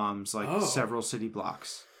suicide bombs like several city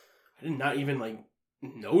blocks. I did not even like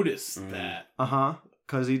notice that.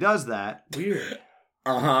 Because he does that. Weird.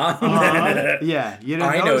 Uh-huh. Yeah, you didn't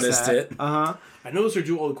I notice noticed that. it. I noticed her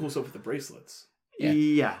do all the cool stuff with the bracelets. Yeah.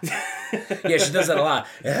 Yeah, she does that a lot.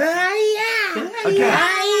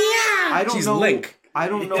 I don't She's know. Link I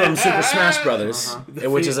don't know. from Super Smash Brothers, The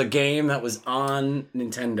which fa- is a game that was on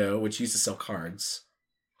Nintendo, which used to sell cards.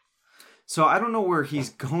 So I don't know where he's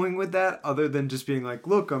going with that, other than just being like,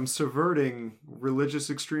 "Look, I'm subverting religious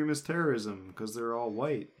extremist terrorism because they're all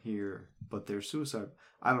white here, but they're suicide."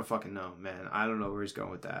 I don't fucking know, man. I don't know where he's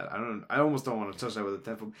going with that. I almost don't want to touch that with a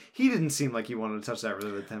 10-foot. He didn't seem like he wanted to touch that with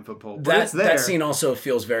a 10-foot pole. But it's there. That scene also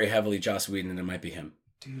feels very heavily Joss Whedon, and it might be him.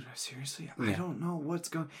 Dude, seriously, I don't know what's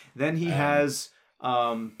going. Then he has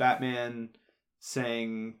Batman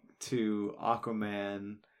saying to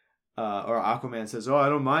Aquaman. Or Aquaman says, "Oh, I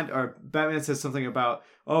don't mind." Or Batman says something about,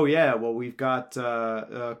 "Oh yeah, well we've got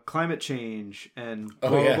climate change and blah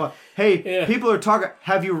blah blah." Hey, people are talking.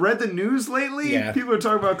 Have you read the news lately? Yeah. People are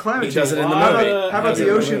talking about climate change. does it in the How movie. about- How about Does it the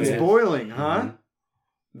in the oceans movie. boiling? Huh?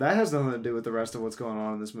 That has nothing to do with the rest of what's going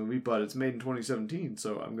on in this movie, but it's made in 2017,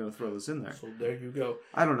 so I'm going to throw this in there. So there you go.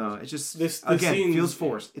 I don't know. It's just This again scene feels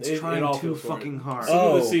forced. It's trying all too feels fucking hard. Some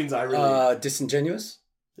of the scenes I really Disingenuous?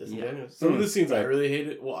 Some of the scenes I really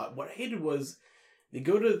hated. Well, what I hated was they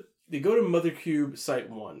go to Mother Cube Site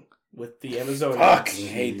 1 with the Amazonians. Fucking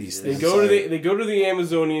hate these They things. go to the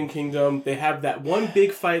Amazonian kingdom. They have that one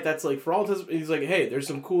big fight that's like for all intents. He's like, hey, there's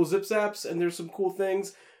some cool zip zaps and there's some cool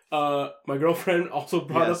things. My girlfriend also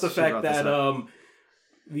brought up the she fact brought this that up.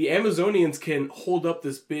 the Amazonians can hold up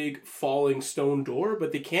this big falling stone door,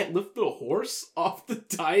 but they can't lift the horse off the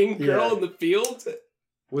dying girl Yeah. in the field.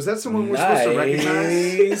 Was that someone we're supposed to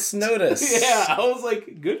recognize? Nice notice. Yeah, I was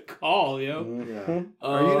like, good call, yo. Yeah.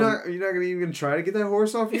 Are you not even try to get that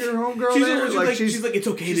horse off your homegirl? She's like, it's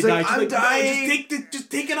okay she's to like, die. She's I'm like, dying. no, just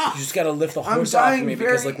take it off. You just gotta lift the I'm horse off dying of me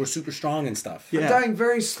because very- like we're super strong and stuff. I'm dying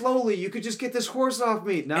very slowly. You could just get this horse off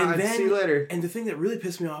me. Nah, I'd see you later. And the thing that really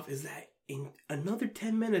pissed me off is that in another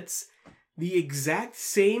 10 minutes, the exact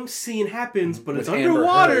same scene happens, but it's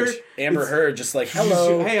underwater. Amber Heard just like,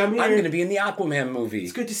 hello, Hey, I'm here. I'm gonna be in the Aquaman movie.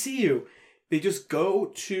 It's good to see you. They just go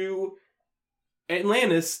to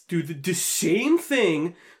Atlantis, do the same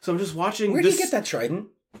thing. So I'm just watching. Where'd he get that trident?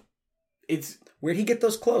 Where'd he get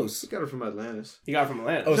those clothes? He got it from Atlantis. He got it from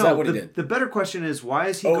Atlantis. Oh, is that what he did? The better question is, why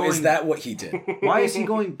is he going... is that what he did? Why is he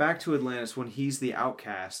going back to Atlantis when he's the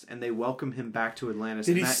outcast and they welcome him back to Atlantis?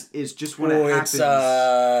 Did And he that is just when it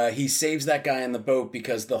happens. He saves that guy in the boat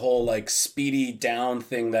because the whole like speedy down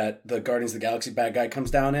thing that the Guardians of the Galaxy bad guy comes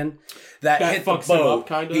down in, that hit the fucks him boat. up,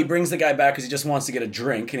 kinda? He brings the guy back because he just wants to get a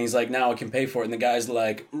drink, and he's like, "Now I can pay for it." And the guy's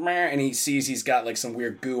like, "Meh," and he sees he's got like some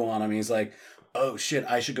weird goo on him. And he's like, oh shit,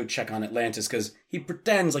 I should go check on Atlantis, because he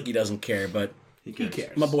pretends like he doesn't care, but He He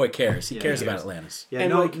cares. my boy cares. He cares he about cares. Atlantis. Yeah, And,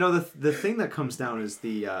 no, like- no. The thing that comes down is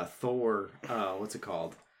the Thor. What's it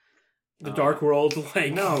called? The Dark World,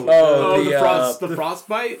 like No. Oh, the the,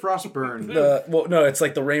 frostbite. Frostburn. no, it's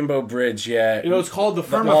like the Rainbow Bridge, yeah. You know, it's called the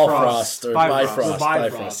Bifrost or Bifrost. Bifrost.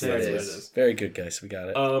 Bifrost, Yeah, that's it what it is. is. Very good, guys. We got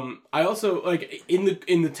it. I also like in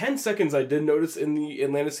the 10 seconds I did notice in the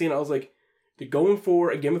Atlantis scene, I was like, they're going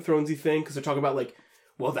for a Game of Thronesy thing because they're talking about like,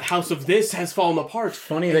 well, the house of this has fallen apart.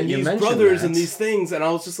 Funny and that you these mentioned brothers that. and these things, and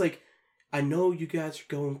I was just like, I know you guys are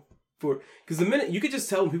going for, because the minute you could just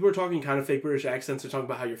tell when people are talking kind of fake British accents, they're talking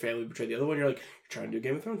about how your family betrayed the other one. You're like, you're trying to do a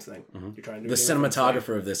Game of Thrones thing. You're trying to do The a Game of Thrones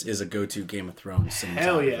cinematographer of this is a go-to Game of Thrones cinematographer.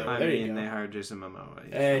 Hell yeah. I There you mean, go. they hired Jason Momoa.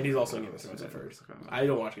 And he's also in Game of Thrones. I've heard. I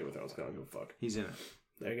don't watch Game of Thrones. 'Cause I don't give a fuck. He's in it.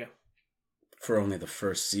 There you go. For only the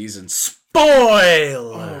first season. Spoiler!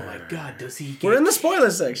 Oh my god, does he? Get, We're in the spoiler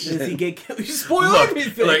section. Does he get killed? You spoil Look,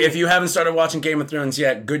 everything. look, if you haven't started watching Game of Thrones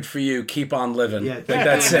yet, good for you. Keep on living. Yeah, like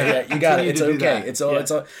that's it. Yeah, you got it. continue It's to do okay. that. It's all. Yeah.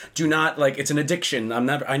 It's all. Do not like. It's an addiction.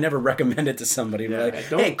 I never recommend it to somebody. Yeah, Like,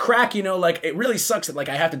 don't- hey, crack. You know, like it really sucks that like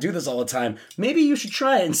I have to do this all the time. Maybe you should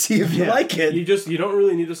try it and see if you Yeah. like it. you don't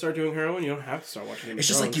really need to start doing heroin. You don't have to start watching Game of It's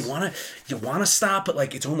just like Thrones. you wanna stop, but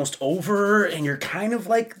like it's almost over, and you're kind of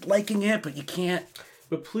like liking it, but you can't.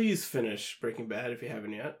 But please finish Breaking Bad if you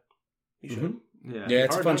haven't yet. You should. Yeah. Yeah,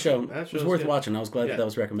 it's a Hard fun not to. show. That It was show's worth good. watching. I was glad Yeah. that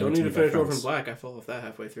was recommended. Don't need to me by finish Orphan friends. Black. I fell off that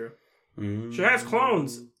halfway through. Mm. She has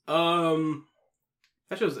clones.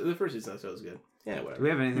 That show's the first season. That show was good. Yeah, Do whatever. we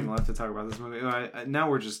have anything left to talk about this movie? Now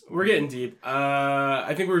we're just. We're getting deep.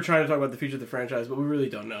 I think we were trying to talk about the future of the franchise, but we really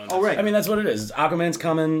don't know. Oh, right. I mean, that's what it is. Aquaman's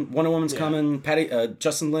coming. Wonder Woman's Yeah. coming.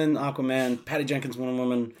 Justin Lin, Aquaman. Patty Jenkins, Wonder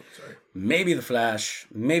Woman. Sorry. Maybe The Flash.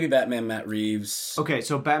 Maybe Batman, Matt Reeves. Okay,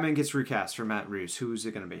 so Batman gets recast for Matt Reeves. Who's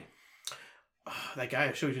it going to be? That guy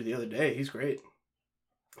I showed you the other day, he's great.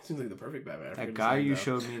 Seems like the perfect Batman. I forget That his guy name, you though.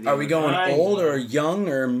 showed me. Are we going I old know. or young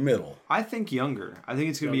or middle? I think younger. I think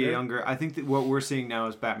it's going to be a Younger? younger. I think that what we're seeing now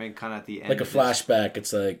is Batman kind of at the end. Like a of his- flashback.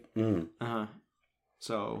 It's like, Uh-huh.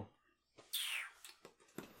 So,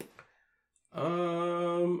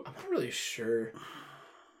 I'm not really sure.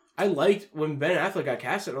 I liked when Ben Affleck got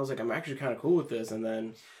casted. I was like, I'm actually kind of cool with this. And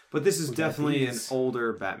then but this is We got definitely an these.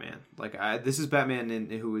 older Batman. Like, this is Batman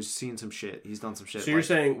who has seen some shit. He's done some shit. so you're like,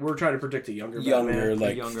 saying we're trying to predict a younger younger, Batman.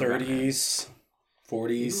 like younger 30s,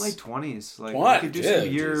 40s. even like 20s. Like, What? we could do Yeah, some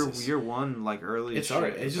Jesus. year one, like early. It's shit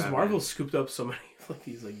alright. with It's just Batman. Marvel scooped up so many like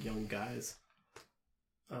these like young guys.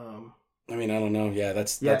 I mean, I don't know. Yeah,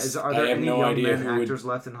 that's. Yeah, that's are I there have any no young idea men who would. actors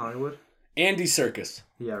left in Hollywood? Andy Serkis.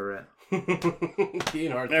 Yeah, right.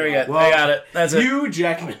 Ian Hart. There we go. Well, I got it. That's it. Hugh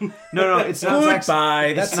Jackman. No, it's not Zack. Goodbye.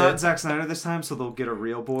 It's That's not it. Zack Snyder this time, so they'll get a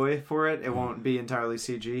real boy for it. It won't be entirely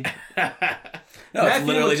CG. No, it's Matthew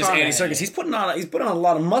literally just Andy McConaughey. Serkis. He's putting on a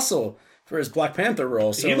lot of muscle for his Black Panther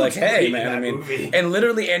role. So He like, looks great hey in man, that I mean, movie. and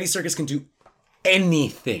literally Andy Serkis can do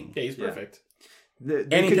anything. Yeah, he's perfect. They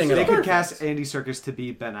Anything could, at they all. could Perfect. cast Andy Serkis to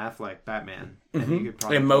be Ben Affleck, Batman, and you could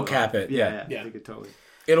probably And pull mocap off. it, Yeah, yeah. they could totally.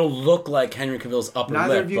 It'll look like Henry Cavill's upper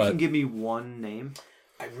Neither lip, of you but can give me one name.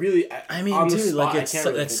 I mean, on the dude, spot, like I it's can't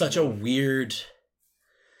really that's think such of a one. weird.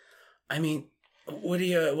 I mean, what do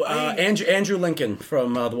you? Andrew Lincoln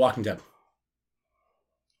from The Walking Dead.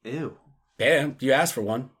 Ew. Damn, you asked for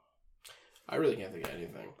one. I really can't think of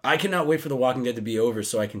anything. I cannot wait for The Walking Dead to be over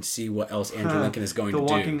so I can see what else Andrew Lincoln is going The to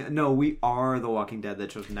Walking. do. No, we are The Walking Dead.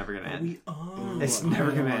 That show's never gonna end. It's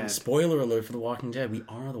never gonna end. Spoiler alert for The Walking Dead. We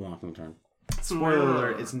are The Walking Dead. Spoiler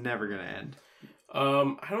alert! It's never gonna end.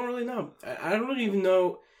 I don't really know. I don't even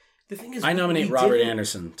know. The thing is, I nominate we Robert didn't-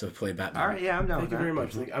 Anderson to play Batman. All right, yeah, I'm down. Thank with you that. very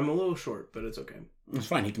much. Like, I'm a little short, but it's okay. It's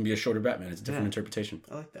fine. He can be a shorter Batman. It's a different Yeah. interpretation.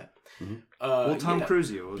 I like that. Well, Tom yeah.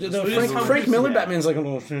 Cruise, you. We'll just- The But Frank, Tom Frank Cruise, Miller yeah. Batman's like a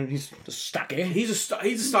little. He's stocky. He's a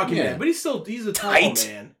stocky Yeah. man, but he's a tall Tight.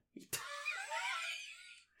 man.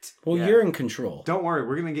 Well, Yeah. you're in control. Don't worry,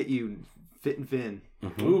 we're gonna get you fit and fin.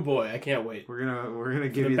 Ooh boy, I can't wait. We're gonna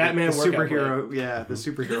give The you Batman the workout superhero. Yeah, the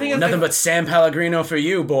superhero. The thing one. is- Nothing but Sam Pellegrino for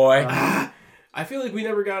you, boy. I feel like we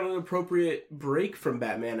never got an appropriate break from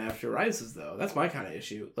Batman after Rises, though. That's my kind of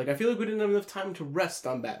issue. Like, I feel like we didn't have enough time to rest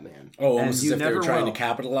on Batman. Oh, And almost as you if they were never trying will. to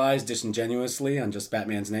capitalize disingenuously on just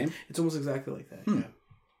Batman's name. It's almost exactly like that. Yeah.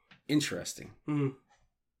 Interesting.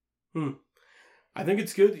 I think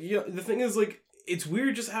it's good. Yeah, the thing is, like, it's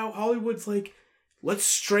weird just how Hollywood's like, let's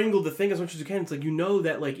strangle the thing as much as we can. It's like, you know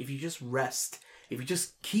that, like, if you just rest, if you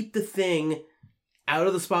just keep the thing out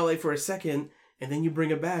of the spotlight for a second, and then you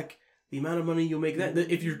bring it back, the amount of money you'll make that,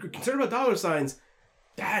 if you're concerned about dollar signs,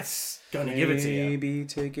 that's gonna give it to you. Maybe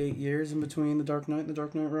take 8 years in between The Dark Knight and The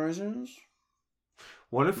Dark Knight Rises.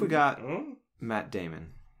 What if we got Hmm? Matt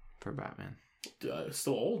Damon for Batman?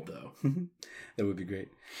 Still old though. That would be great.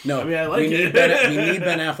 No, I mean, I like we it. we need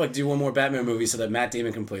Ben Affleck to do one more Batman movie so that Matt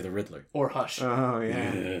Damon can play the Riddler. Or Hush. Oh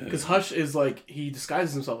yeah. Because Hush is like, he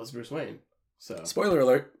disguises himself as Bruce Wayne. So Spoiler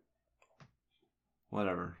alert.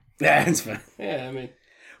 Whatever. Yeah, it's fine. yeah, I mean,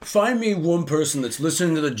 Find me one person that's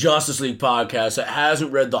listening to the Justice League podcast that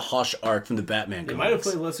hasn't read the Hush arc from the Batman they comics. might have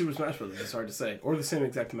played less Super Smash Brothers. It's hard to say, or the same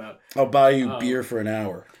exact amount. I'll buy you beer for an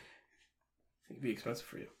hour. It'd be expensive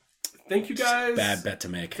for you. Thank you guys. Bad bet to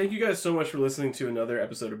make. Thank you guys so much for listening to another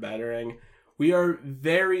episode of Batarang. We are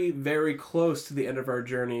very, very close to the end of our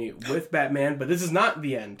journey with Batman, but this is not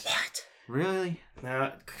the end. What? Really?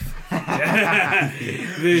 Nah. That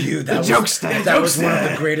jokester. was one of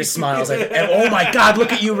the greatest smiles I've ever. Oh my God!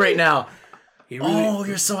 Look at you right now. He really, Oh,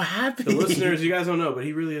 you're so happy. the listeners, you guys don't know, but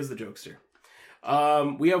he really is the jokester.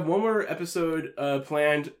 We have one more episode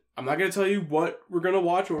planned. I'm not going to tell you what we're going to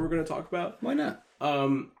watch, what we're going to talk about. Why not?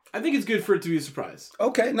 I think it's good for it to be a surprise.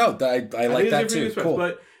 Okay, no, I like that too. Cool.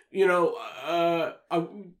 But, you know,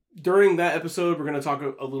 during that episode, we're going to talk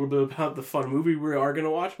a little bit about the fun movie we are going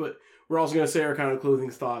to watch, but we're also going to say our kind of closing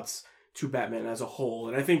thoughts to Batman as a whole.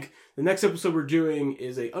 And I think the next episode we're doing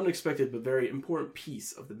is a unexpected but very important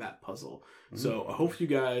piece of the Bat puzzle. So I hope you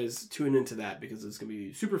guys tune into that because it's going to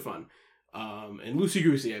be super fun. And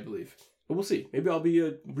loosey-goosey, I believe. But we'll see. Maybe I'll be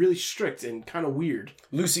really strict and kind of weird.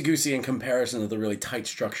 Loosey-goosey in comparison to the really tight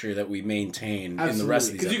structure that we maintain in the rest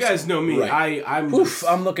of these Because you episodes. guys know me. Right. I'm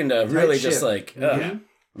I'm looking to really ship. just like... Yeah.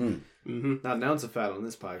 Not an ounce of fat on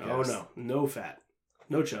this podcast. Oh, no. No fat.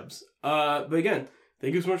 No chubs. But again,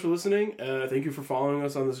 thank you so much for listening. Thank you for following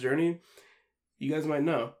us on this journey. You guys might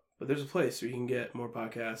know, but there's a place where you can get more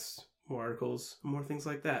podcasts, more articles, more things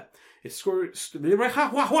like that. It's It's What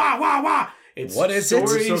is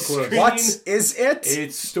Story it? Screen- What is it?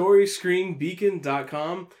 It's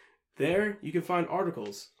storyscreenbeacon.com. There you can find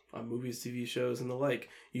articles on movies, TV shows, and the like.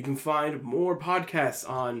 You can find more podcasts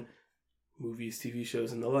on movies, TV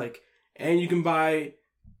shows, and the like. And you can buy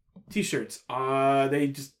t-shirts.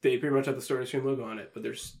 They pretty much have the Story Screen logo on it, but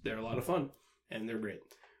they're a lot of fun and they're great.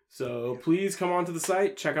 So please come onto the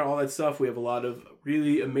site, check out all that stuff. We have a lot of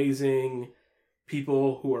really amazing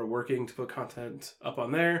people who are working to put content up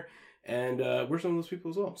on there. And we're some of those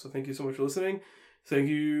people as well. So thank you so much for listening. Thank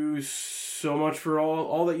you so much for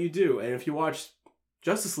all that you do. And if you watched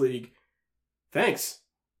Justice League, thanks.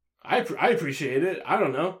 I appreciate it. I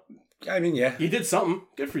don't know. I mean, yeah. You did something.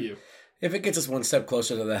 Good for you. If it gets us one step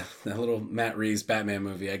closer to that little Matt Reeves Batman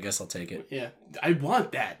movie, I guess I'll take it. Yeah. I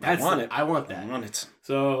want that. I want it. I want that. I want it.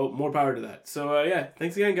 So more power to that. So yeah,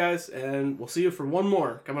 thanks again, guys. And we'll see you for one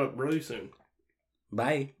more coming up really soon.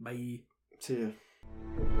 Bye. Bye. See ya.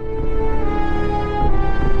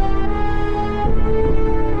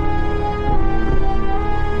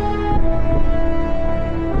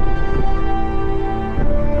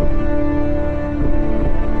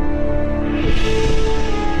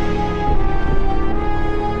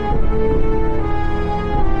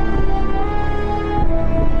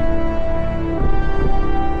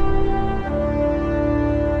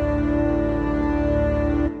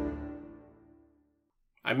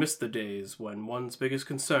 I miss the days when one's biggest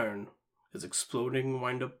concern is exploding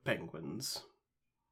wind-up penguins.